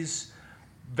 and these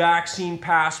vaccine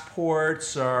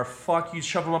passports are fuck you,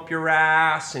 shove them up your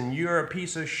ass, and you're a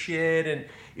piece of shit. And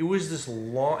it was this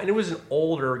long, and it was an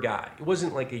older guy. It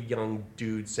wasn't like a young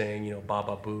dude saying,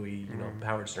 Baba Booey,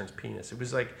 Howard Stern's penis. It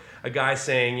was like a guy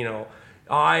saying,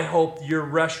 I hope your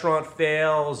restaurant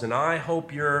fails, and I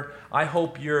hope your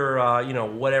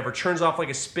whatever, turns off like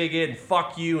a spigot, and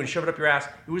fuck you, and shove it up your ass.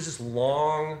 It was this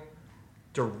long,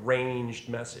 deranged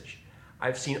message.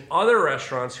 I've seen other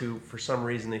restaurants who, for some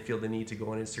reason, they feel the need to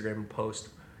go on Instagram and post,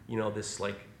 this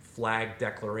like flag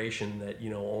declaration that,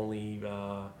 only,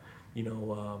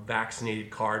 vaccinated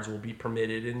cards will be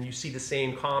permitted, and you see the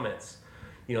same comments.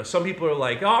 Some people are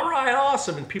like, all right,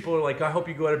 awesome. And people are like, I hope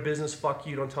you go out of business. Fuck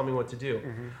you. Don't tell me what to do.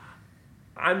 Mm-hmm.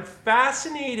 I'm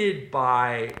fascinated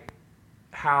by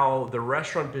how the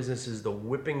restaurant business is the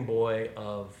whipping boy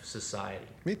of society.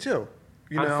 Me too.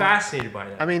 I'm fascinated by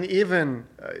that. I mean, even,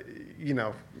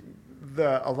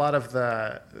 a lot of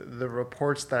the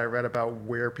reports that I read about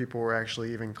where people were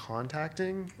actually even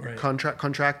contracting,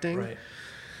 right.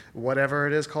 whatever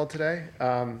it is called today,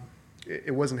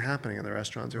 it wasn't happening in the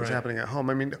restaurants. It was happening at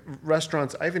home. I mean,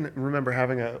 restaurants, I even remember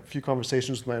having a few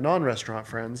conversations with my non-restaurant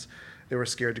friends. They were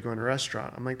scared to go in a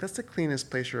restaurant. I'm like, that's the cleanest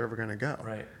place you're ever going to go.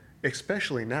 Right.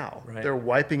 Especially now. Right. They're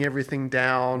wiping everything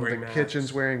down. Wearing the masks.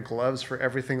 Kitchen's wearing gloves for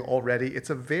everything already.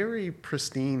 It's a very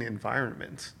pristine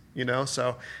environment,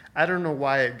 So I don't know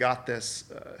why it got this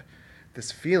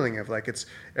feeling of like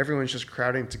everyone's just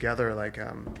crowding together like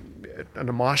in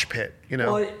a mosh pit,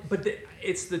 Well,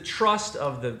 it's the trust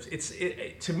of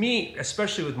to me,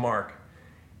 especially with Mark,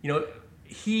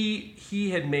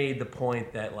 he had made the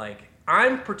point that like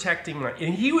I'm protecting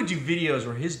and he would do videos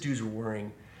where his dudes were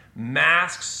wearing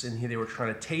masks and they were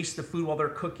trying to taste the food while they're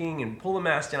cooking and pull the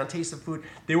mask down, taste the food.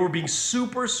 They were being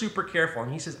super, super careful.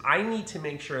 And he says, I need to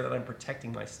make sure that I'm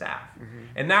protecting my staff.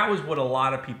 Mm-hmm. And that was what a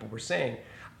lot of people were saying.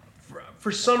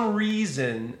 For some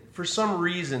reason,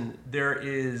 there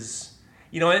is,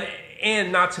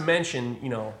 and not to mention,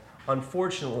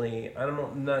 unfortunately, I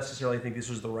don't necessarily think this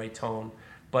was the right tone,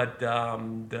 but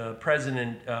the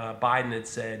President Biden had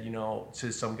said,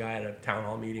 to some guy at a town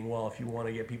hall meeting, well, if you want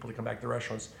to get people to come back to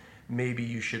restaurants, maybe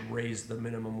you should raise the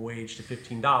minimum wage to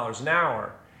 $15 an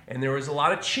hour. And there was a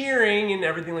lot of cheering and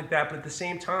everything like that, but at the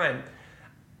same time,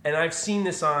 and I've seen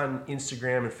this on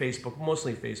Instagram and Facebook,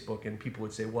 mostly Facebook, and people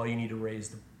would say, well, you need to raise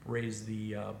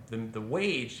the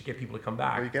wage to get people to come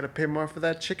back. Well, you got to pay more for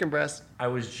that chicken breast. I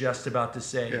was just about to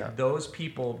say, those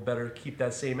people better keep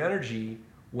that same energy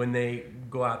when they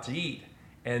go out to eat,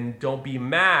 and don't be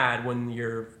mad when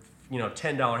your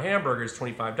 $10 hamburger is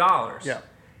 $25. Yeah.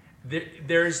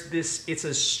 There's this. It's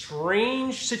a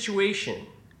strange situation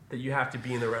that you have to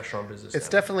be in the restaurant business. It's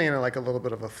definitely in a little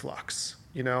bit of a flux,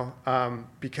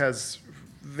 because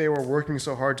they were working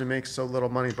so hard to make so little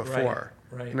money before.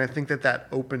 Right. And I think that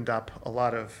opened up a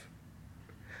lot of.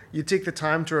 You take the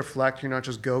time to reflect. You're not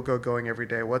just going every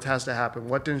day. What has to happen?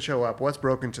 What didn't show up? What's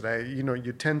broken today?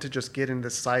 You tend to just get in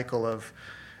this cycle of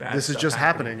this is just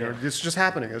happening, or this is just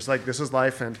happening. It's like, this is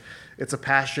life, and it's a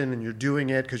passion, and you're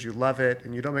doing it because you love it,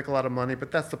 and you don't make a lot of money,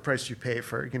 but that's the price you pay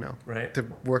for, to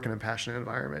work in a passionate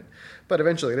environment. But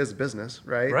eventually it is a business,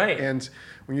 right? Right. And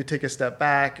when you take a step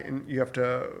back and you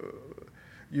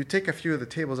take a few of the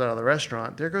tables out of the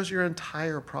restaurant, there goes your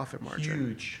entire profit margin.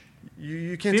 Huge.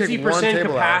 You can't take one 50%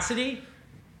 table capacity?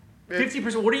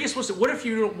 50%. What are you supposed to? What if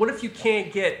you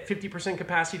can't get 50%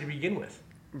 capacity to begin with?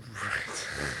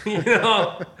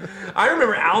 Right. I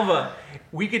remember Alva.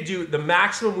 We could do the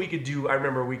maximum we could do. I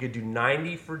remember we could do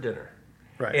 90 for dinner,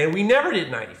 right? And we never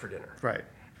did 90 for dinner, right?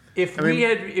 If we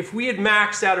had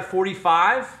maxed out at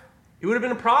 45, it would have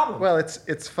been a problem. Well,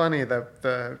 it's funny that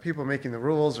the people making the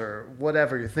rules or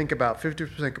whatever, you think about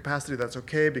 50% capacity, that's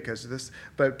okay because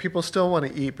but people still want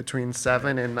to eat between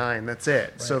 7 and 9. That's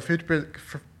it. Right. So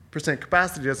 50%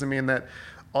 capacity doesn't mean that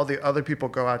all the other people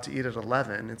go out to eat at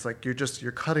 11. It's like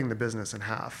you're cutting the business in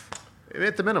half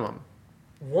at the minimum.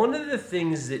 One of the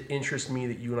things that interests me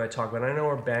that you and I talk about, and I know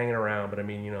we're banging around, but I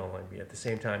mean, at the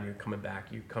same time, you're coming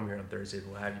back. You come here on Thursdays,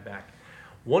 we'll have you back.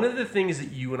 One of the things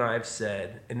that you and I have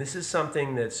said, and this is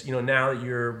something that's, now that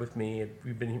you're with me,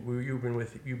 you've been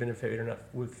at Fader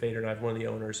and I've one of the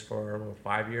owners for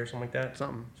 5 years, something like that.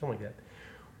 Something like that.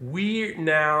 We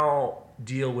now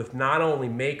deal with not only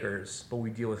makers, but we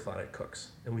deal with a lot of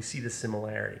cooks, and we see the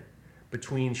similarity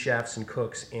between chefs and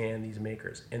cooks and these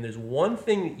makers. And there's one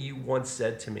thing that you once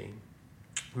said to me.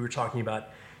 We were talking about,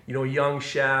 a young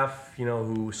chef,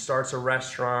 who starts a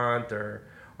restaurant or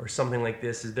something like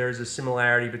this. Is there's a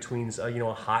similarity between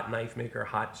a hot knife maker,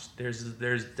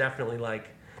 there's definitely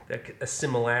a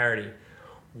similarity.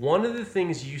 One of the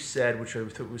things you said, which I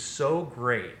thought was so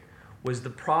great, was the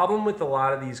problem with a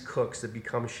lot of these cooks that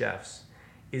become chefs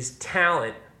is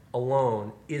talent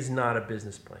alone is not a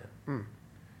business plan.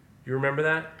 You remember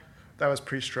that? That was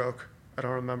pre-stroke. I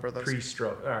don't remember those.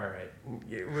 Pre-stroke. All right.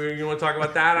 You want to talk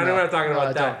about that? I know I'm talking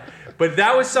about that. But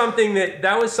that was something that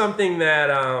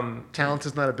talent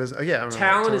is not a business. Oh, yeah.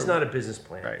 Talent is not a business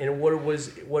plan. Right. And what it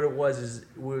was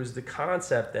the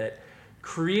concept that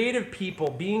creative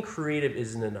people, being creative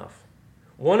isn't enough.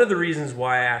 One of the reasons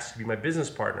why I asked to be my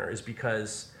business partner is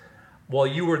because while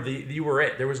you were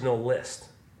it, there was no list.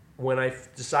 When I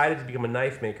decided to become a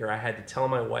knife maker, I had to tell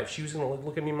my wife. She was going to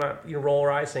look at me, roll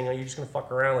her eyes, saying, "Oh, you're just going to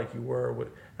fuck around like you were."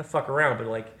 Not fuck around, but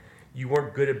like you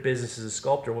weren't good at business as a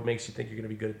sculptor. What makes you think you're going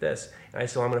to be good at this? And I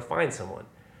said, "I'm going to find someone.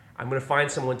 I'm going to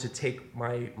find someone to take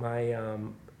my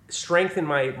strength and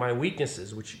my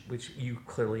weaknesses, which you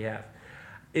clearly have."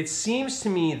 It seems to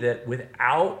me that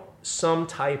without some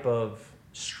type of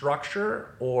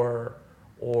structure or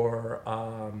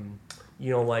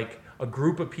like a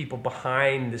group of people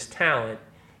behind this talent,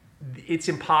 it's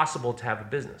impossible to have a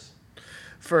business.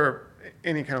 For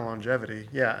any kind of longevity,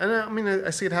 yeah. And I mean,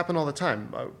 I see it happen all the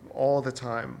time.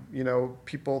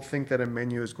 People think that a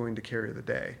menu is going to carry the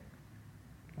day.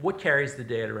 What carries the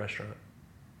day at a restaurant?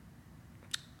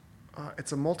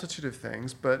 It's a multitude of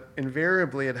things, but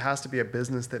invariably it has to be a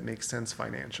business that makes sense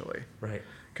financially. Right.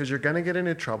 Because you're going to get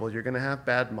into trouble. You're going to have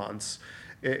bad months.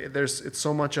 It's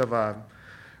so much of a,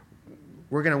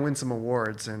 we're going to win some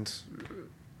awards and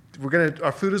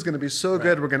our food is going to be so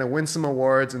good. We're going to win some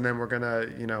awards and then we're going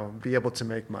to, be able to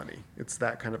make money. It's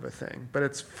that kind of a thing. But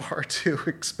it's far too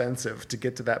expensive to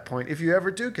get to that point. If you ever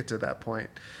do get to that point,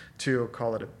 to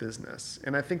call it a business.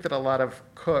 And I think that a lot of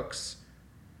cooks,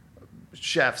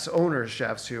 chefs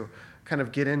who kind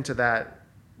of get into that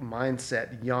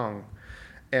mindset young,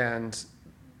 and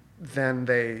then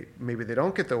maybe they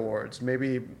don't get the awards.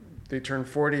 Maybe they turn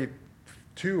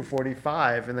 42,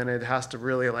 45, and then it has to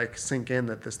really like sink in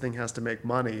that this thing has to make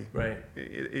money. Right.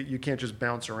 You can't just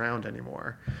bounce around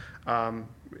anymore.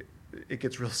 It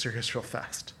gets real serious real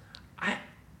fast.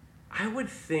 I would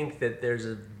think that there's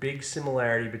a big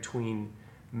similarity between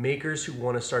makers who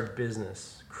want to start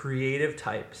business, creative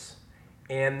types,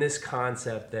 and this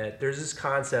concept that there's this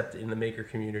concept in the maker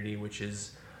community, which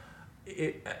is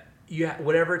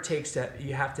whatever it takes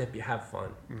you have to have fun.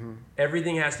 Mm-hmm.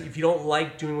 Everything has to, if you don't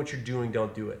like doing what you're doing,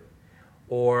 don't do it.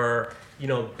 Or,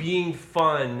 being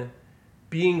fun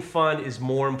is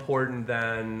more important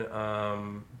than,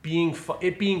 being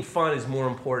fun is more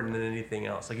important than anything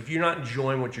else. Like if you're not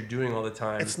enjoying what you're doing all the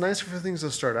time. It's nice for things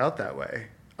to start out that way.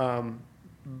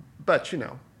 But,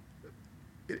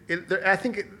 I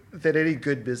think that any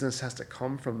good business has to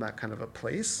come from that kind of a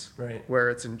place, right, where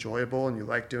it's enjoyable and you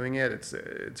like doing it.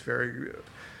 It's very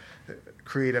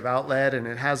creative outlet, and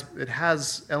it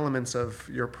has elements of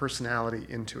your personality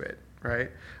into it, right?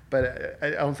 But I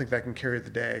don't think that can carry the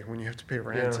day when you have to pay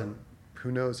rent and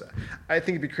who knows. I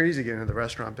think it'd be crazy getting into the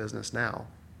restaurant business now.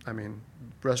 I mean,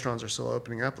 restaurants are still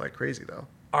opening up like crazy though.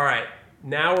 All right,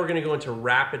 now we're going to go into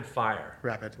rapid fire.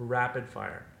 Rapid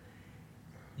fire.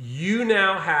 You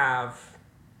now have,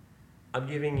 I'm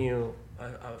giving you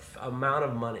a amount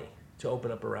of money to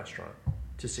open up a restaurant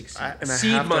to succeed. And I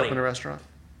have to open a restaurant?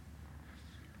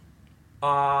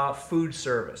 Food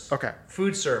service. Okay.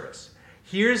 Food service.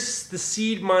 Here's the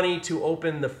seed money to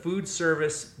open the food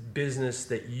service business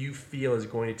that you feel is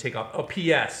going to take off. Oh,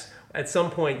 P.S. At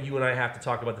some point, you and I have to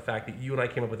talk about the fact that you and I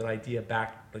came up with an idea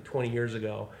back like 20 years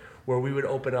ago where we would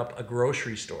open up a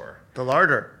grocery store. The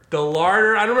larder. I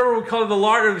don't remember what we called it. The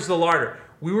larder. It was the larder.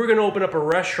 We were going to open up a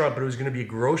restaurant, but it was going to be a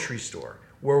grocery store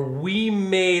where we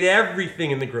made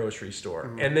everything in the grocery store.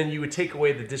 Mm-hmm. And then you would take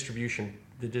away the distribution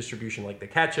like the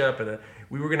ketchup, and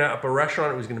we were going to up a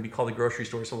restaurant. It was going to be called the grocery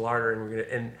store, so larder, and we're going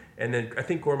to and then I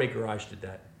think Gourmet Garage did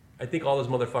that. I think all those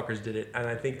motherfuckers did it, and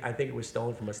I think it was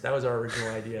stolen from us. That was our original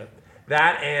idea.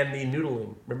 That and the Noodle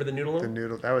Loom. Remember the Noodle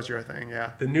Loom? That was your thing,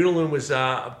 yeah. The Noodle Loom was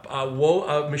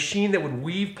a machine that would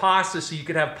weave pasta so you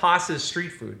could have pasta as street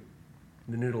food.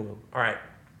 The Noodle Loom. All right.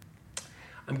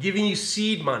 I'm giving you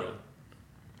seed money.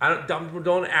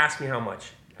 Don't ask me how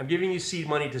much. I'm giving you seed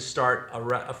money to start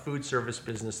a food service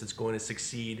business that's going to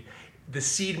succeed. The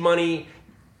seed money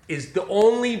is the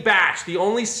only batch, the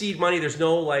only seed money. There's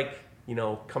no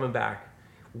coming back.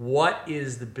 What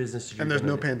is the business you're And there's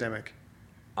no pandemic.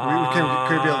 Could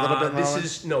it be a little bit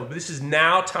longer? This is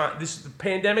now time. The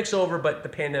pandemic's over, but the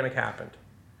pandemic happened.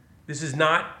 This is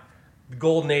not the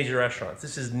golden age of restaurants.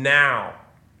 This is now,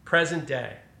 present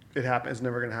day. It happened. It's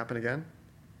never going to happen again?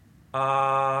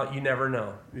 You never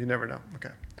know. You never know.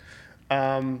 Okay.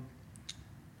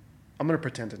 I'm going to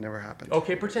pretend it never happened.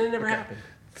 Okay, pretend it never happened.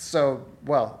 So,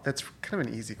 well, that's kind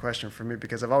of an easy question for me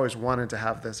because I've always wanted to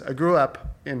have this. I grew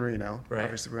up in Reno. Right.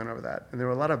 Obviously, we went over that. And there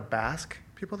were a lot of Basque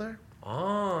people there.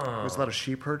 Oh. There was a lot of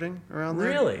sheep herding around there.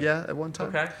 Really? Yeah, at one time.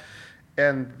 Okay.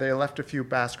 And they left a few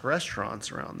Basque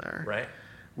restaurants around there. Right.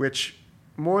 Which,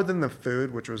 more than the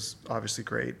food, which was obviously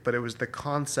great, but it was the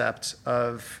concept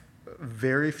of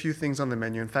very few things on the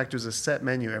menu. In fact, it was a set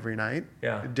menu every night.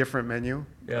 Yeah. A different menu.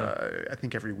 Yeah. I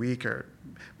think every week, or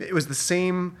it was the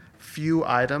same few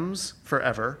items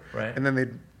forever. Right. And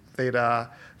then they'd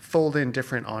fold in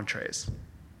different entrees.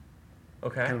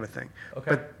 Okay. Kind of a thing.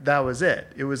 Okay. But that was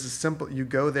it. It was a simple, you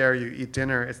go there, you eat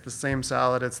dinner, it's the same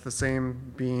salad, it's the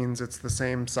same beans, it's the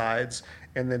same sides,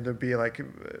 and then there'd be like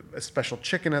a special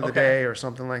chicken of the day or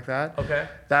something like that. Okay.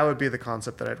 That would be the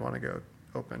concept that I'd want to go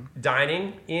open.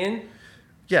 Dining in?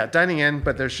 Yeah, dining in,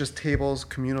 but there's just tables,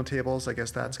 communal tables. I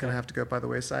guess that's going to have to go by the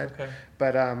wayside. Okay.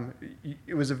 But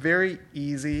it was a very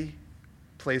easy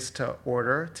place to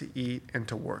order, to eat, and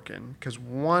to work in because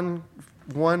one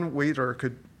waiter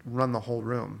could run the whole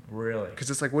room. Really? Because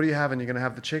it's like, what are you having? You're going to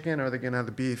have the chicken, or are they going to have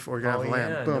the beef, or you're going to have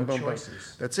lamb? Boom, boom, choices.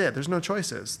 boom. That's it. There's no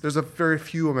choices. There's a very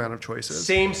few amount of choices.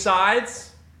 Same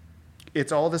sides?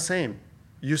 It's all the same.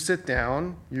 You sit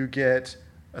down, you get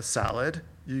a salad.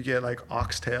 You get like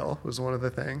oxtail was one of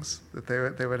the things that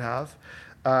they would have.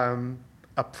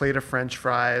 A plate of French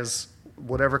fries,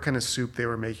 whatever kind of soup they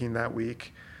were making that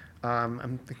week. I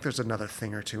think there's another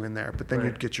thing or two in there, but then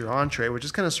you'd get your entree, which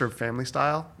is kind of served family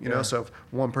style, you know. So if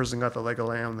one person got the leg of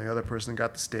lamb, the other person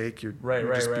got the steak, you'd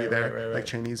just be there, like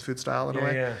Chinese food style in a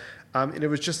way. Yeah. And it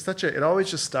was just it always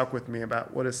just stuck with me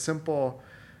about what a simple,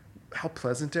 how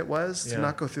pleasant it was to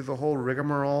not go through the whole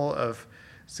rigmarole of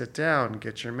sit down,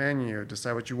 get your menu,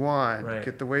 decide what you want,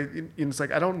 get the way. It's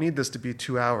like I don't need this to be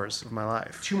 2 hours of my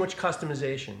life. Too much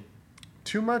customization.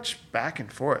 Too much back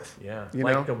and forth. Yeah, you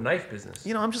like know? the knife business.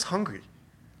 You know, I'm just hungry.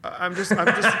 I'm just.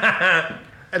 I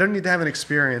don't need to have an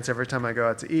experience every time I go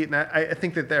out to eat, and I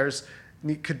think that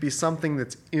could be something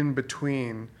that's in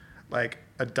between, like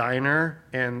a diner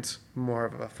and more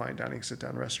of a fine dining sit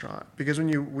down restaurant. Because when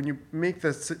you make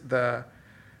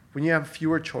when you have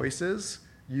fewer choices,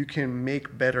 you can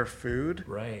make better food.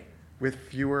 Right. With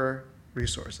fewer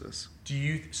resources.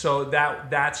 So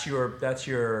that's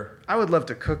your I would love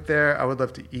to cook there. I would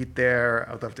love to eat there.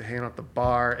 I would love to hang out at the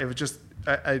bar. It was just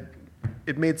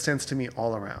it made sense to me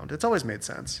all around. It's always made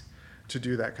sense to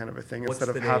do that kind of a thing. What's instead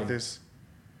of the have name? this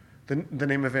the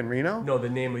name of in Reno? No, the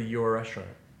name of your restaurant.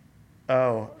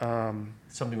 Oh,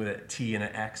 something with a T and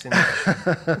an X in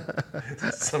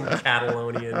it. Some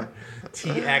Catalonian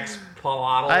TX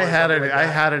Palato. I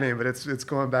had a name, but it's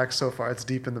going back so far. It's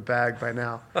deep in the bag by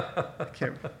now.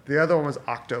 The other one was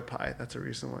Octopi. That's a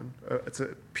recent one. It's a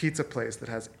pizza place that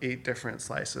has 8 different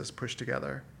slices pushed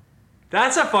together.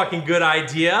 That's a fucking good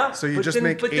idea. So but then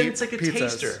it's like a pizzas.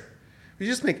 taster. You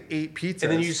just make 8 pizzas.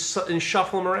 And then you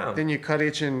shuffle them around. Then you cut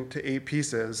each into 8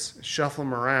 pieces, shuffle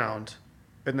them around,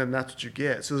 and then that's what you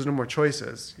get. So there's no more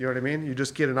choices. You know what I mean? You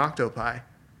just get an octopi.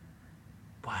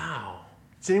 Wow.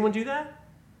 Does anyone do that?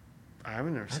 I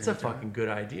haven't never seen That's a fucking good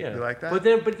idea. You like that? But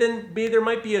then maybe there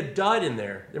might be a dud in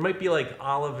there. There might be like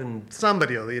olive and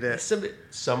somebody will eat it.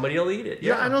 Somebody will eat it.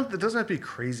 Yeah. It doesn't have to be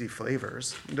crazy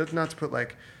flavors. It doesn't have to put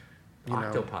like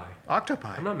octopi.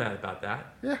 Octopi. I'm not mad about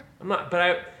that. Yeah. I'm not,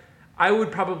 but I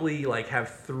would probably like have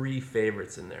 3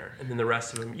 favorites in there, and then the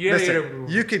rest of them.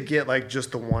 You could get like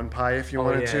just the one pie if you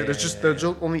wanted to. There's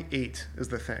only 8 is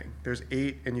the thing. There's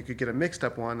 8, and you could get a mixed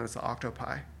up one. That's the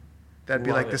octopi. That'd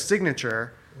be like the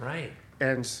signature. Right.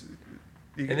 And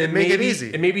then make it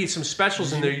easy. And maybe some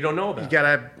specials in there you don't know about. You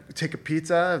gotta take a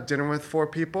pizza, dinner with 4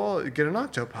 people, get an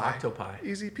octopi. Octopi.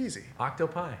 Easy peasy.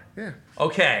 Octopi. Yeah.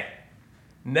 Okay.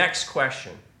 Next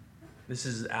question. This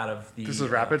is out of the. This is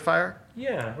rapid fire?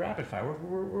 Yeah, rapid fire.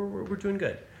 We're doing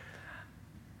good.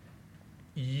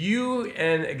 You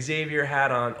and Xavier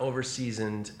had on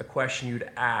Overseasoned a question you'd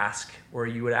ask, where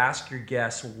you would ask your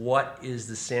guests, what is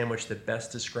the sandwich that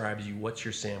best describes you? What's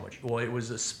your sandwich? Well, it was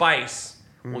a spice.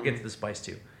 Mm-hmm. We'll get to the spice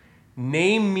too.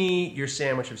 Name me your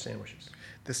sandwich of sandwiches.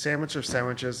 The sandwich of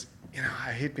sandwiches,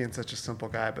 I hate being such a simple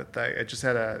guy, but I just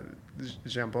had a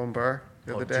jambon beurre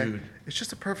the other day. Dude. It's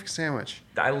just a perfect sandwich.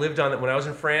 I lived on it when I was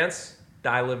in France.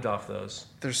 I lived off those.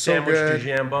 They're so sandwich good.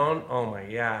 Sandwich de jambon. Oh my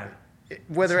god.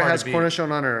 Whether it has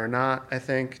cornichon on it or not, I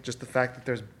think just the fact that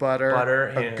there's butter,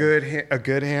 a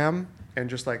good ham, and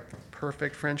just like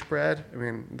perfect French bread. I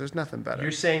mean, there's nothing better.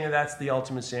 You're saying that that's the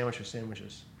ultimate sandwich of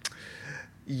sandwiches.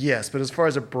 Yes, but as far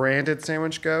as a branded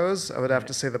sandwich goes, I would have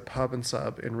to say the Pub and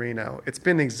Sub in Reno. It's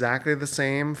been exactly the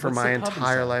same for my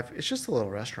entire life. It's just a little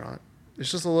restaurant.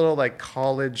 It's just a little like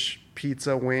college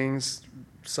pizza, wings,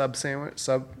 sub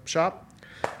shop,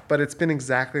 but it's been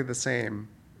exactly the same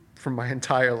for my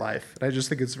entire life. And I just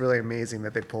think it's really amazing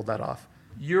that they pulled that off.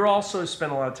 You're also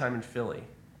spent a lot of time in Philly.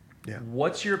 Yeah.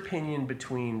 What's your opinion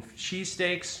between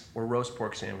cheesesteaks or roast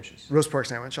pork sandwiches? Roast pork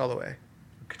sandwich all the way.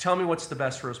 Tell me what's the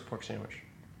best roast pork sandwich.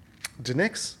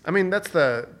 DeNick's? I mean,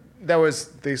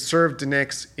 they served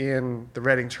DeNick's in the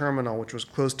Reading terminal, which was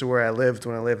close to where I lived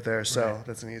when I lived there. So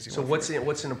that's an easy one. So what's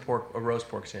in a roast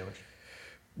pork sandwich?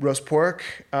 Roast pork,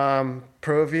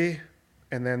 Provi,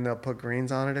 and then they'll put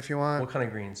greens on it if you want. What kind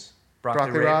of greens?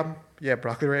 Broccoli rabe? Yeah,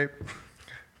 broccoli rabe.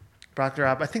 Broccoli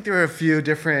rabe. I think there were a few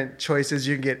different choices.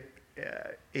 You can get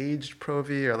aged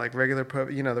Provi or like regular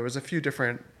Provi. You know, there was a few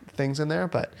different things in there,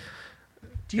 but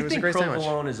do you think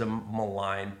provolone is a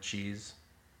maligned cheese?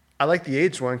 I like the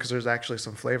aged one because there's actually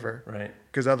some flavor. Right.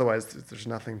 Because otherwise, there's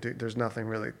nothing to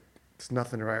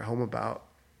write home about.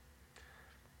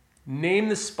 Name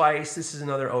the spice. This is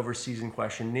another overseasoned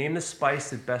question. Name the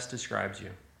spice that best describes you.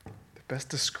 Best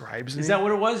describes me? Is that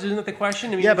what it was? Isn't that the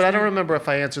question? I mean, yeah, but I don't remember if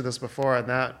I answered this before on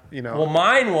that, you know. Well,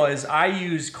 mine was,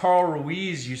 Carl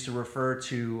Ruiz used to refer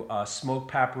to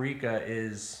smoked paprika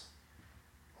is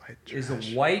a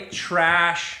white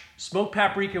trash. Smoked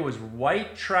paprika was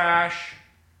white trash.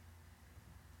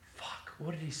 Fuck,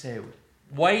 what did he say?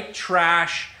 White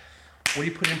trash. What do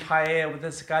you put in paella with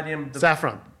this goddamn...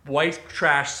 Saffron. White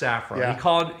trash saffron. Yeah. He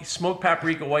called smoked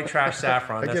paprika white trash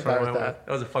saffron. That's what I went with. That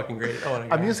was a fucking great...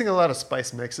 I'm using a lot of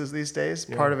spice mixes these days.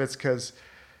 Yeah. Part of it's because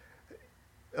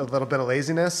a little bit of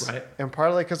laziness. Right. And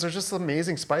partly because there's just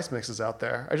amazing spice mixes out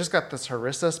there. I just got this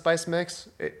harissa spice mix.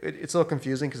 It's a little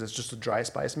confusing because it's just a dry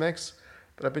spice mix.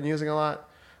 But I've been using a lot.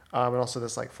 And also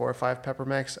this like 4 or 5 pepper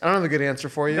mix. I don't have a good answer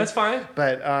for you. That's fine.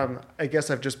 But I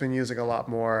guess I've just been using a lot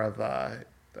more of...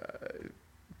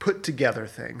 put together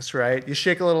things, right? You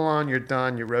shake a little on, you're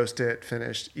done, you roast it,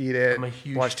 finished, eat it, I'm a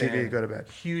huge watch fan, TV, go to bed.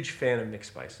 Huge fan of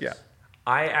mixed spices. Yeah.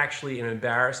 I actually am not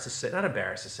embarrassed to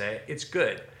say, it's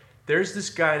good. There's this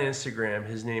guy on Instagram,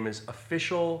 his name is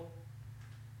Official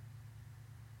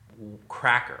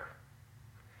Cracker.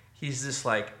 He's this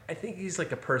I think he's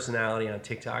like a personality on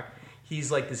TikTok.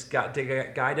 He's like this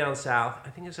guy down south. I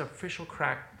think it's Official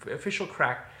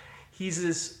Crack. He's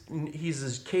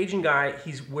this Cajun guy.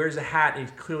 He wears a hat and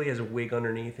he clearly has a wig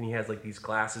underneath, and he has like these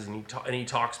glasses, and he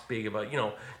talks big about, you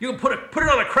know, you can put it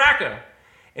on a cracker,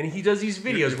 and he does these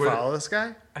videos. You follow this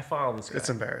guy? I follow this guy. It's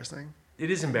embarrassing. It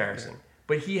is embarrassing,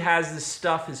 but he has this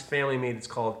stuff his family made. It's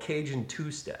called Cajun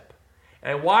two-step,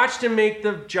 and I watched him make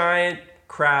the giant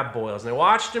crab boils, and I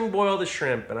watched him boil the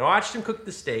shrimp, and I watched him cook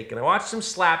the steak, and I watched him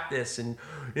slap this, and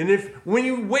when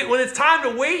it's time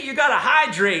to wait, you gotta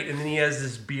hydrate. And then he has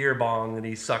this beer bong that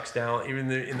he sucks down even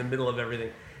in the middle of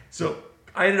everything. So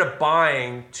I ended up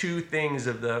buying 2 things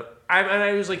of and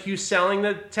I was like, he was selling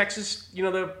the Texas, you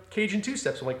know, the Cajun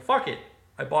two-steps. I'm like, fuck it.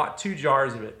 I bought 2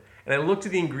 jars of it, and I looked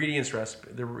at the ingredients of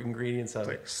it.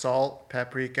 Like salt,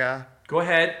 paprika. Go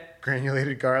ahead.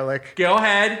 Granulated garlic. Go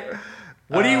ahead.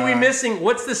 What are we missing?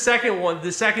 What's the second one?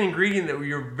 The second ingredient that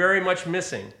you're very much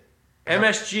missing?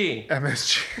 MSG.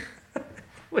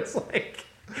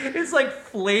 It's like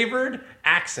flavored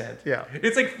accent. Yeah.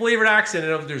 It's like flavored accent.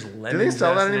 And there's lemon. Do they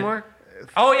sell that anymore?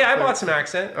 Oh yeah, I bought some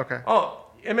accent. Okay. Oh,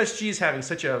 MSG is having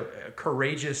such a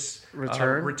courageous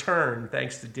return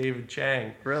thanks to David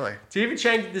Chang. Really? David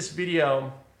Chang did this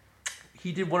video.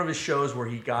 He did one of his shows where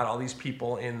he got all these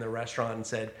people in the restaurant and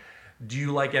said, do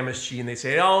you like MSG? And they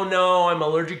say, oh no, I'm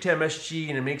allergic to MSG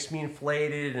and it makes me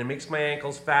inflated and it makes my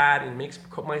ankles fat and it makes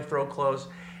my throat close.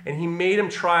 And he made them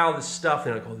try all this stuff.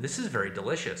 And they're like, oh, this is very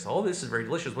delicious. Oh, this is very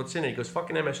delicious. What's in it? He goes,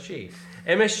 fucking MSG.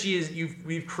 MSG is,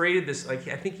 we've created this, I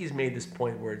think he's made this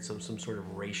point where it's some sort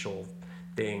of racial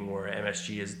thing where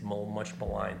MSG is much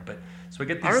maligned. But so we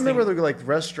get these I remember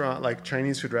like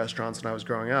Chinese food restaurants when I was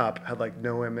growing up had like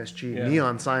no MSG,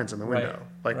 neon signs in the window,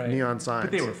 neon signs.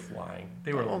 But they were flying.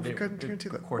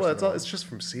 It's just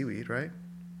from seaweed, right?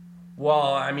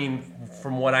 Well, I mean,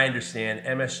 from what I understand,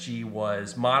 MSG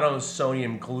was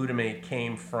monosodium glutamate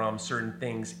came from certain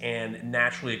things and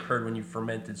naturally occurred when you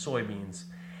fermented soybeans.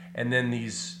 And then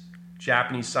these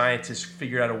Japanese scientists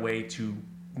figured out a way to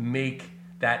make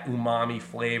that umami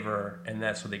flavor, and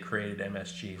that's what they created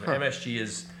MSG. Huh.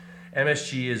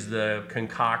 MSG is the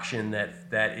concoction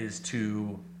that is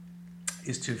to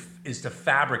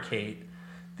fabricate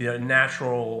the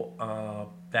natural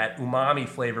that umami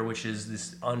flavor, which is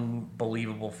this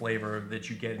unbelievable flavor that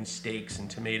you get in steaks and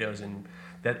tomatoes, and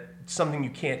that something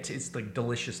you can't. It's like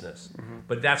deliciousness,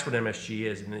 but that's what MSG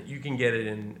is, and you can get it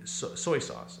in soy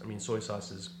sauce. I mean, soy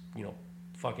sauce is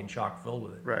fucking chock filled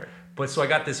with it. Right. But so I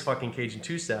got this fucking Cajun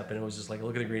two-step, and it was just like,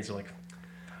 look at the ingredients. I'm like,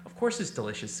 of course it's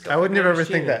delicious. I would never ever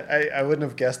think that. I wouldn't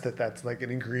have guessed that that's like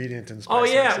an ingredient in spice. Oh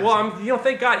yeah, well,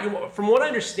 thank God. From what I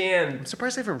understand, I'm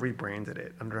surprised they haven't rebranded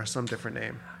it under some different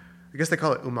name. I guess they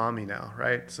call it umami now,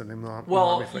 right? So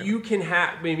well, you can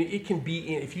have. I mean, it can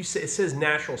be if you say it says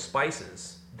natural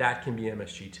spices. That can be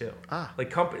MSG too. Like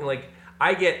company, like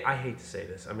I hate to say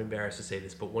this. I'm embarrassed to say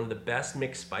this, but one of the best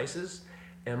mixed spices,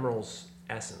 Emerald's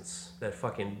Essence, that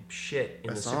fucking shit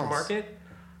in the supermarket.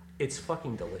 It's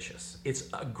fucking delicious. It's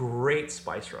a great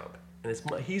spice rub, and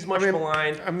he's much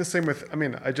maligned. I'm the same with.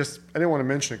 I didn't want to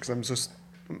mention it because I'm just.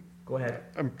 Go ahead.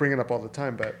 I'm bringing it up all the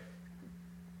time, but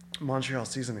Montreal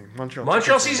seasoning.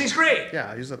 Montreal seasoning's great.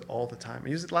 Yeah, I use it all the time. I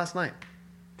used it last night.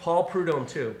 Paul Prudhomme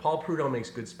too. Paul Prudhomme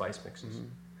makes good spice mixes. Mm-hmm.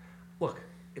 Look,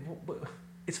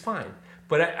 it's fine,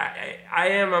 but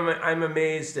I'm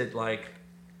amazed at like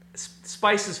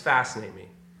spices fascinate me.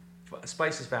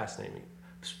 Spices fascinate me.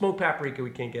 Smoked paprika, we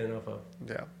can't get enough of.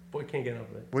 Yeah. We can't get enough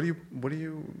of it. What do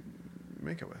you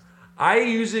make it with? I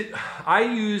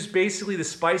use basically the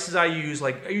spices I use.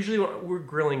 Like usually when we're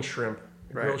grilling shrimp,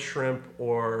 grilled shrimp,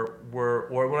 or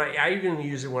when I even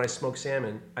use it when I smoke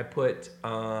salmon. I put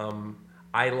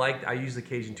I use the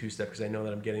Cajun two-step because I know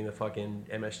that I'm getting the fucking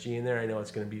MSG in there. I know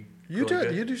it's going to be. You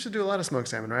used to do a lot of smoked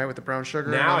salmon, right, with the brown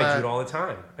sugar. Now I do it all the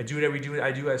time. I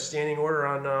do a standing order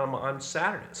on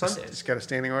Sundays. Just got a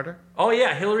standing order. Oh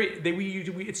yeah, Hillary.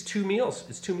 It's 2 meals.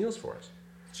 It's 2 meals for us.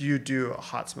 So you do a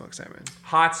hot smoked salmon.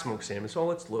 Hot smoked salmon. So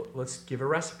let's give a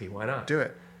recipe. Why not? Do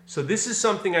it. So this is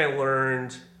something I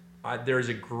learned. There's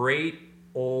a great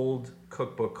old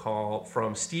cookbook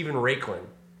from Stephen Raiklin.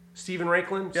 Stephen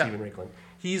Raiklin. Yeah. Stephen Raiklin.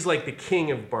 He's like the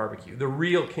king of barbecue, the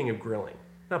real king of grilling.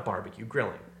 Not barbecue,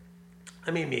 grilling. I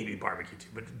mean, maybe barbecue too,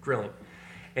 but grilling.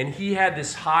 And he had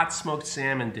this hot smoked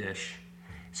salmon dish.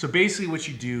 So basically what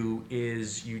you do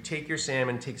is you take your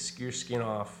salmon, take your skin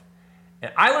off.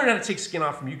 And I learned how to take skin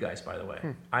off from you guys, by the way.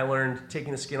 I learned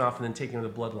taking the skin off and then taking the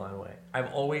bloodline away.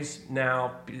 I've always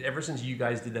now, ever since you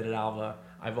guys did that at Alva,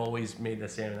 I've always made the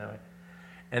salmon that way.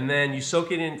 And then you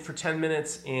soak it in for 10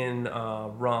 minutes in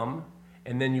rum,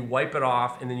 and then you wipe it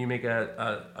off, and then you make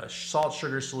a salt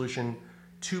sugar solution,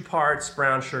 2 parts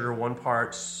brown sugar, 1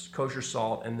 part kosher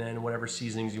salt, and then whatever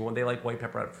seasonings you want. They like white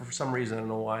pepper. For some reason, I don't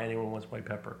know why anyone wants white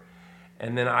pepper.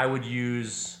 And then I would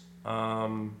use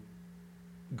garlic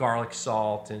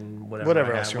salt and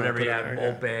whatever else you have.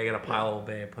 Old Bay, I got a pile of Old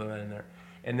Bay, I put that in there.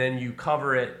 And then you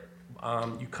cover it.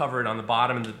 You cover it on the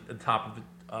bottom and the top of it.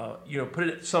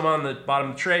 Put some on the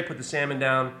bottom of the tray. Put the salmon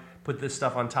down. Put this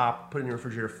stuff on top. Put it in the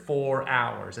refrigerator 4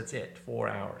 hours. That's it. 4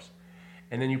 hours.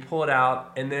 And then you pull it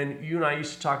out. And then you and I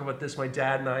used to talk about this. My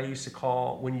dad and I used to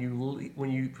call when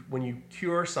you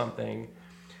cure something,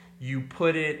 you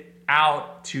put it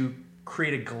out to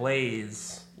create a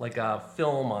glaze, like a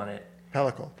film on it.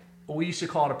 Pellicle. We used to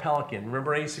call it a pelican.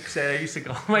 Remember,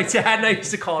 my dad and I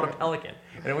used to call it a pelican.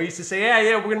 And we used to say,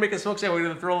 yeah, we're going to make a smoked salmon. We're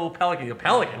going to throw a little pelican. A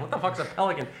pelican? What the fuck's a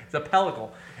pelican? It's a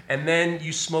pellicle. And then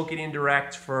you smoke it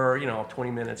indirect for,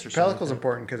 20 minutes or something. Pellicle's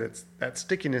important because it's that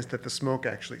stickiness that the smoke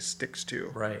actually sticks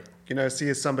to. Right.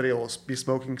 See somebody will be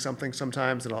smoking something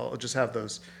sometimes and I'll just have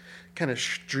those kind of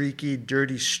streaky,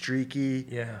 dirty, streaky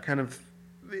kind of...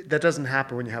 That doesn't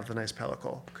happen when you have the nice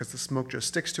pellicle because the smoke just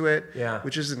sticks to it,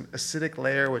 which is an acidic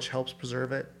layer which helps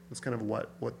preserve it. It's kind of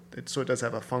so it does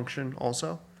have a function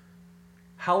also.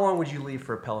 How long would you leave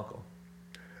for a pellicle?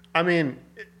 I mean,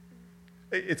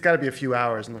 it's got to be a few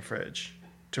hours in the fridge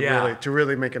to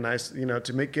really make a nice,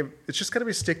 it's just got to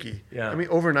be sticky. Yeah. I mean,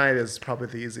 overnight is probably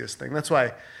the easiest thing. That's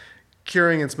why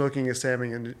curing and smoking a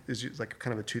salmon is like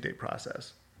kind of a 2-day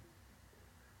process.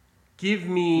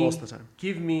 Most of the time.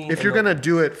 If you're going to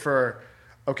do it for,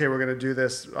 okay, we're going to do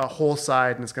this a whole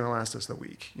side and it's going to last us a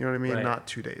week. You know what I mean? Right. Not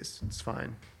 2 days. It's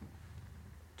fine.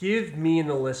 Give me and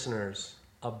the listeners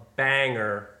a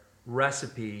banger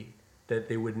recipe that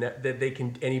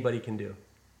anybody can do.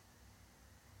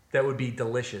 That would be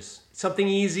delicious. Something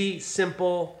easy,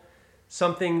 simple,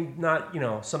 something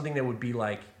something that would be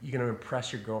like you're going to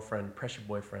impress your girlfriend, impress your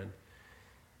boyfriend.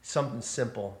 Something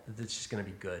simple that's just going to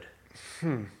be good.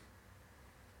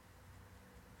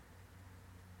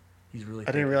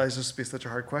 I didn't realize this would be such a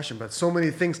hard question, but so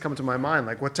many things come to my mind.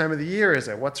 Like, what time of the year is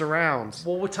it? What's around?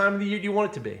 Well, what time of the year do you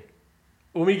want it to be?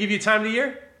 Want me to give you a time of the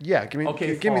year? Yeah, give me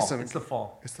some. It's the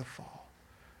fall. It's the fall.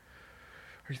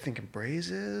 Are you thinking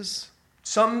braises?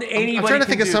 Something anybody I'm trying to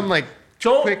think of some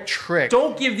quick trick.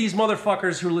 Don't give these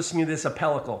motherfuckers who are listening to this a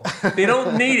pellicle. They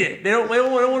don't need it. They don't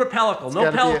want a pellicle.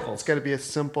 No pellicles. It's got to be a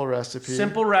simple recipe.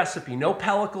 Simple recipe. No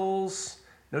pellicles.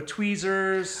 No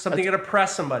tweezers, something going to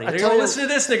impress somebody. They're going to listen to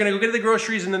this, they're going to go get to the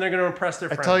groceries, and then they're going to impress their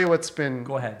friends. I tell you what's been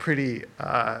go ahead. pretty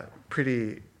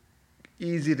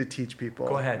easy to teach people.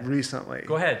 Go ahead. Recently.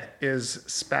 Go ahead. Is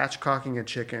spatchcocking a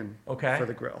chicken for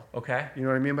the grill. Okay. You know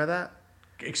what I mean by that?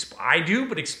 I do,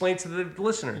 but explain to the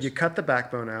listeners. You cut the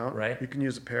backbone out. Right. You can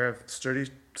use a pair of sturdy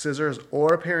scissors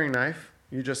or a paring knife.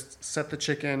 You just set the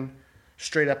chicken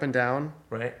straight up and down.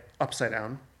 Right. Upside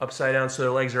down. Upside down so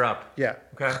their legs are up. Yeah.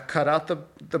 Okay. Cut out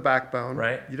the backbone.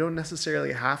 Right. You don't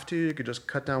necessarily have to. You could just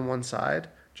cut down one side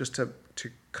just to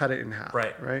cut it in half.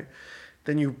 Right. Right.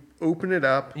 Then you open it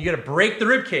up. You got to break the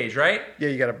rib cage, right? Yeah,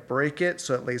 you got to break it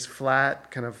so it lays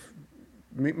flat, kind of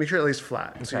make sure it lays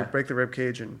flat. Okay. So you break the rib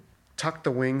cage and tuck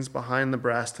the wings behind the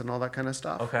breast and all that kind of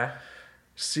stuff. Okay.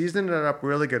 Season it up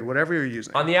really good, whatever you're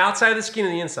using. On the outside of the skin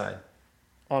and the inside?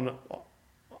 On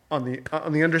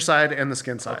the underside and the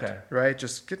skin side. Okay. Right?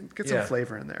 Just get some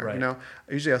flavor in there. Right. You know,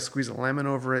 usually I'll squeeze a lemon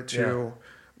over it too. Yeah.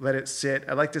 Let it sit.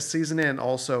 I like to season in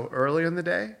also early in the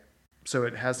day, so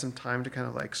it has some time to kind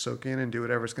of like soak in and do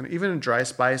whatever it's going to. Even in dry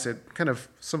spice, it kind of,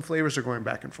 some flavors are going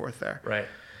back and forth there. Right.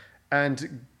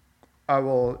 And I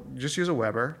will just use a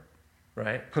Weber.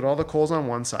 Right. Put all the coals on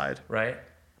one side. Right.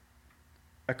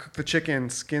 I cook the chicken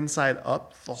skin side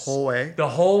up the whole way. The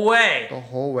whole way. The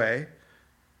whole way.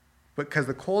 Because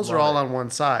the coals are all on one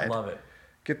side. Love it.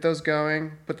 Get those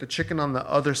going. Put the chicken on the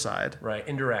other side. Right.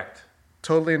 Indirect.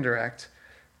 Totally indirect.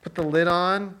 Put the lid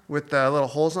on with the little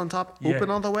holes on top. Yeah.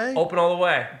 Open all the way. Open all the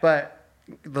way. But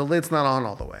the lid's not on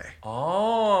all the way.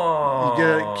 Oh. You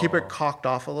gotta keep it cocked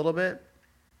off a little bit.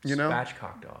 You know?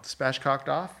 Spatchcocked off. Spatchcocked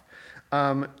off.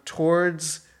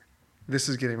 Towards, this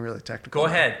is getting really technical. Go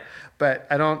ahead. But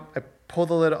I pull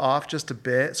the lid off just a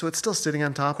bit, so it's still sitting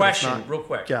on top. Question, real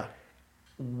quick. Yeah.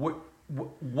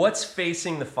 What's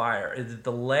facing the fire? Is it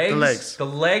the legs? The legs. The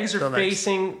legs are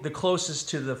facing the closest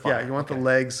to the fire. Yeah, you want the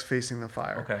legs facing the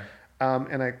fire. Okay.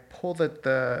 And I pull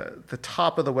the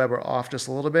top of the Weber off just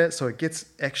a little bit, so it gets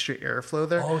extra airflow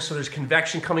there. Oh, so there's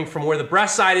convection coming from where the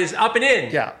breast side is up and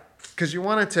in. Yeah. Because you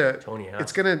want it to, Tony,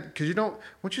 because you don't,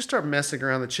 once you start messing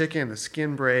around the chicken, the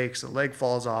skin breaks, the leg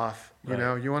falls off, you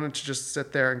know, you want it to just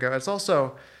sit there and go. It's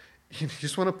also, you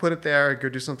just want to put it there and go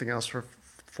do something else for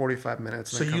 45 minutes.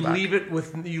 So you leave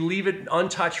it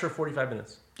untouched for 45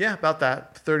 minutes? Yeah, about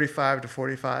that, 35 to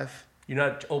 45. You're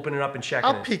not opening it up and checking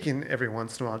I'll peek in every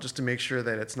once in a while just to make sure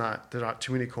that there's not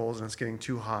too many coals and it's getting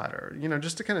too hot, or, you know,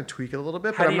 just to kind of tweak it a little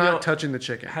bit, but I'm not touching the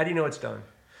chicken. How do you know it's done?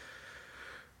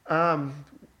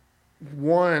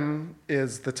 One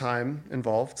is the time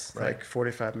involved, like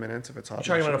 45 minutes if it's hot.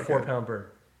 You're talking about a 4-pound bird?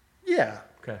 Yeah.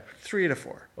 Okay. 3 to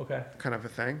 4. Okay. Kind of a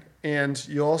thing. And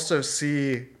you'll also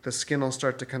see the skin will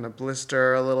start to kind of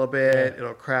blister a little bit. Yeah.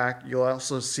 It'll crack. You'll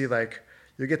also see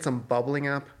you'll get some bubbling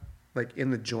up like in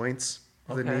the joints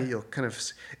of the knee. You'll kind of,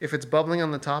 if it's bubbling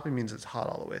on the top, it means it's hot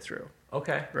all the way through.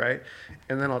 Okay. Right?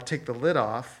 And then I'll take the lid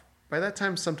off. By that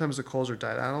time, sometimes the coals are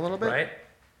died down a little bit. Right.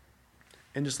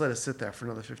 And just let it sit there for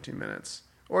another 15 minutes.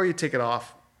 Or you take it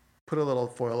off, put a little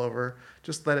foil over,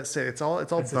 just let it sit. It's all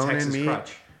bone and meat.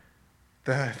 Crutch.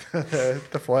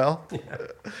 The foil? Yeah.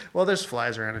 Well, there's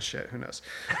flies around and shit. Who knows?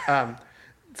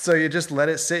 So you just let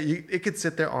it sit. It could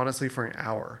sit there honestly for an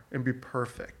hour and be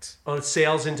perfect. Oh, it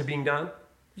sails into being done?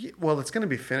 Yeah, well, it's going to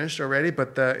be finished already,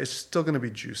 but it's still going to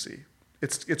be juicy.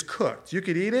 It's cooked. You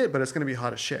could eat it, but it's going to be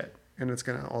hot as shit. And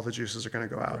all the juices are going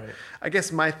to go out. Right. I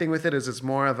guess my thing with it is it's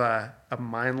more of a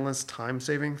mindless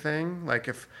time-saving thing. Like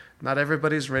if not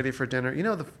everybody's ready for dinner,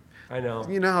 I know.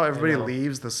 You know how everybody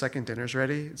leaves the second dinner's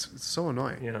ready? It's so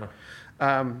annoying. Yeah.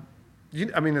 I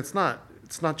mean, it's not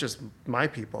just my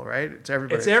people, right? It's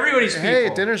everybody. It's everybody's people.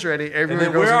 Hey, dinner's ready. Everyone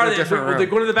goes where are into a different room. They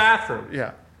go to the bathroom.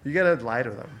 Yeah. You got to lie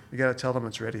to them. You got to tell them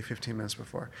it's ready 15 minutes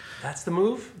before. That's the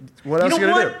move? What else are you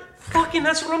going to do? Fucking,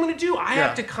 that's what I'm going to do. I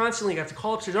have to constantly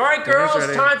call upstairs. All right, girls,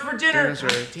 it's time for dinner. Dinner's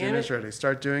ready. Dinner's ready.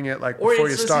 Start doing it before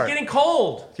you start. It's getting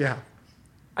cold. Yeah.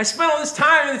 I spent all this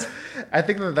time. I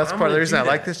think that's part of the reason I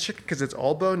like this chicken, because it's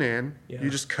all bone in. Yeah.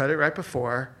 You just cut it right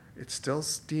before. It's still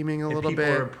steaming a little bit.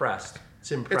 People are impressed.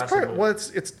 It's impressive.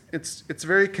 It's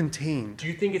very contained. Do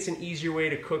you think it's an easier way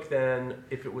to cook than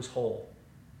if it was whole,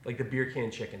 like the beer can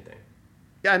chicken thing?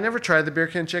 Yeah, I never tried the beer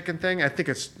can chicken thing. I think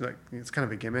it's kind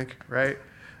of a gimmick, right?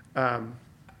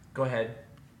 Go ahead.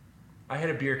 I had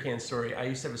a beer can story. I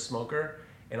used to have a smoker,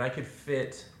 and I could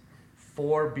fit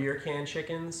 4 beer can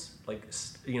chickens, like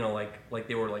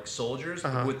they were like soldiers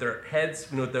with their heads,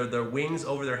 their wings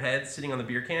over their heads, sitting on the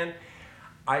beer can.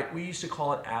 We used to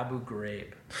call it Abu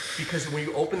Ghraib, because when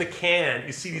you open the can,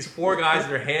 you see these 4 guys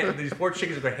with these 4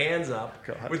 chickens with their hands up,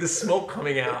 with the smoke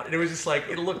coming out, and it was just like,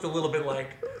 it looked a little bit like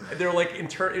they were like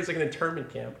it was like an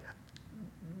internment camp.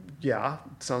 Yeah,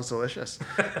 sounds delicious.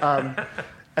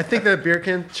 I think the beer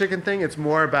can chicken thing, it's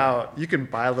more about, you can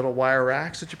buy little wire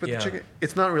racks that you put the chicken.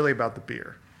 It's not really about the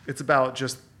beer. It's about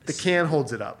just the can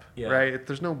holds it up, Yeah. right?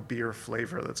 There's no beer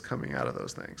flavor that's coming out of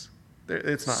those things.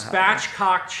 It's not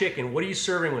Spatchcock chicken. What are you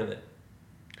serving with it?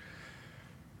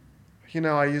 You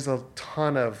know, I use a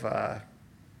ton of that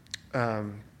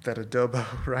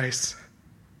adobo rice.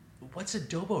 What's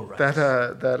adobo rice?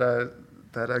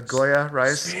 That Goya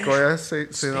rice. Spanish, Goya,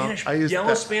 Spanish, I use yellow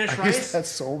that, Spanish I rice? use that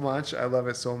so much. I love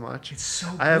it so much. It's so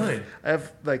I good.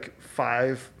 have like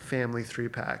 5 family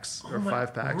 3-packs or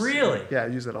 5-packs. Really? Yeah, I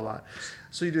use it a lot.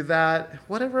 So you do that.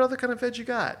 Whatever other kind of veg you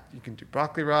got. You can do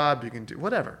broccoli rabe. You can do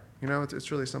whatever. You know, it's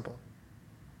really simple.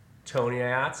 Tony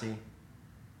Iazzi.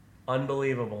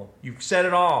 Unbelievable. You've said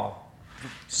it all.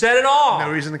 Said it all.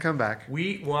 No reason to come back.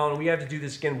 We have to do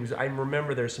this again because I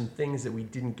remember there's some things that we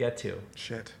didn't get to.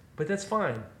 Shit. But that's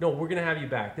fine. No, we're gonna have you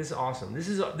back. This is awesome. This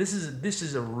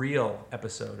is a real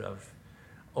episode of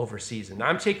Overseasoned.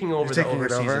 I'm taking over the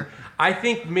Overseasoned. I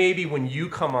think maybe when you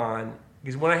come on,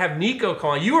 because when I have Nico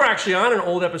come on, you were actually on an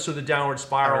old episode of The Downward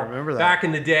Spiral. I remember that. Back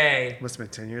in the day. Must have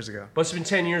been 10 years ago. Must have been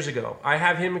 10 years ago. I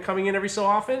have him coming in every so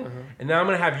often, and now I'm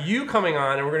going to have you coming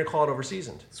on, and we're going to call it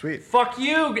Overseasoned. Sweet. Fuck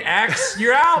you, X.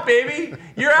 You're out, baby.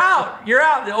 You're out. You're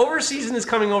out. The Overseasoned is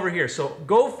coming over here. So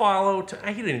go follow.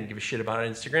 I didn't give a shit about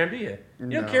Instagram, do you? You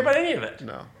don't care about any of it.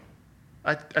 No.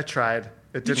 I tried.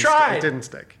 It didn't tried. It didn't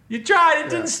stick. You tried.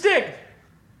 It didn't stick.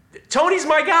 Tony's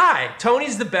my guy.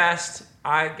 Tony's the best.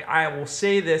 I will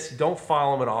say this, don't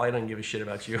follow him at all. I don't give a shit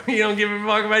about you. You don't give a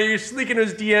fuck about you. You're sneaking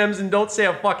his DMs and don't say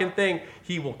a fucking thing.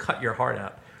 He will cut your heart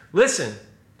out. Listen,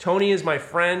 Tony is my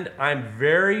friend. I'm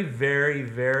very, very,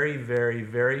 very, very,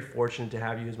 very fortunate to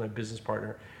have you as my business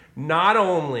partner. Not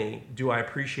only do I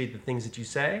appreciate the things that you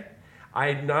say,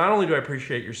 not only do I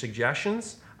appreciate your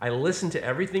suggestions, I listen to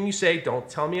everything you say. Don't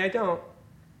tell me I don't.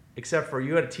 Except for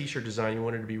you had a T-shirt design. You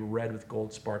wanted it to be red with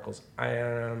gold sparkles. I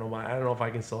don't know why. I don't know if I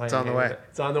can still hang it. It's on the way.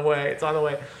 It's on the way. It's on the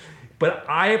way. But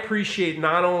I appreciate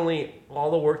not only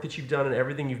all the work that you've done and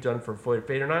everything you've done for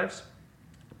Fader Knives,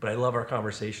 but I love our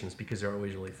conversations because they're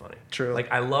always really funny. True.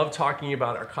 Like I love talking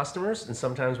about our customers, and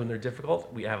sometimes when they're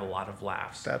difficult, we have a lot of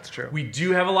laughs. That's true. We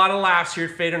do have a lot of laughs here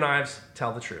at Fader Knives.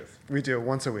 Tell the truth. We do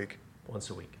once a week. Once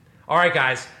a week. All right,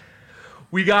 guys.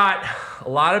 We got a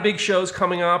lot of big shows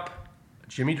coming up.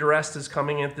 Jimmy DiResta is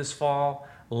coming in this fall.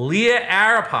 Leah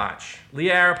Arapach.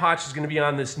 Leah Arapach is going to be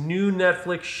on this new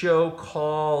Netflix show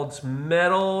called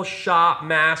Metal Shop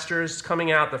Masters. It's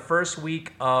coming out the first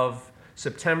week of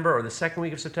September or the second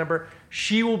week of September.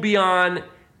 She will be on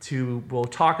we'll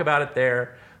talk about it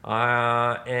there.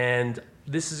 And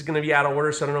this is going to be out of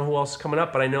order, so I don't know who else is coming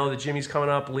up, but I know that Jimmy's coming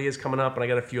up, Leah's coming up, and I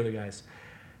got a few other guys.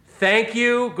 Thank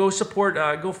you. Go support,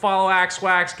 go follow Axe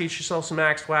Wax. Get yourself some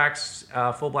Axe Wax.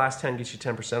 Full Blast 10 gets you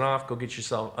 10% off. Go get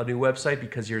yourself a new website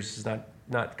because yours is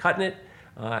not cutting it.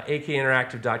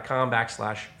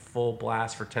 akinteractive.com/Full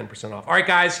Blast for 10% off. All right,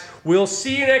 guys. We'll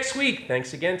see you next week.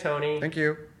 Thanks again, Tony. Thank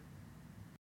you.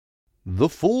 The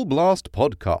Full Blast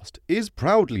podcast is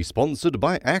proudly sponsored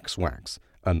by Axe Wax,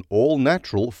 an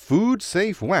all-natural,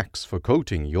 food-safe wax for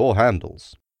coating your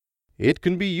handles. It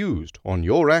can be used on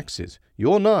your axes,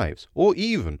 your knives, or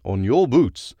even on your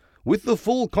boots, with the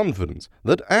full confidence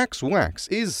that Axe Wax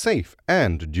is safe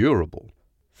and durable.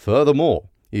 Furthermore,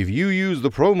 if you use the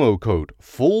promo code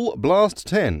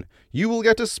FULLBLAST10, you will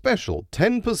get a special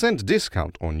 10%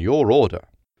 discount on your order.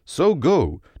 So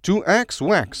go to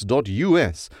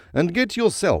axewax.us and get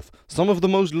yourself some of the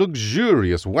most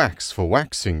luxurious wax for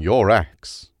waxing your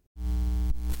axe.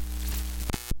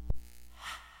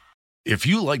 If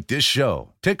you like this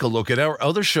show, take a look at our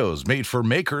other shows made for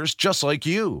makers just like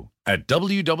you at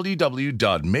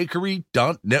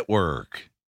www.makery.network.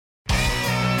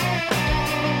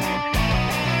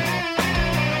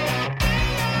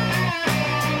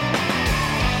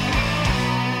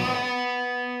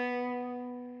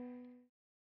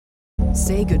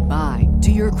 Say goodbye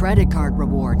to your credit card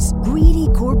rewards. Greedy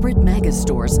corporate mega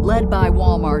stores, led by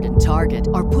Walmart and Target,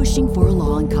 are pushing for a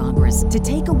law in Congress to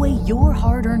take away your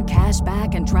hard-earned cash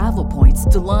back and travel points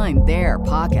to line their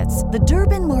pockets. The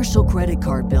Durbin-Marshall credit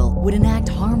card bill would enact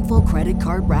harmful credit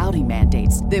card routing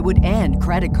mandates that would end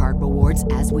credit card rewards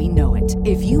as we know it.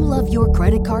 If you love your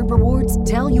credit card rewards,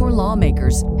 tell your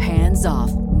lawmakers, hands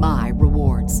off my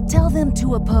rewards. Tell them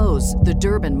to oppose the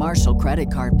Durbin-Marshall credit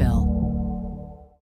card bill.